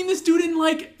haven't seen this dude in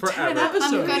like 10 Forever.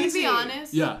 episodes. I'm going to be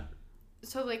honest. Yeah.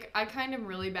 So, like, I kind of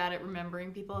really bad at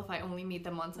remembering people if I only meet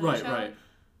them once on Right, a show. right.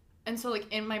 And so,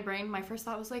 like, in my brain, my first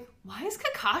thought was like, why is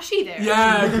Kakashi there?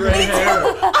 Yeah, gray hair.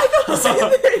 I thought the same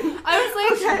thing.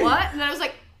 I was like, what? And then I was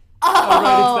like, All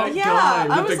right, it's that Yeah,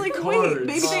 guy I with was the like, cards. wait,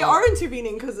 maybe they are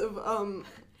intervening because of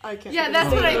I can't. yeah, think that's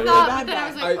of what the I name. thought. Bad But then I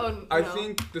was guy. like, oh, no. I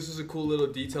think this is a cool little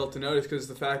detail to notice because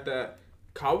the fact that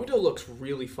Kabuto looks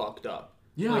really fucked up.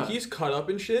 Yeah. Like, he's cut up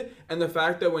and shit. And the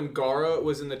fact that when Gaara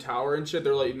was in the tower and shit,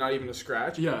 they're like, not even a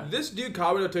scratch. Yeah. This dude,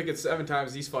 Kabuto, took it 7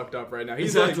 times. He's fucked up right now.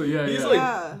 He's Exactly, like, yeah, he's yeah. like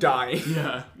Yeah. dying.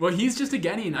 Yeah. Well, he's just a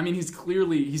Genin. I mean, he's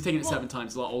taken it 7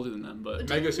 times. A lot older than them, but... Didn't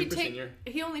Mega he Super take- Senior.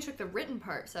 He only took the written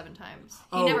part 7 times. He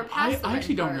Oh, never passed the I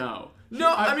actually written don't part. know.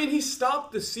 No, I mean, he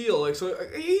stopped the seal. Like, so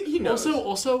he knows.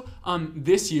 Also,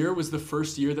 this year was the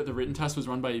first year that the written test was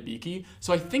run by Ibiki,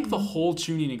 so I think the whole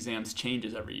tuning exams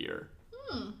changes every year.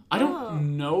 I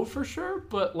don't know for sure,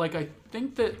 but like I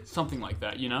think that something like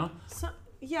that, you know? So,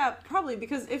 yeah, probably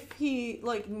because if he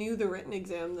like knew the written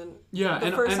exam, then Yeah,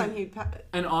 the first time he'd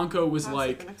and Anko was pass it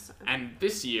like, the next time. and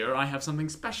this year I have something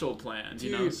special planned,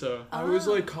 you know? Dude, So I was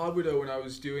like Kabuto when I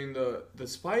was doing the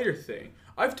spider thing.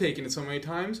 I've taken it so many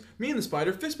times. Me and the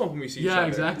spider fist bump when we see each other. yeah,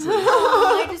 exactly.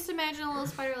 Oh, I just imagine a little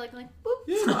spider like boop.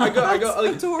 Yeah, I got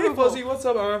like, hey adorable. Fuzzy, what's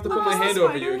up? I don't have to put my hand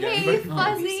over you again. Hey, But-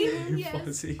 Fuzzy. Yes.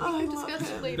 Fuzzy. Oh, I We can love discuss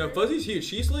him. it later. No, Fuzzy's huge.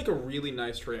 She's like a really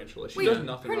nice tarantula. She Wait, does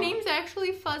nothing her wrong. name's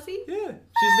actually Fuzzy? Yeah,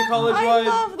 she's the college-wide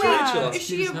love that. tarantula. Is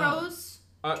she Cute a as hell. rose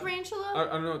I tarantula?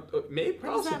 don't know. Maybe,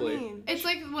 What does that possibly. mean? It's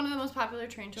like one of the most popular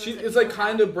tarantulas. that It's like people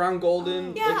kind have. of brown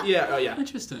golden. Yeah. Like, yeah. Oh yeah.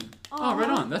 Interesting. Oh, right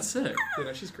on. That's sick. You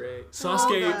know, she's great.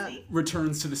 Sasuke that.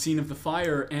 returns to the scene of the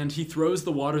fire and he throws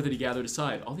the water that he gathered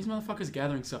aside. All these motherfuckers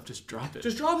gathering stuff, just drop it.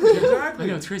 Just drop it. Exactly. I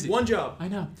know, it's crazy. One job. I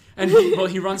know. And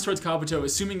he runs towards Kabuto,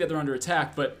 assuming that they're under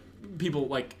attack, but people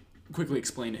like quickly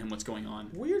explain to him what's going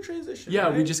on. Weird transition. Yeah,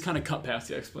 right? we just kind of cut past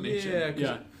the explanation. Yeah, 'cause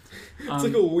yeah. It's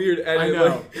like a weird edit. I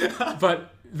know. Like,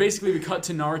 But basically, we cut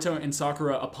to Naruto and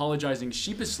Sakura apologizing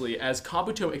sheepishly as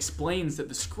Kabuto explains that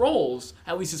the scrolls,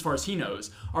 at least as far as he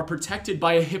knows, are protected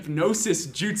by a hypnosis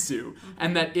jutsu,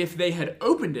 and that if they had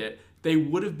opened it, they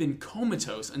would have been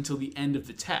comatose until the end of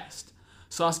the test.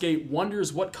 Sasuke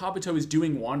wonders what Kabuto is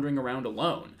doing wandering around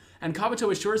alone, and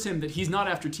Kabuto assures him that he's not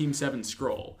after Team 7's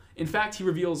scroll. In fact, he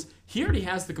reveals he already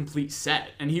has the complete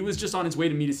set, and he was just on his way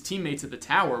to meet his teammates at the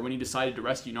tower when he decided to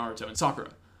rescue Naruto and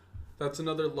Sakura. that's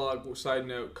another log side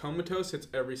note. Comatose hits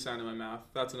every sound in my mouth.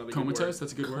 That's another Comatose? good word.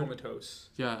 That's a good word? Comatose.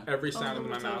 Yeah. Every sound in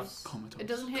my mouth. Comatose. It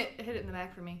doesn't hit it in the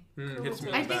back for me. Hits me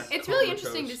in I the think back. it's really Comatose.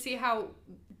 interesting to see how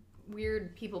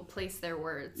weird people place their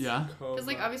words. Yeah? Because,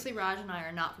 like, obviously Raj and I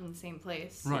are not from the same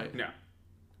place. Right. No.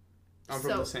 I'm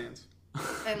from So- the Sands.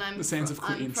 And I'm The Sands from,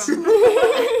 of Queens.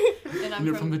 I'm And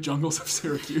you're from the jungles of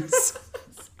Syracuse.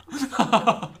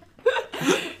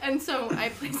 And so I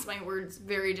place my words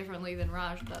very differently than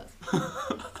Raj does.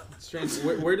 Strange.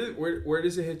 Where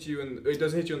does it hit you? It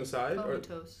doesn't hit you on the side?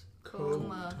 Comatose.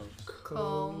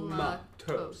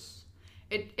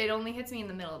 It only hits me in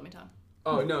the middle of my tongue.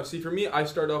 Oh no! See, for me, I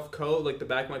start off like the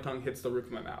back of my tongue hits the roof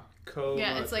of my mouth.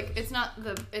 Yeah, it's like it's not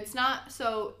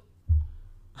so.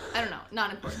 I don't know.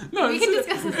 Not important. No, we can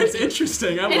discuss this. It's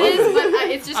interesting. I love it is, but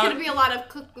it's just gonna be a lot of.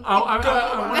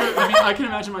 I can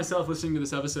imagine myself listening to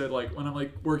this episode, like when I'm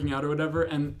like working out or whatever,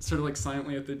 and sort of like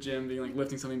silently at the gym, being like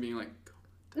lifting something, being like.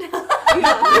 When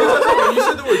you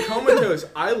said the word comatose,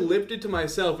 I lipped it to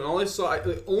myself, and all I saw,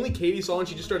 only Katie saw, and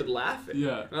she just started laughing.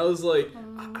 Yeah. And I was like,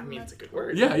 I mean, it's a good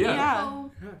word. Yeah.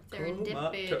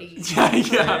 Serendipity.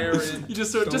 Yeah. You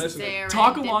just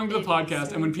talk along to the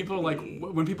podcast, and when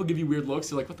people give you weird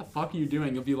looks, you're like, what the fuck are you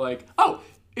doing? You'll be like, oh,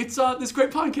 it's this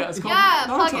great podcast called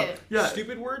plug it. Yeah.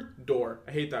 Stupid word? Door.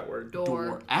 I hate that word.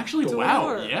 Door. Actually, Door.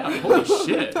 wow. Yeah. Holy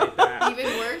shit.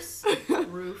 Even worse,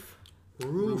 roof.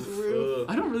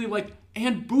 I don't really like,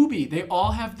 and booby. They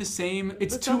all have the same.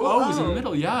 It's two double O's in the O.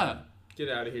 middle. Yeah. Get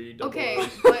out of here, you double Okay, O's.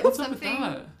 but What's up with something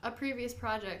that? a previous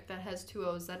project that has 2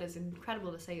 O's that is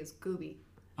incredible to say is Gooby.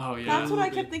 Oh yeah. That's what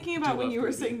I kept thinking about when love you were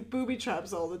Gooby. saying booby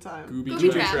traps all the time.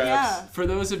 Gooby traps. Yeah. For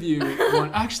those of you,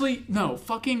 actually no,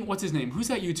 fucking what's his name? Who's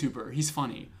that YouTuber? He's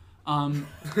funny. Well,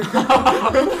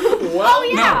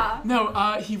 Oh yeah.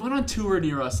 No, he went on tour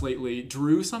near us lately.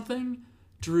 Drew something?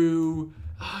 Drew.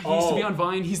 He used to be on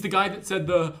Vine. He's the guy that said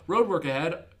the road work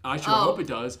ahead. I sure hope it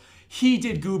does. He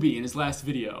did Gooby in his last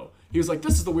video. He was like,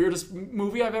 this is the weirdest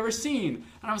movie I've ever seen.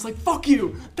 And I was like, fuck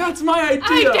you. That's my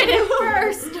idea. I did it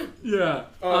first. Yeah.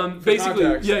 For Basically,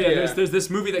 context, yeah. There's this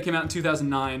movie that came out in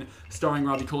 2009 starring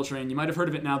Robbie Coltrane. You might have heard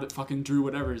of it now that fucking Drew,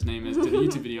 whatever his name is, did a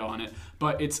YouTube video on it.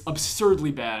 But it's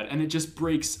absurdly bad, and it just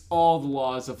breaks all the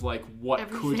laws of like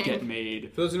what could get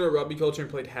made. For those who know, Robbie Coltrane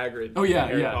played Hagrid. Oh yeah,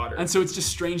 in Harry Potter. And so it's just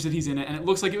strange that he's in it, and it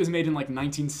looks like it was made in like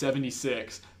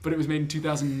 1976, but it was made in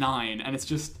 2009, and it's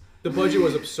just. The budget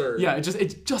was absurd. Yeah, it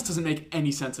just doesn't make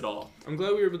any sense at all. I'm glad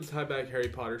we were able to tie back Harry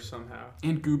Potter somehow.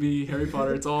 And Gooby, Harry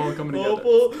Potter, it's all coming together.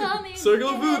 Circle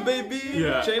of food, baby.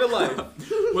 Yeah. Chain of life.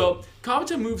 Well,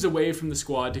 Kabuto moves away from the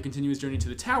squad to continue his journey to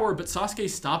the tower, but Sasuke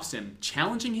stops him,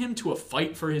 challenging him to a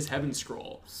fight for his Heaven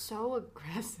Scroll. So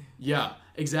aggressive. Yeah,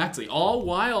 exactly. All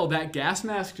while that gas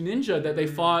masked ninja that they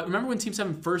fought. Remember when Team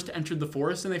 7 first entered the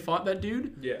forest and they fought that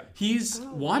dude? Yeah. He's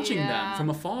watching them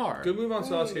from afar. Good move on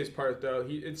Sasuke's part though.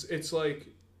 It's like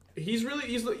he's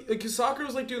like because Sakura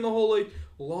was like doing the whole like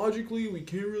logically we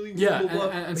can't really blah, blah, blah.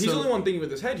 And he's so the only one thinking with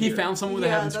his head. He here. found someone with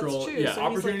a Heaven Scroll. True. Yeah, So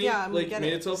opportunity like,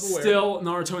 made itself aware. Still,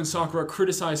 Naruto and Sakura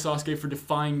criticize Sasuke for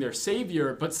defying their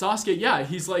savior, but Sasuke,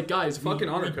 he's like, guys, Fucking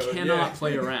we honor code, cannot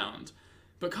play around.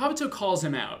 But Kabuto calls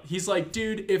him out. He's like,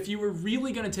 dude, if you were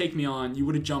really going to take me on, you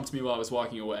would have jumped me while I was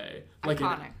walking away.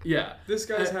 Iconic. This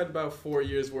guy's had about 4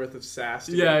 years worth of sass.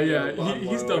 To He's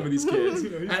get done with these kids.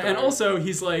 and also,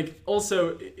 he's like,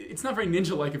 it's not very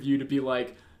ninja-like of you to be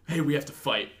like, hey, we have to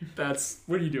fight.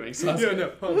 What are you doing, Sasuke? Yeah, no,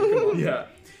 come on. Yeah.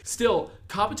 Still,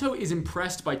 Kabuto is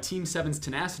impressed by Team 7's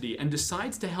tenacity and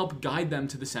decides to help guide them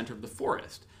to the center of the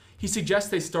forest. He suggests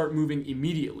they start moving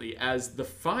immediately, as the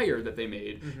fire that they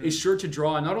made is sure to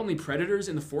draw not only predators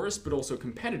in the forest, but also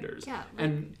competitors. Yeah.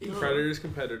 And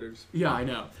Competitors. yeah, I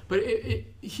know. But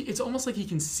it's almost like he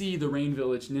can see the Rain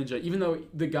Village ninja, even though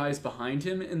the guy's behind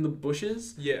him in the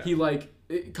bushes. Yeah. He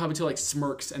Kabuto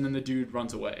smirks, and then the dude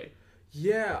runs away.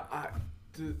 Yeah,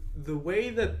 the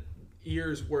way that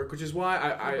ears work, which is why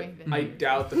I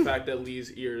doubt the fact that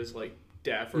Lee's ear is like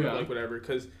deaf or like whatever,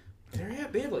 because they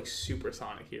have like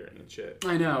supersonic hearing and shit.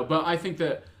 I know, but I think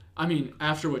that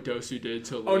after what Dosu did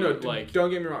to Lee, don't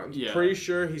get me wrong. Yeah. Pretty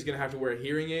sure he's gonna have to wear a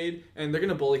hearing aid, and they're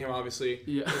gonna bully him obviously.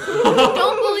 Yeah.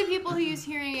 Don't bully people who use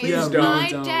hearing aids. Please My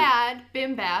don't. dad,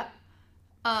 Bimbap,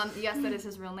 yes, that is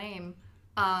his real name.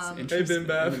 Hey,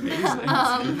 Bimbap.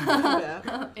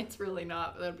 It's really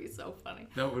not, but that'd be so funny.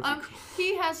 That would be cool.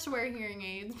 He has to wear hearing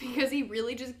aids because he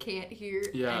really just can't hear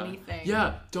anything.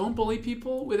 Yeah, don't bully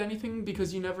people with anything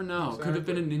because you never know. Could have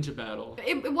been a ninja battle.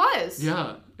 It was. Yeah,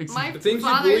 My exactly. The things you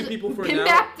father's bully people for Bimbap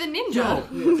now. the ninja.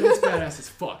 Yo, that's badass as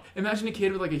fuck. Imagine a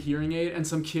kid with like a hearing aid and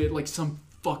some kid, like some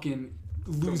fucking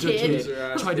loser kid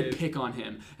Loser-ass tried to kid. pick on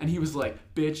him. And he was like,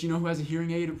 bitch, you know who has a hearing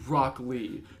aid? Rock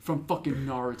Lee from fucking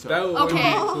Naruto. That would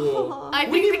Okay. be cool. I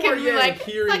We think need the kid more would be like,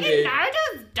 hearing fucking aid.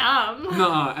 Naruto's dumb.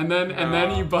 Nuh-uh. And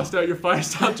then you bust out your fire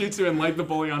style jutsu and light the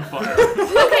bully on fire.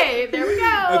 Okay, there we go.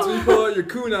 That's when you pull out your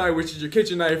kunai, which is your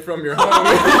kitchen knife from your home.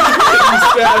 You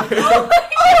stab him.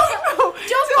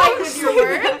 Don't fight with your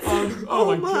words.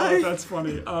 Oh my god, that's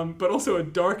funny. But also a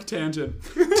dark tangent.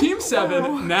 Team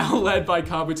 7, now led by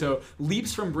Kabuto,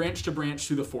 leaps from branch to branch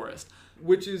through the forest.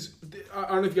 Which is, I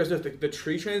don't know if you guys know, the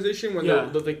tree transition when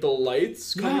the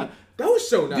lights come. Yeah. That was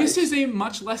so nice. This is a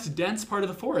much less dense part of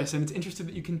the forest, and it's interesting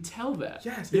that you can tell that.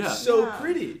 Yes, it's so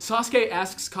pretty. Sasuke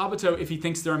asks Kabuto if he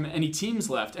thinks there are any teams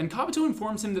left, and Kabuto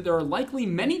informs him that there are likely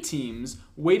many teams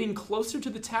waiting closer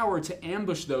to the tower to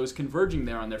ambush those converging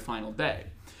there on their final day.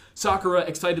 Sakura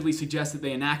excitedly suggests that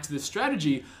they enact this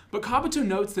strategy, but Kabuto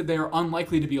notes that they are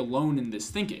unlikely to be alone in this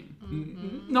thinking.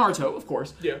 Naruto, of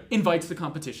course, invites the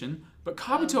competition, but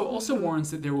Kabuto also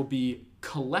warns that there will be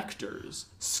collectors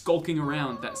skulking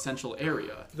around that central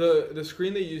area. The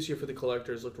screen they use here for the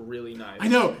collectors looked really nice. I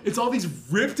know, it's all these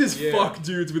ripped as fuck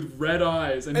dudes with red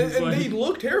eyes. And they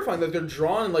look terrifying, that they're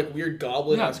drawn in like weird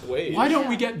goblin-esque ways. Why don't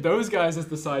we get those guys as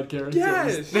the side characters?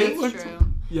 Yes! That's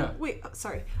true. Yeah. Wait,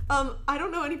 sorry. I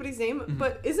don't know anybody's name,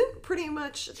 but isn't pretty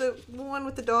much the one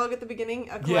with the dog at the beginning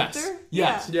a collector?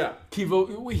 Yes. Yeah.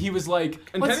 Kivo, he was like...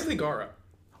 And technically Gaara.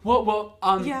 Well,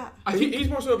 yeah. I think he's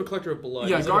more so of a collector of blood.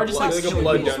 Yeah, he's Gaara just like a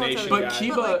blood donation But guy.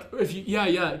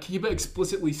 Kiba, Kiba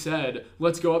explicitly said,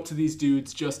 "Let's go up to these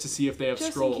dudes just to see if they have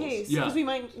just scrolls." in case, yeah. because we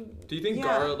might. Do you think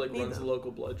Gaara runs the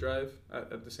local blood drive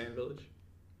at the Sand Village?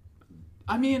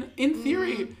 I mean, in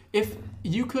theory, if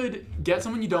you could get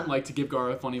someone you don't like to give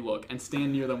Gaara a funny look and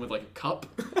stand near them with like a cup,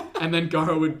 and then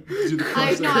Gaara would do the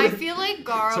crossover. I feel like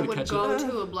Gaara Sort of would catch go it.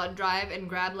 to a blood drive and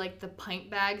grab like the pint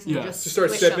bags and just start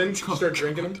squish sipping, them. start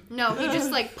drinking them. No, he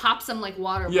just like pops them like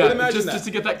water. Yeah, imagine that. just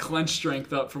to get that clench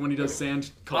strength up for when he does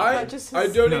sand. I just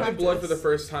donated his blood for practice. the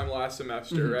first time last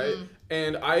semester, right?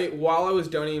 And while I was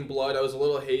donating blood, I was a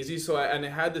little hazy, so I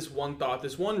had this one thought.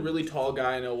 This one really tall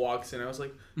guy I know walks in. I was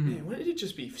like, man, wouldn't he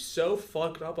just be so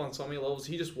fucked up on so many levels?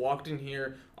 He just walked in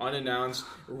here unannounced,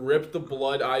 ripped the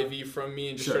blood IV from me,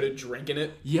 and just started drinking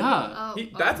it. Yeah.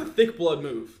 That's a thick blood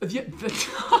move. Yeah.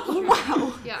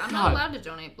 Wow. Yeah, I'm God. not allowed to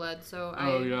donate blood, so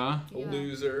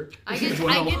Loser. I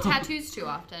get tattoos too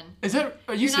often. Is that?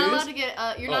 Are you You're serious? not allowed to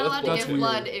get. You're not allowed to that's give weird.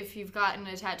 blood if you've gotten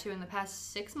a tattoo in the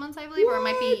past 6 months, I believe, or it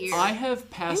might be a year. I have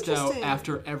passed out Interesting.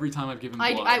 after every time I've given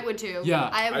blood. I would too. Yeah.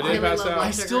 I have I really did low pass blood out.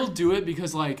 I sugar. still do it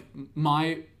because like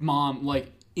my mom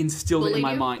like instilled it in Bullied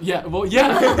my you? mind. Yeah, well,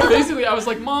 yeah. Basically, I was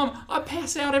like, Mom, I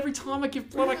pass out every time I give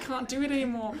blood. I can't do it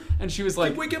anymore. And she was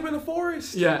like, Wake up in the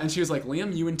forest. yeah, and she was like,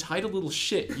 Liam, you entitled little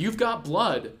shit. You've got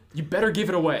blood. You better give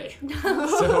it away.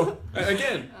 So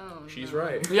Again, she's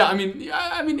right. yeah, I mean,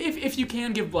 if you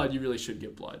can give blood, you really should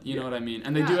give blood. You know what I mean?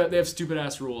 And they do. They have stupid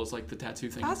ass rules like the tattoo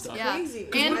thing That's and stuff. Yeah. crazy.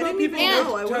 And- I didn't even and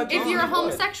know. I would've if gone you're a with blood.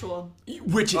 homosexual,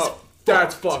 Which is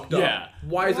That's fucked up. Yeah.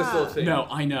 Why is this still a thing? no,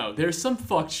 I know. There's some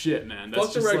fucked shit, man. That's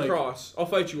Fuck the just Red like, Cross. I'll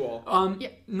fight you all.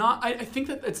 I think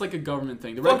that it's like a government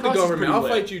thing. The Fuck Red the Cross is government. pretty I'll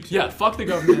lit. fight you too. Yeah, fuck the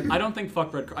government. I don't think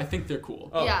fuck Red Cross. I think they're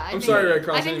cool. Oh, yeah, I'm sorry, Red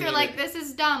Cross. I think didn't they're mean like, this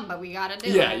is dumb, but we gotta do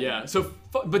Yeah, it. yeah. So,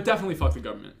 but definitely fuck the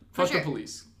government. Fuck sure. the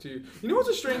police. Dude, you know what's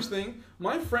a strange thing?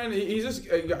 My friend, he's just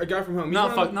a guy from home. He's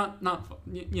Not one fuck. of Not fuck.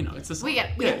 You know, it's just. We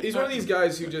get it. Yeah, He's one of these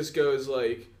guys who just goes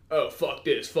like, oh, fuck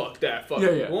this, fuck that, fuck. Yeah,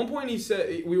 yeah. At one point he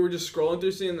said, we were just scrolling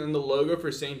through scene and then the logo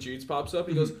for St. Jude's pops up.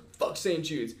 He goes, fuck St.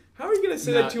 Jude's. How are you going to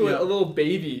say that to yeah. a little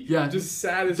baby? Yeah, Just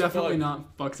sad as Definitely fuck.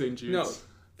 not fuck St. Jude's. No,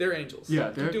 they're angels.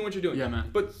 Yeah, Keep doing what you're doing. Yeah, man.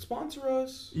 But sponsor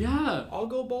us. Yeah. I'll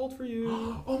go bald for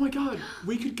you. Oh my god,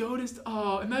 we could go to.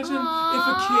 Imagine if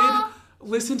a kid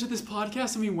listened to this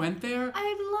podcast and we went there.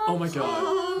 I'd love Oh my to.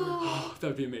 god,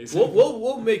 that'd be amazing.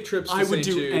 We'll make trips to I would St.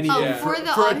 do Jude's. anything Yeah. For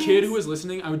the for a kid audience- who was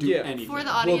listening. I would do Yeah. anything. For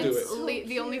the We'll do audience, it. So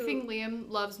the only cute. thing Liam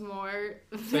loves more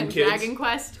Than than kids? Dragon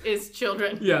Quest is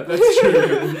children. Yeah, that's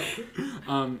true.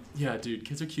 Yeah, dude,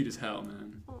 kids are cute as hell,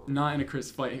 man. Not in a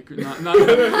Chris fight, not in a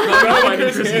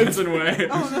fighting Chris Hansen way.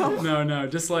 Oh, no. No,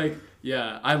 just like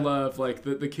I love like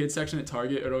the kids section at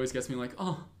Target. It always gets me like,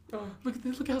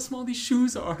 look how small these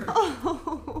shoes are.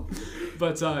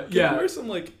 But Can you yeah, wear some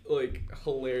like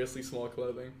hilariously small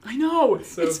clothing? I know.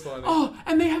 so funny. Oh,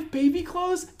 and they have baby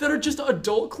clothes that are just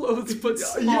adult clothes but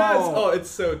small. Yes. Oh, it's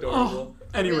so adorable.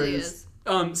 Anyways. really is.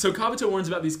 So Kabuto warns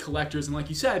about these collectors, and like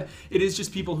you said, it is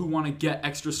just people who want to get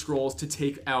extra scrolls to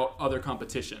take out other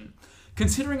competition.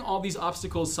 Considering all these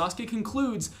obstacles, Sasuke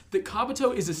concludes that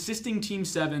Kabuto is assisting Team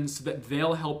 7 so that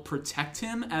they'll help protect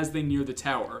him as they near the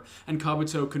tower, and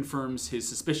Kabuto confirms his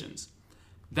suspicions.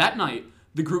 That night,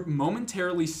 the group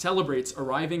momentarily celebrates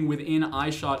arriving within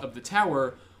eyeshot of the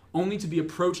tower, only to be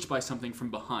approached by something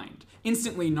from behind.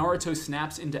 Instantly, Naruto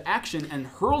snaps into action and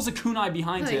hurls a kunai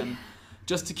behind him,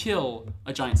 just to kill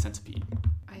a giant centipede.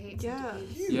 I hate Yeah.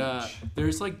 centipedes. Yeah,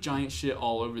 there's like giant shit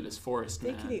all over this forest,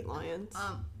 They man. could eat lions.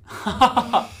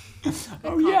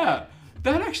 Oh yeah,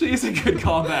 that actually is a good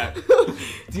callback.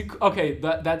 Okay,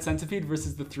 that centipede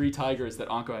versus the 3 tigers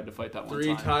that Anko had to fight that one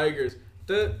time. 3 tigers.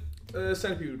 The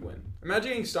centipede would win. Imagine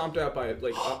getting stomped out by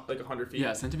like 100 feet.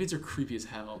 Yeah, centipedes are creepy as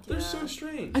hell. They're so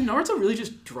strange. And Naruto really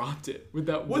just dropped it with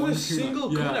that one With a single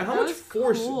kunai. Yeah. How much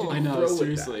force did he I know, throw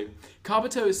seriously. with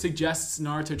Kabuto suggests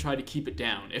Naruto try to keep it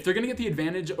down. If they're going to get the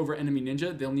advantage over enemy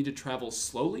ninja, they'll need to travel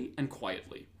slowly and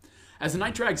quietly. As the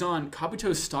night drags on,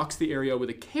 Kabuto stalks the area with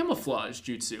a camouflage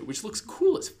jutsu, which looks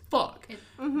cool as fuck. It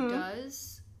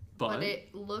does, But it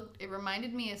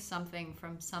reminded me of something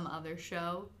from some other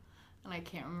show. And I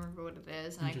can't remember what it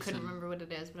is, and I couldn't remember what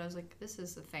it is, but I was like, "This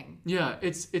is the thing." Yeah,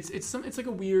 it's like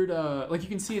a weird like you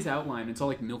can see his outline. It's all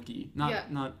like milky,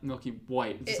 not milky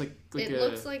white. It's it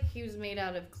looks like he was made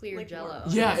out of clear Jello.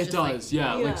 Yeah, It's it just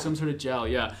does. Like some sort of gel.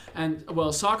 Yeah, and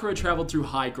well, Sakura traveled through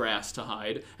high grass to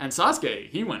hide, and Sasuke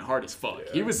he went hard as fuck.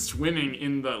 Yeah. He was swimming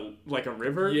in the like a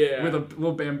river with a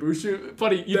little bamboo shoot.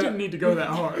 Buddy, you didn't need to go that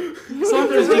hard.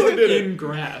 Sakura's just in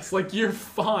grass. Like you're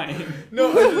fine.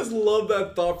 No, I just love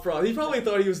that thought process. He probably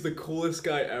thought he was the coolest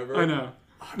guy ever. I know.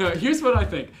 No, here's what I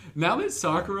think. Now that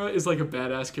Sakura is like a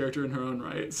badass character in her own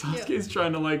right, Sasuke's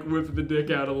trying to like whip the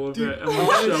dick out a little bit and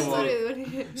like show off.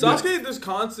 Sasuke, there's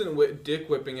constant dick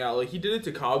whipping out. Like he did it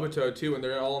to Kabuto too, when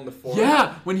they're all in the forest.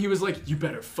 Yeah, when he was like, "You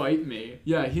better fight me."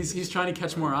 Yeah, he's trying to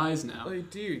catch more eyes now. Like,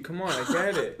 dude, come on, I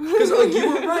get it. Because like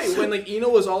you were right, when like Ino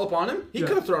was all up on him, he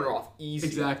could have thrown her off easy.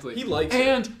 Exactly. He likes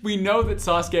and we know that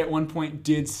Sasuke at one point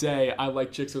did say, "I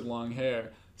like chicks with long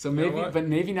hair." So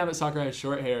maybe now that Sakura has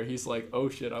short hair, he's like, "Oh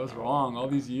shit, I was wrong all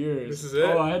these years. This is it.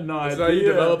 Oh, I had no idea." This is how you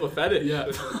develop a fetish.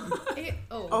 Yeah.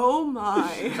 Oh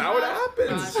my. That's how it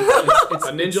happens. It's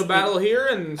a ninja battle here,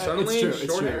 and suddenly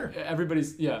short hair.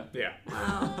 Everybody's Yeah.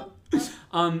 Wow.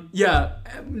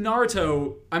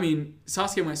 Naruto, I mean,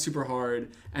 Sasuke went super hard,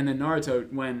 and then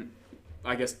Naruto went,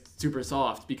 I guess, super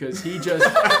soft, because he just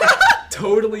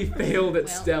totally failed at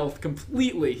stealth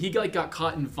completely. He like got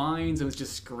caught in vines and was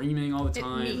just screaming all the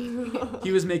time.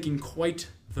 He was making quite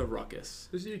the ruckus.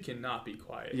 This dude cannot be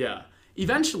quiet. Yeah.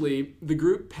 Eventually, the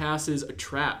group passes a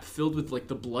trap filled with like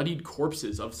the bloodied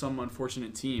corpses of some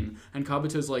unfortunate team, and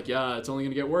Kabuto's like, "Yeah, it's only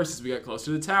gonna get worse as we get close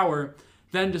to the tower."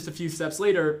 Then, just a few steps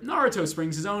later, Naruto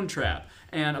springs his own trap,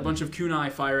 and a bunch of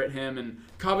kunai fire at him, and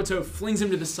Kabuto flings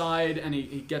him to the side, and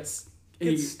he gets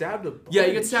stabbed a bunch. Yeah,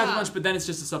 he gets stabbed a bunch, but then it's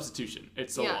just a substitution.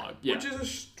 It's a log. Yeah. Which is a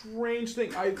strange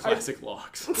thing. Classic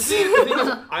logs. The thing is,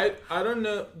 I don't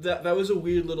know, that was a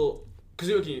weird little...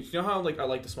 Because you know how like I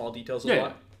like the small details a lot?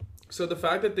 Yeah. So the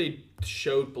fact that they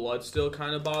showed blood still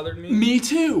kind of bothered me. Me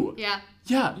too! Yeah.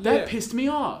 Yeah, that pissed me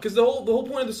off. Because the whole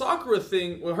point of the Sakura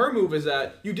thing, well, her move is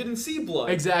that you didn't see blood.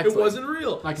 Exactly. It wasn't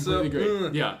real. I completely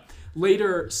agree. Yeah.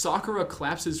 Later, Sakura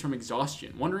collapses from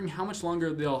exhaustion, wondering how much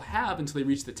longer they'll have until they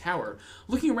reach the tower.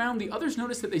 Looking around, the others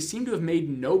notice that they seem to have made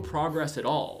no progress at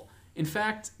all. In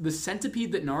fact, the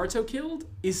centipede that Naruto killed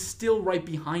is still right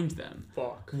behind them.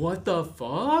 Fuck. What the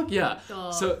fuck? Yeah.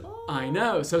 I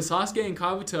know. So Sasuke and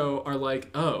Kabuto are like,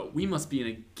 "Oh, we must be in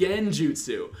a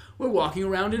genjutsu. We're walking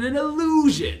around in an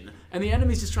illusion. And the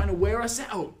enemy's just trying to wear us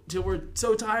out till we're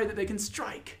so tired that they can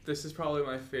strike." This is probably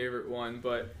my favorite one,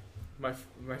 but my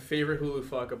favorite Hulu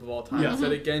fuck up of all time.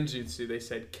 Instead of genjutsu, they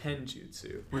said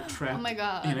kenjutsu. We're trapped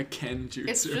in a kenjutsu.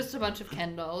 It's just a bunch of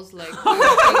Ken dolls, like,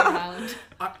 walking around.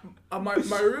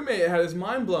 My roommate had his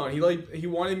mind blown. He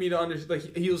wanted me to understand.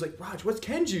 Like, he was like, "Raj, what's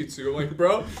kenjutsu?" I'm like,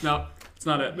 "Bro, no, it's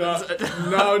not it."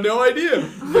 No idea.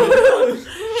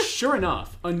 Sure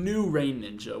enough, a new rain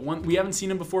ninja. We haven't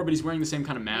seen him before, but he's wearing the same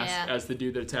kind of mask as the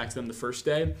dude that attacked them the first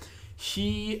day.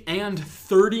 He and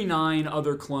 39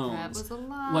 other clones that was a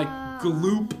lot. Like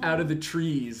gloop out of the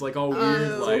trees, like all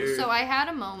weird. Like, so I had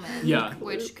a moment,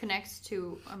 which connects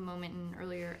to a moment in an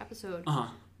earlier episode.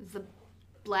 The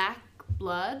black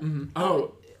blood. Mm-hmm.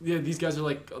 Oh, yeah, these guys are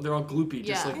like, they're all gloopy,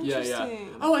 just like, yeah.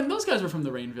 Oh, and those guys were from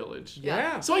the Rain Village.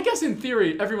 Yeah. So I guess in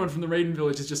theory, everyone from the Rain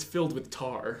Village is just filled with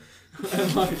tar.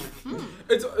 And like,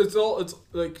 it's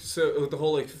like, so the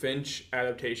whole like Finch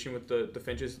adaptation with the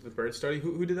Finches, the bird study.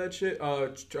 Who did that shit?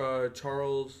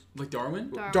 Charles. Like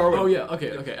Darwin? Darwin. Oh yeah.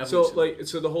 Okay. Evolution.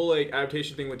 So the whole like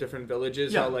adaptation thing with different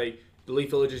villages. How like the Leaf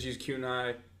villages use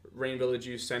kunai, Rain village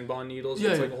use senbon needles.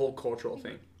 It's like a whole cultural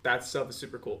thing. That stuff is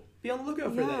super cool. Be on the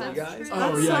lookout for that, you guys. True.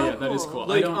 Oh yeah, that is cool.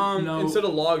 Like instead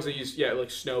of logs, they use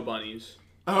like snow bunnies.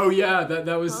 Oh yeah,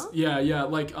 that was yeah.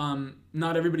 Like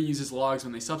not everybody uses logs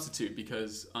when they substitute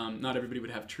because not everybody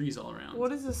would have trees all around.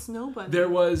 What is a snow bunny? There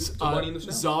was bunny in the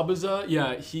snow? Zabuza.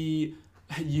 Yeah, he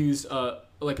used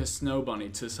like a snow bunny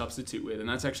to substitute with, and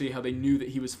that's actually how they knew that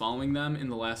he was following them in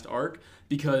the last arc,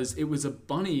 because it was a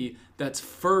bunny that's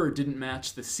fur didn't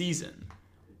match the season.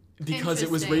 because it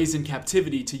was raised in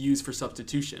captivity to use for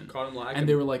substitution. Caught him lacking. And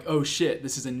they were like, oh shit,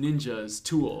 this is a ninja's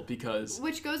tool because...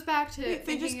 Which goes back to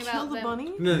they just kill the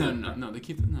bunny? No, they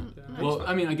keep... No. Well,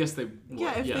 I mean, I guess they...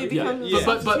 Yeah, if they become...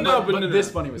 But this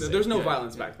bunny was... There's no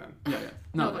violence back then. Yeah.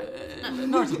 No,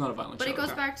 Naruto's not a violent But show. it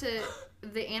goes back to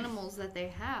the animals that they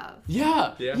have.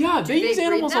 Yeah, they use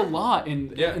animals a lot in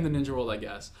the ninja world, I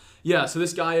guess. Yeah, so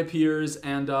this guy appears,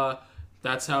 and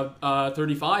that's how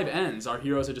 35 ends. Our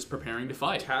heroes are just preparing to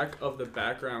fight. Attack of the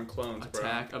background clones, bro.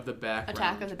 Attack of the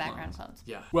background clones.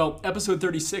 Yeah. Well, episode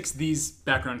 36, these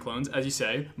background clones, as you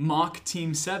say, mock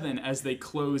Team 7 as they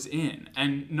close in,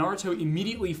 and Naruto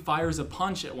immediately fires a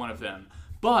punch at one of them.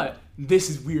 But this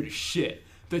is weird as shit.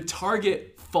 The target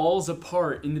falls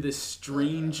apart into this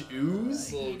strange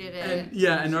ooze. I hated it.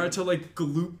 And Naruto like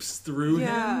gloops through him.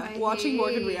 Yeah, watching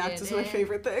Morgan react is my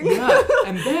favorite thing. Yeah,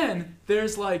 and then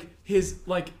there's like his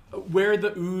where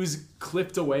the ooze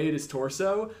clipped away at his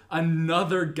torso,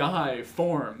 another guy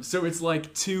forms. So it's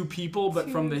like two people, but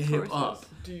from the hip up.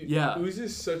 Dude, yeah, ooze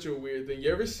is such a weird thing.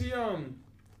 You ever see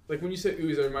like when you said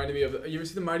ooze, it reminded me of. You ever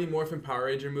see the Mighty Morphin Power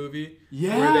Ranger movie?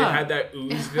 Yeah. Where they had that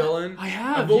ooze villain. I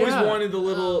have. I've always wanted the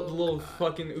little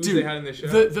fucking ooze they had in the show.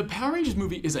 The Power Rangers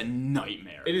movie is a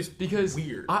nightmare. It is because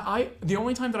weird. The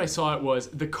only time that I saw it was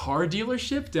the car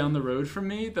dealership down the road from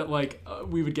me that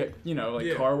we would get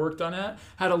car work done at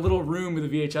had a little room with a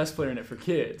VHS player in it for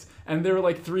kids, and there were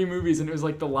like 3 movies, and it was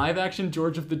like the live action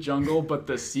George of the Jungle, but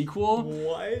the sequel.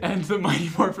 What? And the Mighty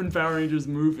Morphin Power Rangers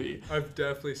movie. I've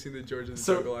definitely seen the George of the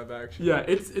Jungle live action. Yeah,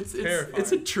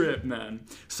 it's a trip, man.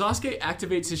 Sasuke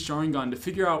activates his Sharingan to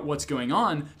figure out what's going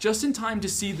on, just in time to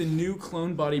see the new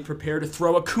clone body prepare to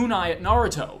throw a kunai at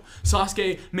Naruto.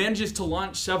 Sasuke manages to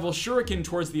launch several shuriken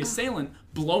towards the assailant,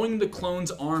 blowing the clone's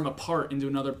arm apart into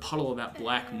another puddle of that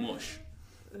black mush.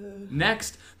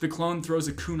 Next, the clone throws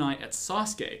a kunai at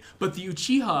Sasuke, but the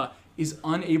Uchiha is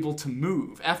unable to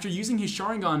move. After using his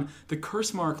Sharingan, the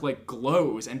curse mark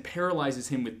glows and paralyzes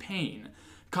him with pain.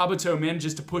 Kabuto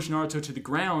manages to push Naruto to the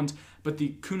ground, but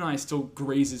the kunai still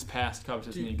grazes past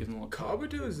Kabuto's knee and gives him a little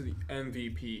Kabuto is the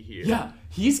MVP here. Yeah,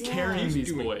 he's carrying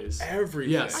these boys.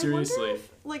 Everything. Yeah, seriously. I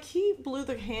wonder if, he blew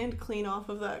the hand clean off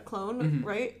of that clone,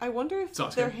 right? I wonder if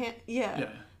their hand,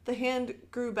 the hand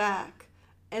grew back,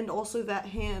 and also that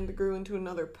hand grew into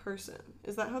another person.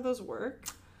 Is that how those work?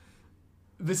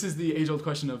 This is the age-old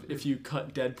question of if you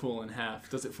cut Deadpool in half,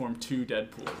 does it form 2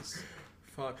 Deadpools?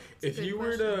 Fuck. If you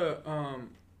were to,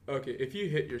 if you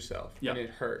hit yourself and it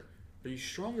hurt, are you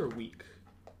strong or weak?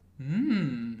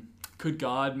 Could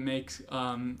God make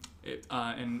an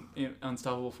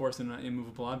unstoppable force and an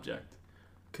immovable object?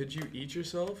 Could you eat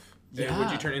yourself? Yeah. And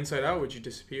would you turn inside out? Would you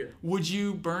disappear? Would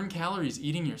you burn calories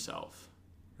eating yourself?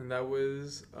 And that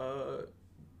was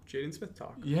Jaden Smith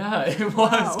talk. Yeah, it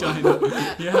was kind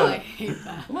of. Yeah. I hate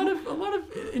that. A lot of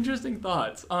interesting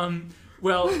thoughts.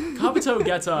 Well, Kabuto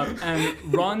gets up and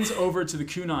runs over to the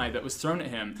kunai that was thrown at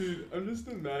him. Dude, I'm just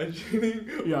imagining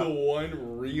the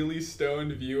one really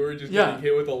stoned viewer just getting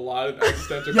hit with a lot of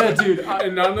existential questions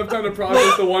and not enough time to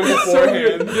process the one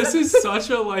beforehand. This is such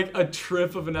a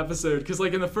trip of an episode, because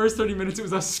in the first 30 minutes it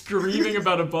was us screaming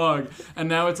about a bug, and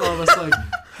now it's all of us like,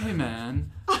 hey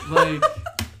man,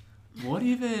 what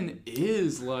even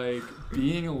is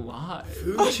being alive?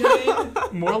 Food chain?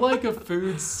 More like a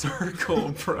food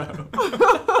circle, bro.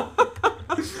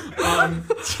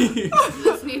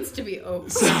 This needs to be over.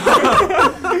 So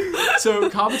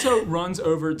Kabuto runs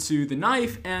over to the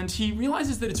knife, and he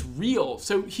realizes that it's real.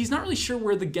 So he's not really sure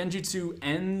where the genjutsu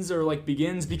ends or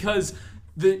begins, because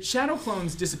the shadow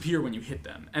clones disappear when you hit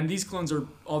them, and these clones are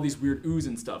all these weird ooze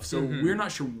and stuff, so we're not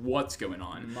sure what's going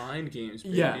on. Mind games,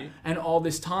 baby. Yeah, and all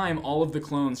this time, all of the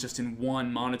clones just in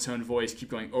one monotone voice keep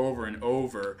going over and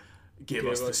over, give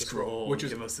us the scroll,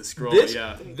 give us the scroll.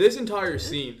 This entire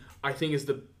scene, I think, is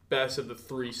the best of the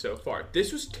 3 so far.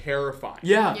 This was terrifying.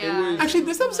 Yeah. It was, actually,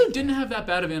 this episode didn't have that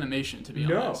bad of animation, to be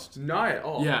honest. No, not at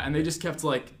all. Yeah, and they just kept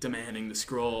demanding the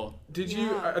scroll. Did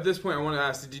you, at this point, I want to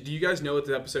ask, do you guys know what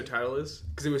the episode title is?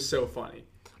 Because it was so funny.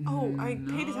 Oh, I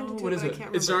paid attention to it, but I can't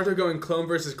remember. It's Naruto going clone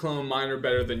versus clone, mine are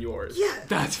better than yours. Yeah.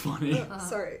 That's funny.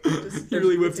 Sorry. You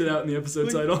really whipped it out in the episode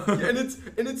title.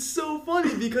 And it's so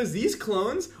funny because these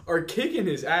clones are kicking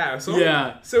his ass.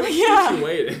 Yeah. So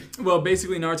situated. Well,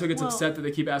 basically Naruto gets upset that they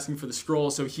keep asking for the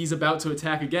scroll, so he's about to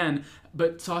attack again,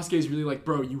 but Sasuke's really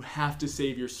bro, you have to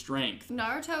save your strength.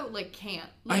 Naruto,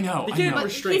 can't. I know. He can't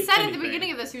restrain he said anything. at the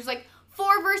beginning of this, he was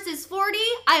 4 versus 40?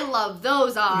 I love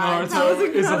those odds.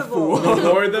 Naruto is a fool. The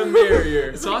more the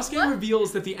merrier. Sasuke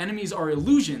reveals that the enemies are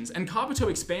illusions, and Kabuto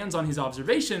expands on his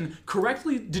observation,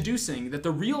 correctly deducing that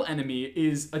the real enemy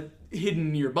is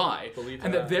hidden nearby,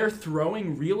 and that they're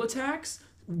throwing real attacks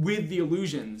with the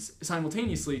illusions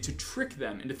simultaneously to trick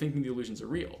them into thinking the illusions are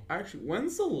real. Actually,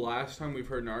 when's the last time we've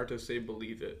heard Naruto say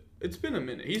 "believe it"? It's been a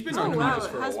minute. He's been unconscious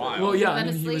for a while. Well, yeah, I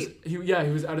mean, he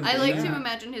was out of the I like to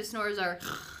imagine his snores are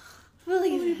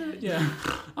believe it. Yeah.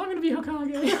 I'm gonna be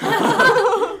Hokage.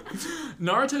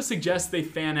 Naruto suggests they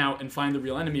fan out and find the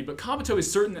real enemy, but Kabuto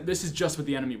is certain that this is just what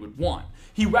the enemy would want.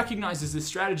 He recognizes this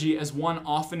strategy as one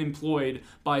often employed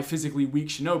by physically weak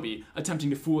shinobi, attempting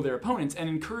to fool their opponents, and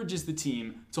encourages the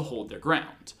team to hold their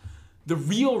ground. The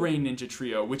real Rain Ninja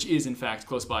trio, which is in fact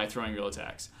close by throwing real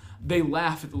attacks, they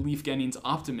laugh at the Leaf Genin's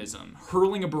optimism,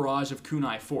 hurling a barrage of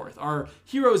kunai forth. Our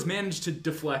heroes manage to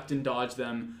deflect and dodge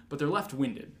them, but they're left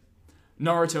winded.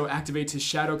 Naruto activates his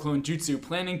Shadow Clone Jutsu,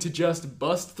 planning to just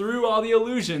bust through all the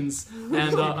illusions.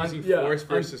 And force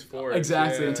versus force.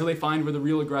 Exactly, until they find where the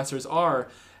real aggressors are.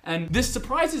 And this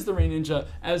surprises the Rain Ninja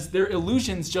as their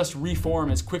illusions just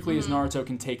reform as quickly as Naruto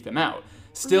can take them out.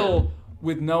 Still,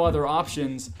 with no other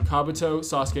options, Kabuto,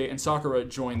 Sasuke, and Sakura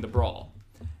join the brawl.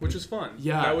 Which was fun.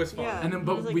 Yeah. That was fun. Yeah. And then,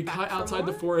 but we cut outside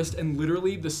the forest, and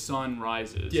literally the sun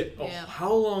rises. Yeah. Oh,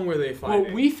 how long were they fighting?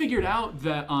 Well, we figured out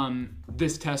that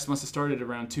this test must have started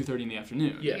around 2:30 in the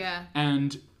afternoon. Yeah.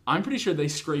 And I'm pretty sure they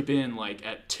scrape in like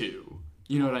at 2.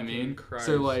 You know what I mean? Christ.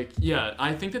 So like, yeah,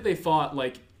 I think that they fought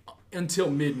like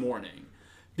until mid-morning,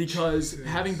 because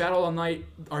having battled all night,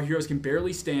 our heroes can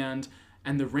barely stand,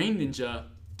 and the Rain Ninja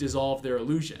dissolve their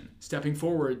illusion, stepping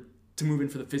forward to move in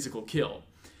for the physical kill.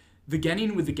 The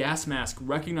Genin with the gas mask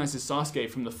recognizes Sasuke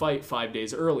from the fight 5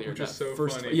 days earlier. Which is so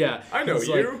funny. Yeah. I know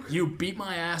you. Like, you beat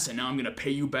my ass and now I'm going to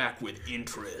pay you back with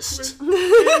interest. That's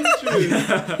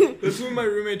when my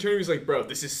roommate turned to me and was like, bro,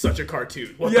 this is such a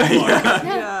cartoon. What the fuck?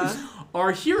 Yeah.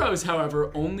 Our heroes,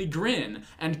 however, only grin,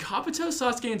 and Kabuto,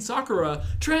 Sasuke, and Sakura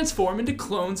transform into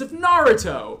clones of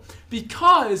Naruto.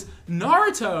 Because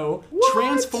Naruto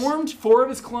transformed 4 of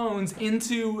his clones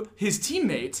into his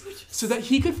teammates so that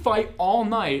he could fight all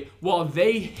night while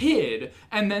they hid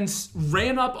and then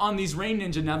ran up on these Rain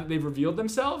Ninja now that they've revealed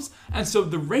themselves. And so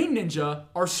the Rain Ninja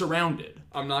are surrounded.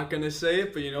 I'm not going to say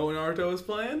it, but you know what Naruto was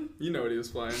playing? You know what he was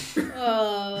playing.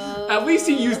 At least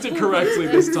he used it correctly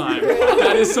this time.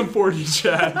 That is some 4D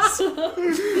chess.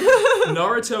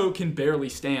 Naruto can barely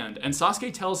stand, and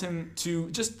Sasuke tells him to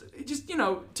just you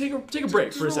know, take a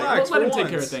break for a second. Let him take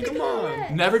care of things. Come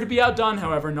on. Never to be outdone,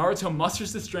 however, Naruto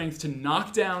musters the strength to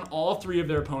knock down all 3 of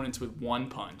their opponents with one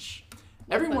punch.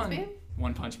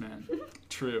 One Punch Man.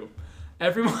 True.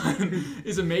 Everyone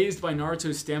is amazed by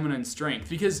Naruto's stamina and strength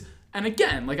because, and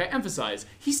again, like I emphasize,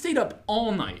 he stayed up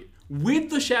all night with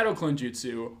the Shadow Clone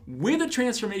Jutsu, with a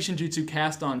Transformation Jutsu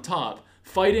cast on top,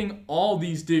 fighting all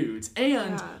these dudes.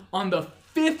 And on the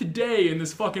 5th day in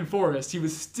this fucking forest, he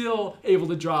was still able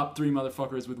to drop 3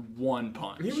 motherfuckers with one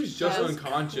punch. He was just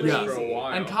unconscious for a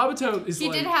while. And Kabuto is he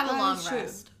did have a long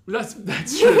rest.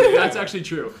 That's true. That's actually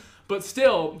true. But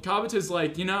still, Kabuto's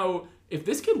like, you know, if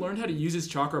this kid learned how to use his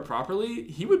chakra properly,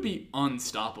 he would be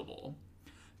unstoppable.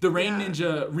 The Rain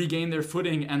Ninja regain their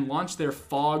footing and launch their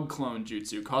Fog Clone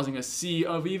Jutsu, causing a sea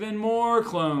of even more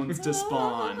clones to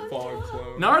spawn. Fog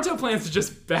Clone. Naruto plans to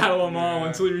just battle them all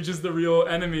until he reaches the real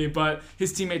enemy, but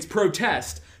his teammates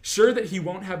protest, sure that he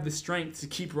won't have the strength to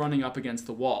keep running up against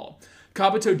the wall.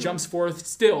 Kabuto jumps forth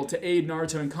still to aid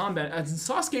Naruto in combat as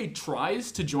Sasuke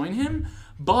tries to join him,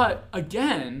 but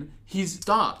again, he's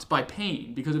stopped by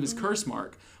pain because of his curse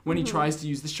mark when he tries to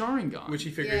use the Sharingan. Which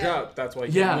he figures out, that's why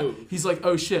he can't move. He's like,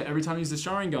 oh shit, every time I use the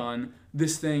Sharingan,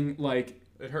 this thing, like,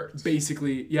 it hurts.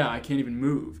 Basically, I can't even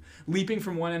move. Leaping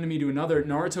from one enemy to another,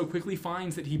 Naruto quickly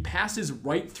finds that he passes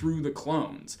right through the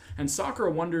clones. And Sakura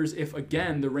wonders if,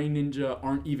 again, the Rain Ninja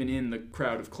aren't even in the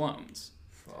crowd of clones.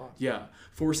 Yeah,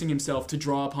 forcing himself to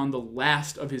draw upon the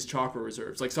last of his chakra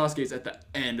reserves. Like Sasuke's at the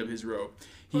end of his rope.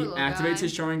 He activates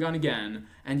his Sharingan again,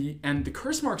 and the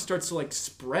curse mark starts to like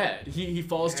spread. He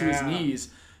falls to his knees,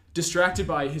 distracted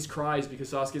by his cries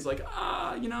because Sasuke's like,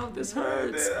 you know, this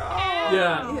hurts.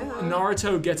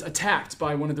 Naruto gets attacked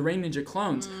by one of the Rain Ninja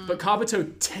clones, but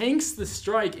Kabuto tanks the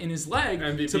strike in his leg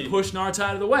to push Naruto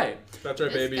out of the way. That's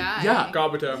right, baby. Yeah.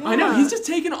 Kabuto. I know, he's just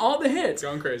taking all the hits.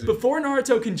 Going crazy. Before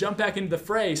Naruto can jump back into the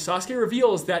fray, Sasuke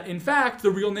reveals that, in fact, the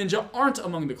real ninja aren't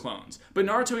among the clones. But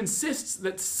Naruto insists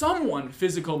that someone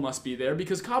physical must be there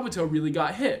because Kabuto really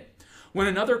got hit. When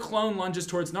another clone lunges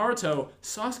towards Naruto,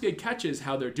 Sasuke catches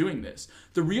how they're doing this.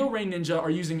 The real Rain Ninja are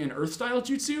using an Earth-style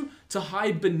jutsu to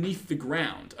hide beneath the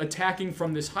ground, attacking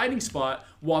from this hiding spot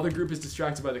while the group is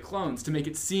distracted by the clones to make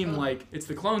it seem like it's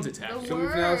the clones attacking. So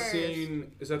we've now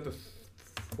seen, is that the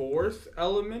 4th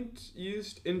element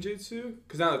used in jutsu?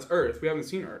 Because now it's Earth. We haven't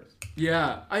seen Earth.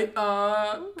 Yeah,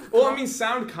 well, I mean,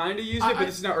 Sound kind of used it, but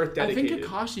this is not Earth dedicated. I think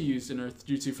Kakashi used an Earth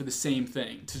jutsu for the same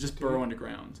thing, to just burrow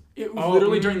underground. It was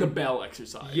literally during the bell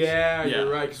exercise. Yeah, you're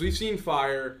right, because we've seen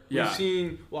fire. We've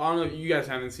seen, well, I don't know if you guys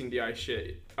haven't seen the ice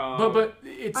shit. But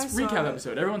it's recap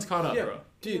episode. Everyone's caught up, bro.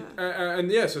 Dude,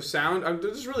 so Sound,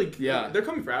 they're just really, they're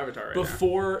coming for Avatar right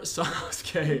Before now.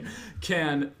 Sasuke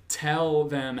can tell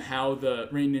them how the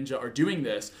Rain Ninja are doing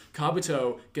this,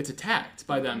 Kabuto gets attacked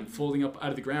by them folding up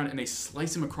out of the ground, and they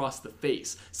slice him across the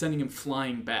face, sending him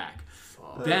flying back.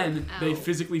 Then they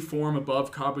physically form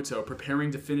above Kabuto, preparing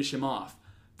to finish him off.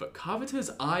 But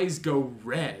Kabuto's eyes go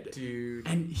red. Dude.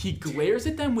 And he glares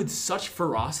at them with such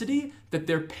ferocity that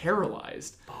they're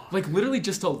paralyzed. Like, literally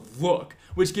just a look,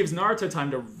 which gives Naruto time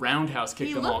to roundhouse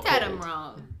kick them all cold. He looked at him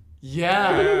wrong.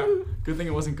 Yeah. Good thing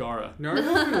it wasn't Gaara.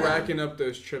 Naruto's been racking up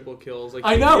those triple kills. Like,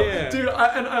 I know. Dude,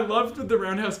 I loved the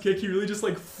roundhouse kick. He really just,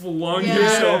 like, flung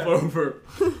himself over.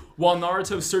 While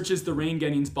Naruto searches the Rain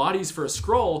Genin's bodies for a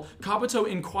scroll, Kabuto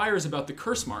inquires about the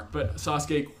curse mark, but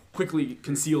Sasuke quickly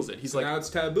conceals it. He's like, now it's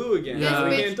taboo again. Yeah.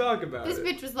 We can't talk about it. This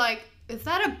bitch was like, is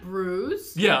that a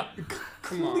bruise? Yeah.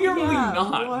 Come on. Clearly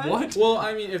not. What? Well,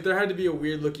 I mean, if there had to be a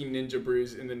weird-looking ninja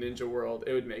bruise in the ninja world,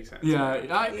 it would make sense. Yeah,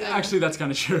 actually, that's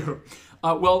kind of true.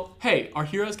 Well, hey, our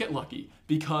heroes get lucky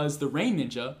because the Rain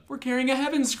Ninja were carrying a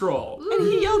Heaven Scroll. And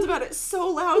he yelled about it so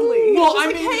loudly. Well, I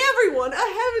mean, hey everyone, a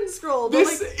Heaven Scroll.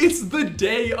 It's the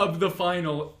day of the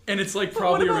final, and it's like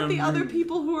probably around. What about the other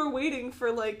people who are waiting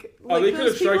for like they could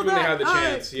have struck when they had the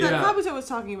chance. That Kabuto was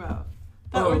talking about.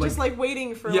 That were just like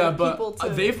waiting for people to.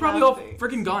 They've probably all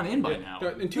freaking gone in by now.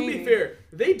 And to be fair,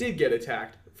 they did get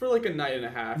attacked for like a night and a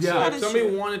half. Yeah, so if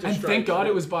somebody wanted to and strike. Thank God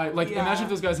it was by imagine if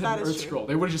those guys had an Earth Scroll,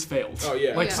 they would have just failed. Oh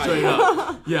yeah, straight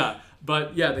up. Yeah,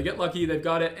 but they get lucky, they've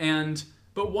got it,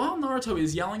 but while Naruto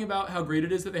is yelling about how great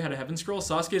it is that they had a Heaven Scroll,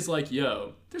 Sasuke's like,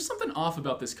 yo, there's something off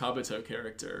about this Kabuto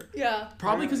character. Yeah.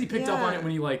 Probably because he picked up on it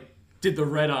when he did the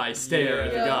red eye stare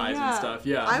at the guys and stuff.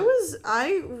 Yeah. I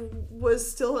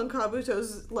was still on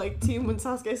Kabuto's team when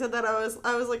Sasuke said that.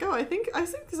 I was like, oh, I think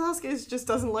Sasuke just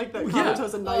doesn't like that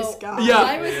Kabuto's a nice guy. Yeah.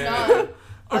 I was not.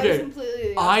 Okay,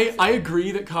 I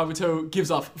agree that Kabuto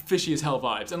gives off fishy as hell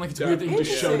vibes, and it's weird that he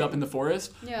just showed up in the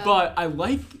forest. Yeah. But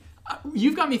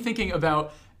you've got me thinking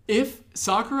about if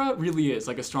Sakura really is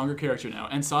a stronger character now,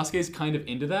 and Sasuke's kind of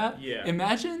into that. Yeah.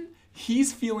 Imagine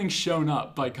he's feeling shown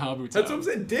up by Kabuto. That's what I'm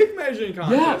saying. Dick measuring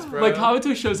contest, bro.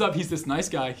 Kabuto shows up. He's this nice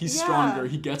guy. He's stronger.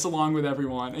 He gets along with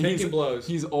everyone. And taking blows.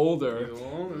 He's older.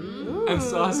 And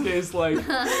Sasuke's like,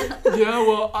 yeah,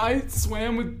 well, I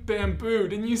swam with bamboo.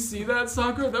 Didn't you see that,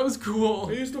 Sakura? That was cool.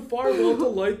 I used a fireball to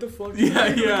light the fucking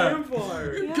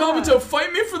campfire. Yeah. Kabuto,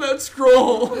 fight me for that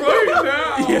scroll. Right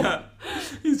now. Yeah.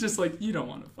 He's just like, you don't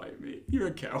want to fight me. You're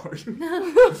a coward.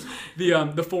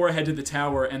 The four head to the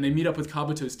tower, and they meet up with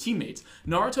Kabuto's teammates.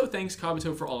 Naruto thanks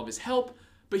Kabuto for all of his help,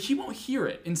 but he won't hear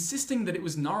it, insisting that it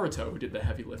was Naruto who did the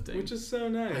heavy lifting. Which is so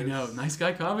nice. I know. Nice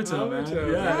guy Kabuto, man.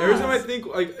 Yeah. Every time I think,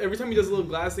 every time he does a little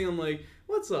glass thing, I'm like,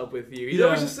 what's up with you? He's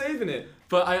always just saving it.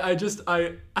 But I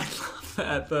love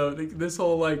that, though. This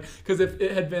whole, because if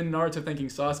it had been Naruto thanking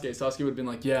Sasuke would have been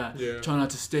like, yeah, try not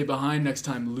to stay behind next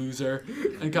time, loser.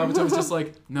 And Kabuto was just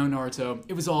like, no, Naruto,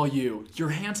 it was all you. You're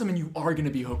handsome and you are going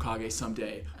to be Hokage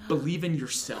someday. Believe in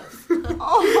yourself. Fucking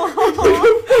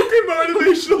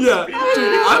motivational speech.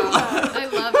 I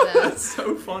love that. That's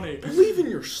so funny. Believe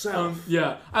in yourself.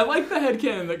 I like the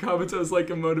headcanon that Kabuto's a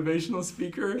motivational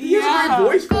speaker. He has a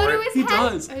great voice for it. He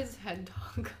does. His head talk.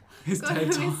 His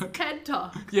TED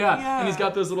Talk. Yeah, and he's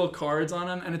got those little cards on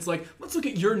him, and it's like, let's look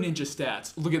at your ninja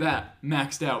stats. Look at that,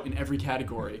 maxed out in every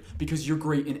category, because you're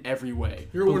great in every way.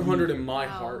 You're 100 in my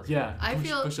heart. Yeah, I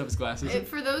feel pushed up his glasses.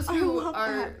 For those who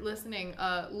are listening,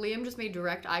 Liam just made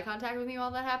direct eye contact with me while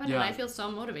that happened, and I feel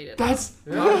so motivated.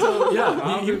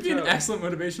 He would be an excellent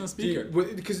motivational speaker.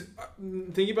 Because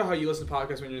thinking about how you listen to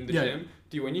podcasts when you're in the gym,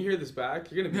 dude, when you hear this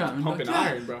back, you're gonna be pumping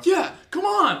iron, bro. Yeah, come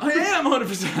on, I am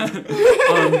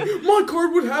 100%. My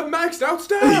card would have maxed out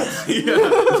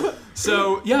stats.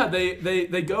 So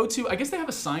they go to, I guess they have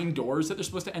assigned doors that they're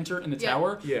supposed to enter in the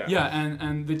tower.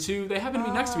 And the two, they happen to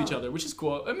be next to each other, which is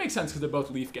cool. It makes sense because they're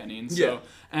both Leaf Genins. So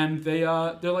and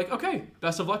they're like, okay,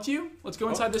 best of luck to you. Let's go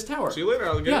inside this tower. See you later,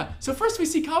 alligator. Yeah. So first we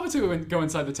see Kabuto go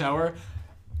inside the tower,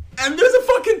 and there's a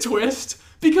fucking twist.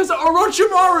 Because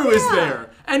Orochimaru is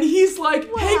there. And he's like,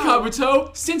 hey,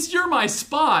 Kabuto, since you're my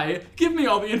spy, give me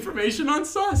all the information on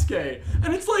Sasuke.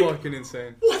 And it's like... fucking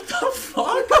insane. What the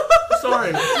fuck?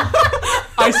 Sorry.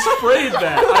 I sprayed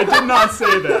that. I did not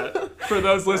say that. For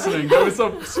those listening, there was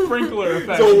a sprinkler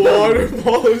effect. It's a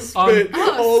waterfall of spit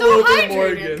all over hydrated.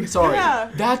 Morgan. Sorry.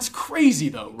 Yeah. That's crazy,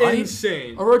 though, right?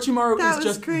 Insane. Orochimaru That is was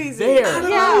just crazy. there.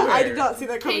 Yeah, I did not see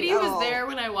that coming Katie at was all. there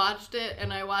when I watched it,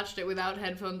 and I watched it without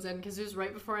headphones in because it was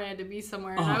right before I had to be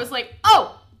somewhere, and I was like,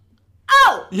 oh!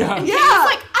 Yeah. And Katie was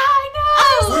like,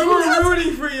 I We know! were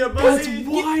rooting for you, buddy. That's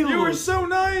wild. You were so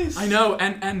nice. I know,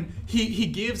 and he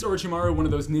gives Orochimaru one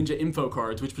of those ninja info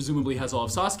cards, which presumably has all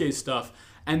of Sasuke's stuff,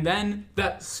 and then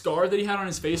that scar that he had on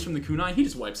his face from the kunai, he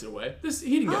just wipes it away.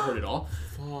 He didn't get hurt at all.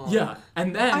 Yeah,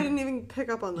 and then... I didn't even pick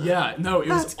up on that. Yeah, no, it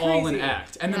was That's all an crazy.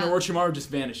 act. And then Orochimaru just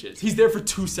vanishes. He's there for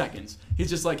 2 seconds. He's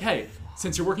just like, hey,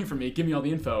 since you're working for me, give me all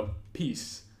the info.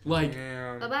 Peace. Like...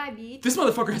 Bye-bye, bitch. This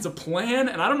motherfucker has a plan,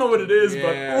 and I don't know what it is,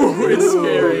 Yeah. but ooh, it's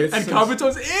scary. It's and some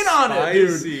Kabuto's in on it, dude.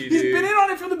 spicy, He's dude. been in on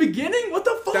it from the beginning. What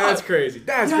the fuck? That's crazy.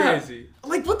 That's crazy.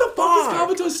 Like, what the fuck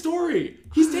is Kabuto's story?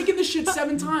 He's taken this shit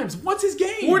 7 times. What's his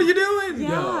game? What are you doing?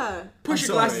 Yeah. Push I'm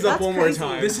your glasses sorry. up That's one more crazy.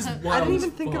 time. This is wild. I didn't as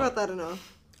even think fuck. about that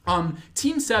enough.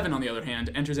 Team 7, on the other hand,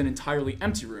 enters an entirely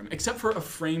empty room, except for a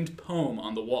framed poem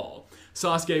on the wall.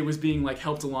 Sasuke was being, like,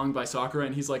 helped along by Sakura,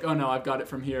 and he's like, oh no, I've got it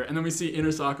from here. And then we see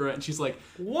inner Sakura, and she's like,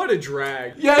 What a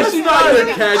drag. yeah, she Not does.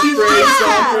 a catchphrase,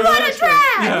 Sakura. What a drag!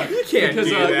 Yeah, You can't because,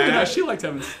 do You know, that. she liked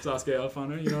having Sasuke off on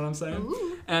her, you know what I'm saying?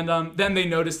 And then they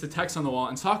notice the text on the wall,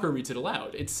 and Sakura reads it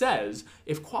aloud. It says,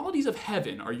 if qualities of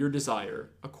heaven are your desire,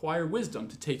 acquire wisdom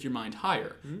to take your mind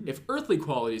higher. If earthly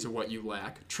qualities are what you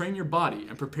lack, train your body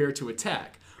and prepare to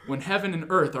attack. When heaven and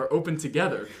earth are open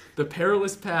together, the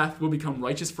perilous path will become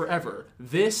righteous forever.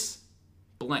 This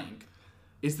blank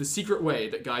is the secret way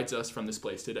that guides us from this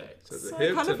place today. So the So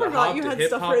hip I kind to of the forgot hop you to had hip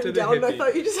stuff hop to written the down, and I hippie.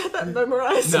 thought you just had that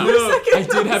memorized No, for a second. I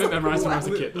did have it was like, memorized when I was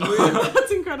a wow. kid.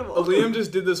 That's incredible. Liam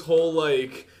just did this whole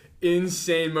like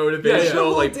insane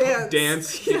motivational like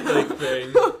Dance. like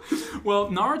thing. Well,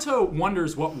 Naruto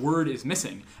wonders what word is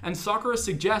missing, and Sakura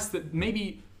suggests that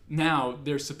maybe now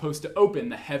they're supposed to open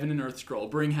the Heaven and Earth scroll,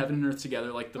 bring Heaven and Earth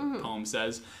together like the poem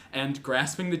says, and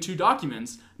grasping the 2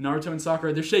 documents, Naruto and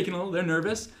Sakura, they're shaking a little, they're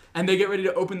nervous, and they get ready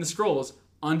to open the scrolls,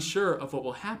 unsure of what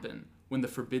will happen when the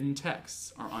forbidden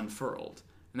texts are unfurled.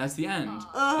 And that's the end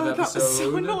of that was episode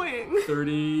so annoying.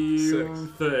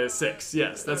 36.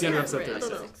 Yes, that's the end of episode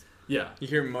 36. Yeah. You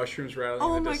hear mushrooms rattling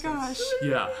Oh in the my distance.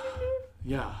 gosh.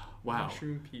 Yeah. Wow.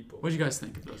 Mushroom people. What did you guys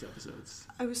think of those episodes?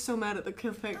 I was so mad at the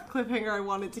cliffhanger. I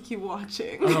wanted to keep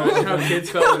watching. That's how kids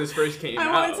felt when this first came I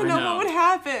out. wanted to know know. what would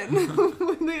happen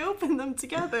when they opened them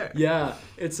together. Yeah,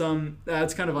 it's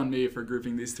that's kind of on me for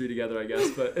grouping these 3 together, I guess,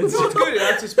 but it's It's good. It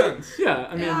adds suspense. yeah.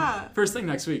 I mean, Yeah. first thing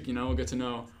next week, we'll get to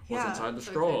know what's Yeah. inside the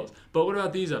scrolls. But what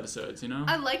about these episodes?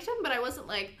 I liked him, but I wasn't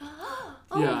like,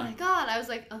 oh Yeah. my god. I was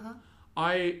like, uh-huh.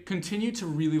 I continue to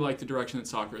really like the direction that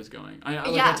Sakura is going. I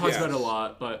Yeah. talked about it a Yes.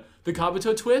 lot, but the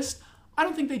Kabuto twist, I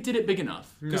don't think they did it big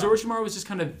enough because No. Orochimaru was just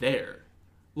kind of there.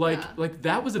 Like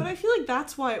that was But I feel like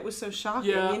that's why it was so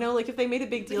shocking. Yeah. Like if they made a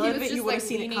big deal He out was of it, just you would have like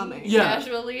seen it leaning coming. Yeah.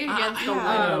 casually against the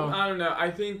yeah. wall. I don't know.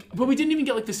 I think. But we didn't even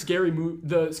get like the scary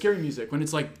music when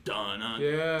it's like dun.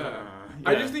 Yeah.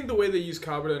 I just think the way they use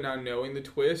Kabuto now, knowing the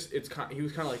twist, he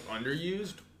was kind of like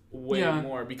underused way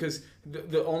more because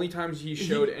the only times he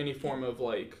showed any form of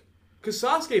like, because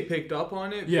Sasuke picked up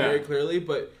on it very clearly,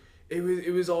 but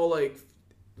it was all like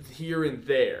here and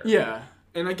there. Yeah.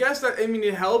 And I guess that,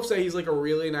 it helps that he's like a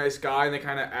really nice guy and that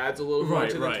kind of adds a little more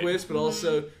to the twist, but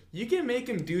also you can make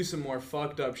him do some more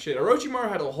fucked up shit. Orochimaru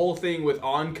had a whole thing with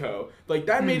Anko. Like,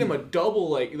 that made him a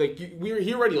double,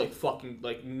 he already, like, fucking,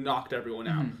 like, knocked everyone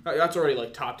out. That's already,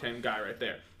 like, top 10 guy right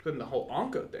there. But then the whole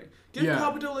Anko thing. Give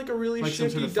Kabuto, like, a really like some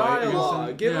shifty sort of fight against dialogue.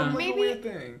 him. Give Yeah. him, like, Maybe- a weird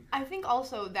thing. I think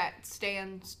also that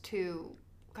stands to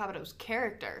Kabuto's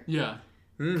character. Yeah.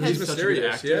 He's such a good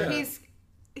mysterious, actor. yeah.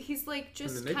 He's like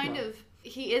just An enigma. kind of,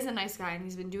 he is a nice guy and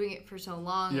he's been doing it for so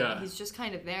long. Yeah. And he's just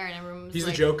kind of there and everyone's He's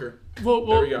like, the Joker. Well,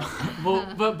 There we go.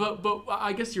 but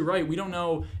I guess you're right. We don't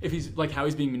know if he's like how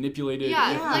he's being manipulated.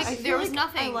 Yeah, if I like feel there was like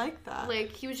nothing. I like that.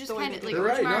 Like he was just The way kind of they like did it.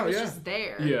 You're right, Orochimaru no, was yeah. just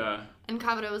there. Yeah. And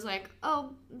Kabuto was like,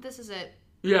 oh, this is it.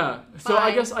 Yeah. So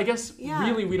Bye. I guess Yeah.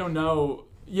 really we don't know.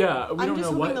 Yeah, we I'm don't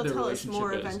just know hoping what they'll their tell us relationship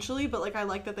more is. eventually, but like I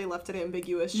like that they left it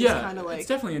ambiguous. Just Yeah, kind of like it's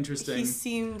definitely interesting. he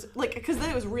seemed like because then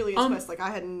it was really a twist. Like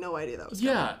I had no idea that was.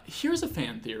 Yeah, here's a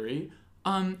fan theory.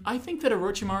 I think that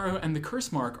Orochimaru and the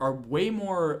Curse Mark are way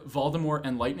more Voldemort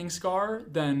and Lightning Scar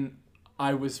than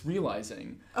I was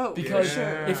realizing. Oh, because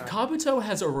sure. if Kabuto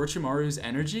has Orochimaru's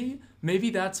energy, maybe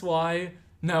that's why.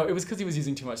 No, it was because he was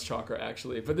using too much chakra,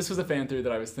 actually. But this was a fan theory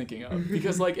that I was thinking of.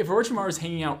 Because, like, if Orochimaru's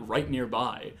hanging out right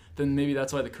nearby, then maybe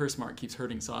that's why the Curse Mark keeps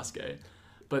hurting Sasuke.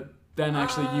 But Then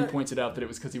actually you pointed out that it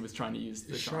was because he was trying to use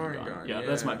the Sharingan. Yeah,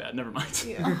 that's my bad. Never mind.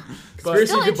 Yeah. But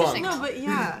still interesting. No, but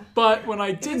yeah. But when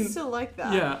I didn't... I still like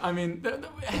that. Yeah, I mean...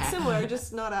 It's similar,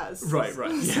 just not as... Right,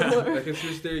 yeah. That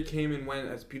conspiracy theory came and went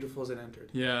as beautiful as it entered.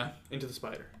 Yeah. Into the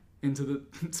spider. Into the...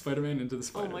 Spider-Man into the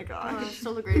spider. Oh my god. That's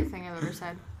still the greatest thing I've ever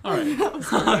said. All right. That was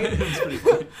great. It's pretty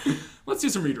funny. Let's do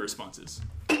some reader responses.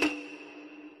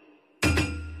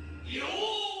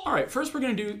 All right, first we're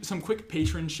going to do some quick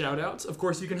patron shout-outs. Of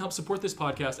course, you can help support this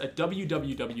podcast at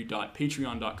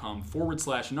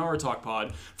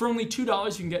www.patreon.com/NaraTalkPod. For only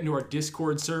 $2, you can get into our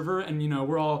Discord server, and,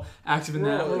 we're all active in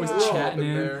that. We're always chatting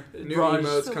in. There. New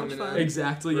emotes coming in.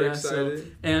 Exactly, yeah.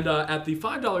 And at the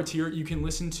 $5 tier, you can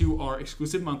listen to our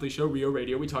exclusive monthly show, Rio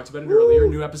Radio. We talked about it earlier.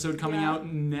 New episode coming out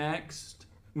next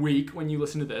week when you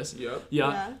listen to this. Yep.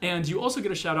 Yeah. And you also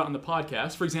get a shout-out on the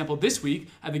podcast. For example, this week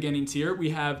at the beginning tier,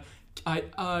 we have...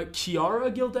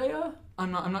 Kiara Gildea?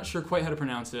 I'm not sure quite how to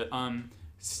pronounce it.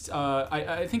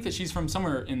 I think that she's from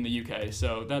somewhere in the UK,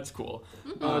 so that's cool.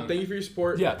 Thank you for your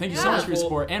support. Yeah, thank you so much for your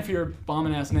support and for your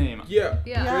bombing ass name. Yeah.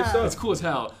 Great stuff. It's cool as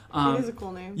hell. It is a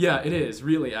cool name. Yeah, it is,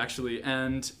 really, actually.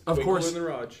 And of course, in the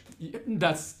Raj.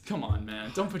 That's come on,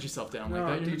 man. Don't put yourself down like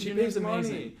that. Dude, your name's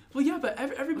amazing. Money. Well, yeah, but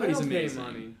everybody's amazing. Pay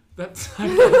money. That's I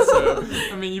guess so.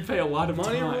 I mean, you pay a lot of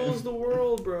money time. Money rules the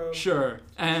world, bro. Sure,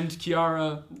 and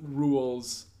Kiara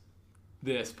rules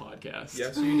this podcast.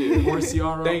 Yes, you do. Or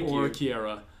Ciara or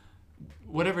Kiara.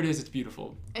 Whatever it is, it's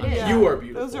beautiful. It is. Yeah. You are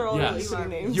beautiful. Those are all really cute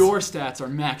names. Your stats are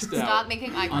maxed out. Stop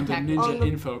making eye contact. On the Ninja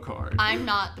info card. I'm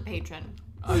not the patron.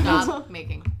 Stop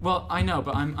making. Well, I know,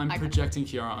 but I'm projecting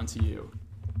Kiara onto you.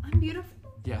 I'm beautiful.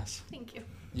 Yes. Thank you.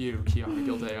 You, Kiara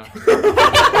Gildea.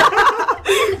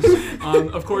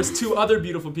 Of course, two other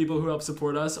beautiful people who help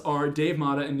support us are Dave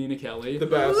Mata and Nina Kelly. The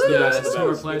best. Yes, it's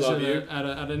our pleasure.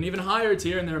 At an even higher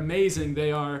tier, and they're amazing.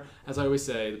 They are, as I always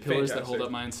say, the pillars that hold up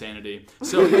my insanity.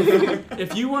 So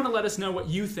if you want to let us know what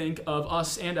you think of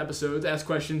us and episodes, ask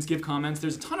questions, give comments,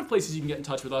 there's a ton of places you can get in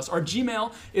touch with us. Our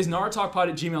Gmail is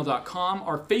naratalkpod@gmail.com.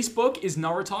 Our Facebook is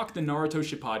Naratalk, the Naruto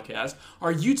Shit Podcast.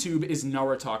 Our YouTube is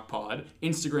Naratalkpod.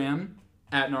 Instagram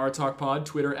at NaraTalkPod,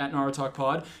 Twitter at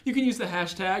NaraTalkPod. You can use the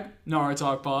hashtag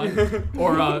NaraTalkPod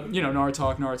or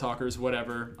Naratalk, NaraTalkers,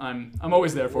 whatever. I'm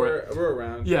always there for it. We're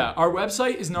around. Yeah, our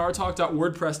website is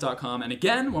naratalk.wordpress.com, and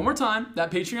again, one more time, that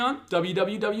Patreon,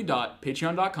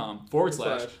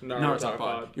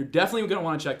 www.patreon.com/NaraTalkPod. You're definitely going to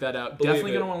want to check that out.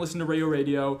 Definitely going to want to listen to Rio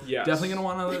Radio. Yes. Definitely going to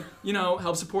want to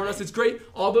help support us. It's great.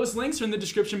 All those links are in the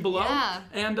description below. Yeah.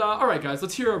 And all right, guys,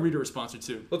 let's hear a reader response or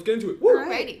two. Let's get into it. Woo.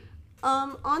 Alrighty.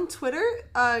 On Twitter,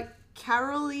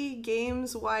 Carolee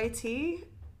Games YT.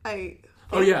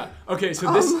 Oh yeah. Okay.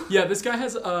 So this guy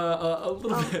has a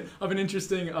little bit of an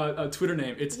interesting Twitter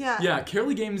name. It's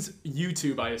Carolee Games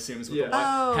YouTube, I assume is what the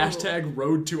hashtag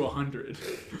Road to 100.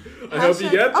 I hope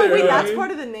you get there. Oh wait, that's part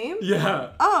of the name.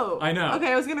 Yeah. Oh. I know.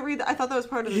 Okay, I was gonna read that. I thought that was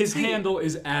part of the His tweet. handle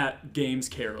is at Games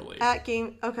Carolee.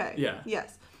 Okay. Yeah.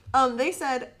 Yes. They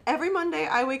said, every Monday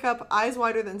I wake up eyes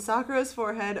wider than Sakura's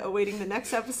forehead awaiting the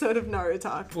next episode of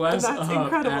Naruto. Bless and that's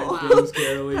incredible. At Games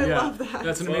Carolee. I love that.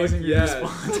 That's an amazing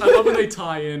response. I love when they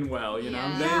tie in well, you know?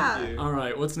 Yeah. Thank you. All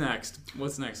right, what's next?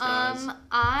 What's next, guys?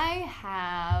 I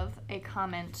have a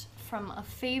comment from a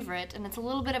favorite, and it's a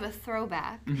little bit of a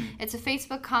throwback. Mm-hmm. It's a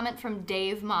Facebook comment from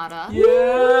Dave Mata.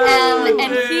 Yeah!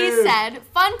 And he said,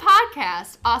 fun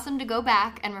podcast. Awesome to go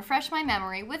back and refresh my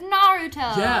memory with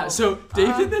Naruto. Yeah, so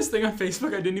Dave did this thing on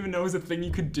Facebook I didn't even know was a thing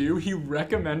you could do. He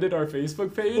recommended our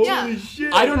Facebook page. Yeah. Holy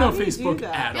shit. I don't know How do you Facebook do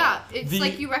that? at all. Yeah, it's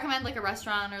like you recommend like a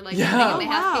restaurant or like Yeah. something, and they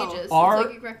have Oh, wow. pages. Our- It's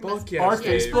like you recommend. Our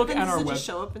Yes, Facebook Then and our does it web. just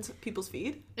show up in people's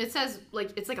feed? It says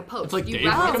like it's like a post. It's like you Dave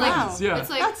recommend- recommends. wow. Yeah. It's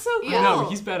like, That's so cool. I know,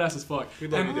 he's badass as fuck. We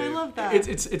love And you, I Dave. love that.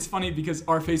 It's funny because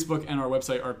our Facebook and our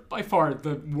website are by far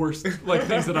the worst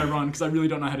things that I run because I really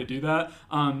don't know how to do that.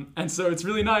 And so it's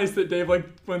really nice that Dave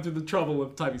went through the trouble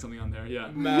of typing something on there. Yeah.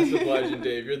 Massive legend,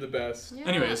 Dave. You're the best. Yeah.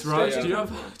 Anyways, Raj, Stay do you up.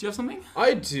 have something?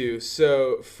 I do.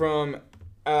 So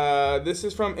this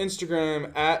is from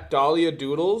Instagram at Dahlia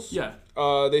Doodles. Yeah.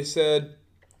 They said,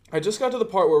 I just got to the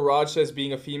part where Raj says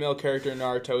being a female character in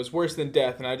Naruto is worse than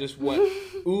death, and I just went,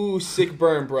 ooh, sick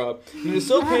burn, bro. And it is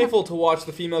so painful to watch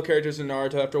the female characters in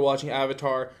Naruto after watching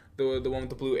Avatar, the one with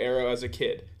the blue arrow, as a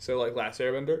kid. So, like, Last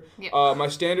Airbender. Yeah. My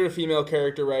standard of female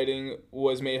character writing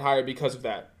was made higher because of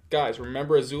that. Guys,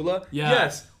 remember Azula? Yeah.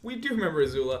 Yes, we do remember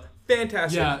Azula.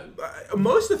 fantastic. Yeah.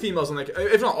 Most of the females on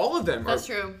if not all of them, that's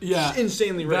true. Yeah,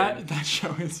 insanely rated. That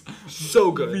show is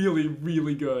so good, really,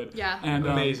 really good. Yeah, and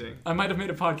amazing. I might have made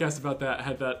a podcast about that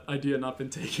had that idea not been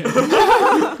taken.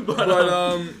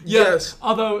 Yes.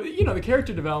 Although the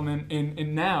character development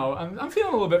in now, I'm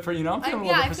feeling a little bit for I'm feeling a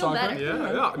little bit for soccer. Better.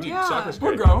 Yeah, dude, soccer's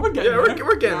great. We're growing. We're getting there.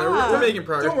 We're getting there. We're making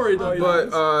progress. Don't worry though.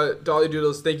 But Dolly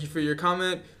Doodles, thank you for your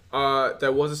comment.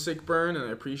 That was a sick burn, and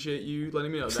I appreciate you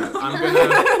letting me know that. I'm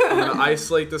gonna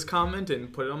isolate this comment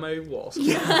and put it on my walls.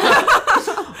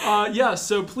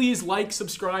 So please like,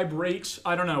 subscribe, rate.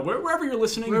 I don't know wherever you're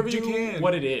listening. Wherever do you can.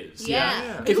 What it is.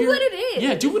 Yeah. Do what it is.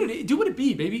 Yeah. Do what it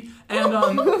be, baby.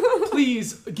 And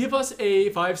please give us a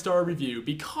 5-star review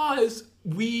because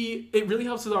it really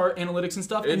helps with our analytics and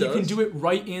stuff, and you can do it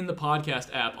right in the podcast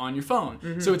app on your phone.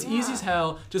 Mm-hmm. So it's easy as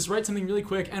hell. Just write something really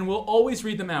quick, and we'll always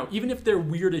read them out, even if they're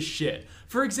weird as shit.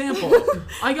 For example,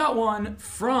 I got one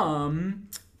from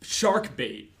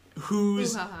Sharkbait,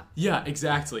 who's yeah,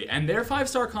 exactly, and their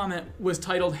 5-star comment was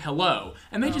titled "Hello,"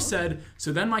 and they just said,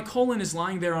 "So then my colon is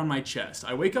lying there on my chest.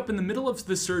 I wake up in the middle of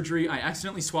the surgery. I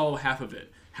accidentally swallow half of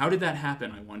it. How did that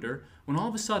happen? I wonder. When all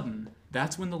of a sudden,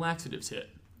 that's when the laxatives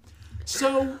hit."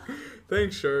 So,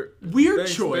 thanks, Shirt. Weird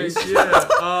choice. Thanks,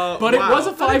 yeah. But it was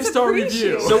a 5-star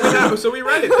review. So we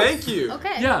read it. Thank you.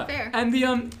 Okay. Yeah. Fair. And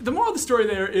the moral of the story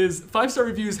there is 5-star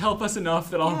reviews help us enough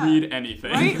that I'll read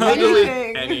anything. Right?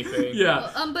 Literally anything.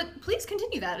 Yeah. Well, but please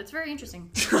continue that. It's very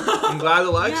interesting. I'm glad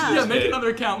Alexis. Yeah, make another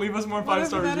account. Leave us more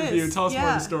 5-star review. Tell us more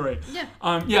of the story.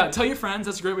 Yeah. Tell your friends.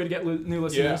 That's a great way to get new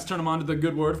listeners. Yeah. Turn them on to the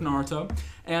good word of Naruto.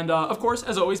 And, of course,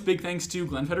 as always, big thanks to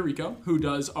Glenn Federico, who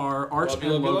does our art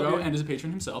and logo and is a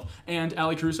patron himself, and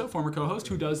Ali Caruso, former co-host,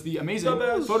 who does the amazing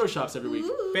Photoshops every week.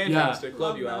 Fantastic.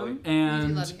 Love you, Ali.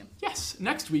 And love you. Yes,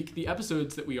 next week, the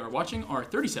episodes that we are watching are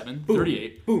 37,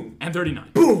 38, and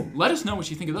 39. Boom. Let us know what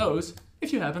you think of those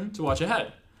if you happen to watch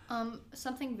ahead.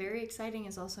 Something very exciting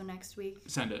is also next week.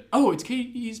 Send it. Oh, it's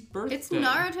Katie's birthday. It's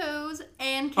Naruto's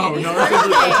and Katie's Naruto's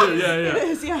birthday too. Yeah. It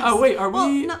is, yes. Oh, wait, are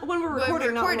we... Not when we're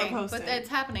recording, not when we're posting. But it's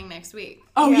happening next week.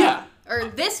 Oh, yeah. Or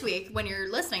this week when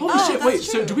you're listening. Holy shit, wait,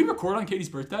 true. so do we record on Katie's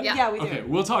birthday? Yeah. Yeah, we do. Okay,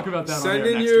 we'll talk about that Send on air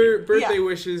in next your week. birthday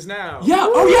wishes now. Yeah,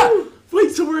 oh yeah!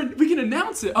 Wait, so we can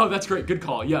announce it. Oh, that's great. Good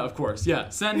call. Yeah, of course. Yeah,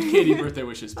 send Katie birthday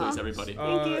wishes, please, everybody.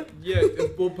 Thank you. Yeah,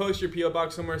 we'll post your P.O.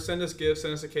 box somewhere. Send us gifts.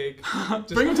 Send us a cake.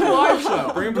 Bring them to the live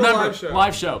show. Bring them to Remember, the live show.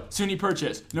 Live show. SUNY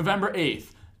Purchase, November 8th,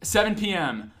 7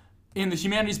 p.m. in the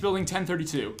Humanities Building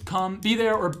 1032. Come, be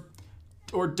there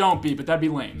or don't be, but that'd be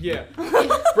lame. Yeah.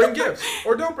 Bring gifts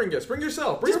or don't bring gifts. Bring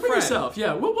yourself. Bring a friend. Yourself.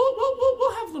 Yeah, we'll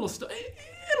have little stuff.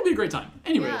 It'll be a great time.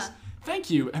 Anyways, thank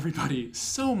you everybody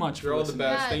so much for listening. You're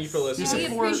all the best. Yes. Thank you for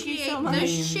listening. We appreciate the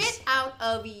shit out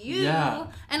of you. Yeah.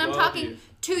 And I'm talking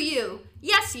to you.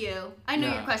 Yes, you. I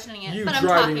know you're questioning it, You but I'm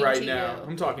driving talking right to now. you.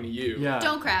 I'm talking to you. Yeah.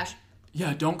 Don't crash.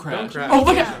 Yeah, don't crash. Don't crash. Oh,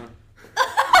 look at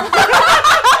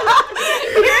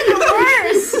You're the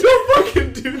worst. Don't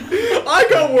fucking dude. I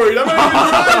got worried. I'm not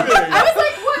even driving. I was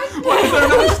like, what? Why is there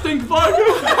another stink bug?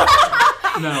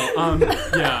 No,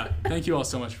 yeah. Thank you all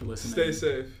so much for listening. Stay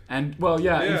safe. And,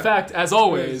 in fact, as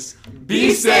always,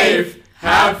 be safe,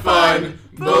 have fun,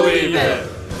 believe it.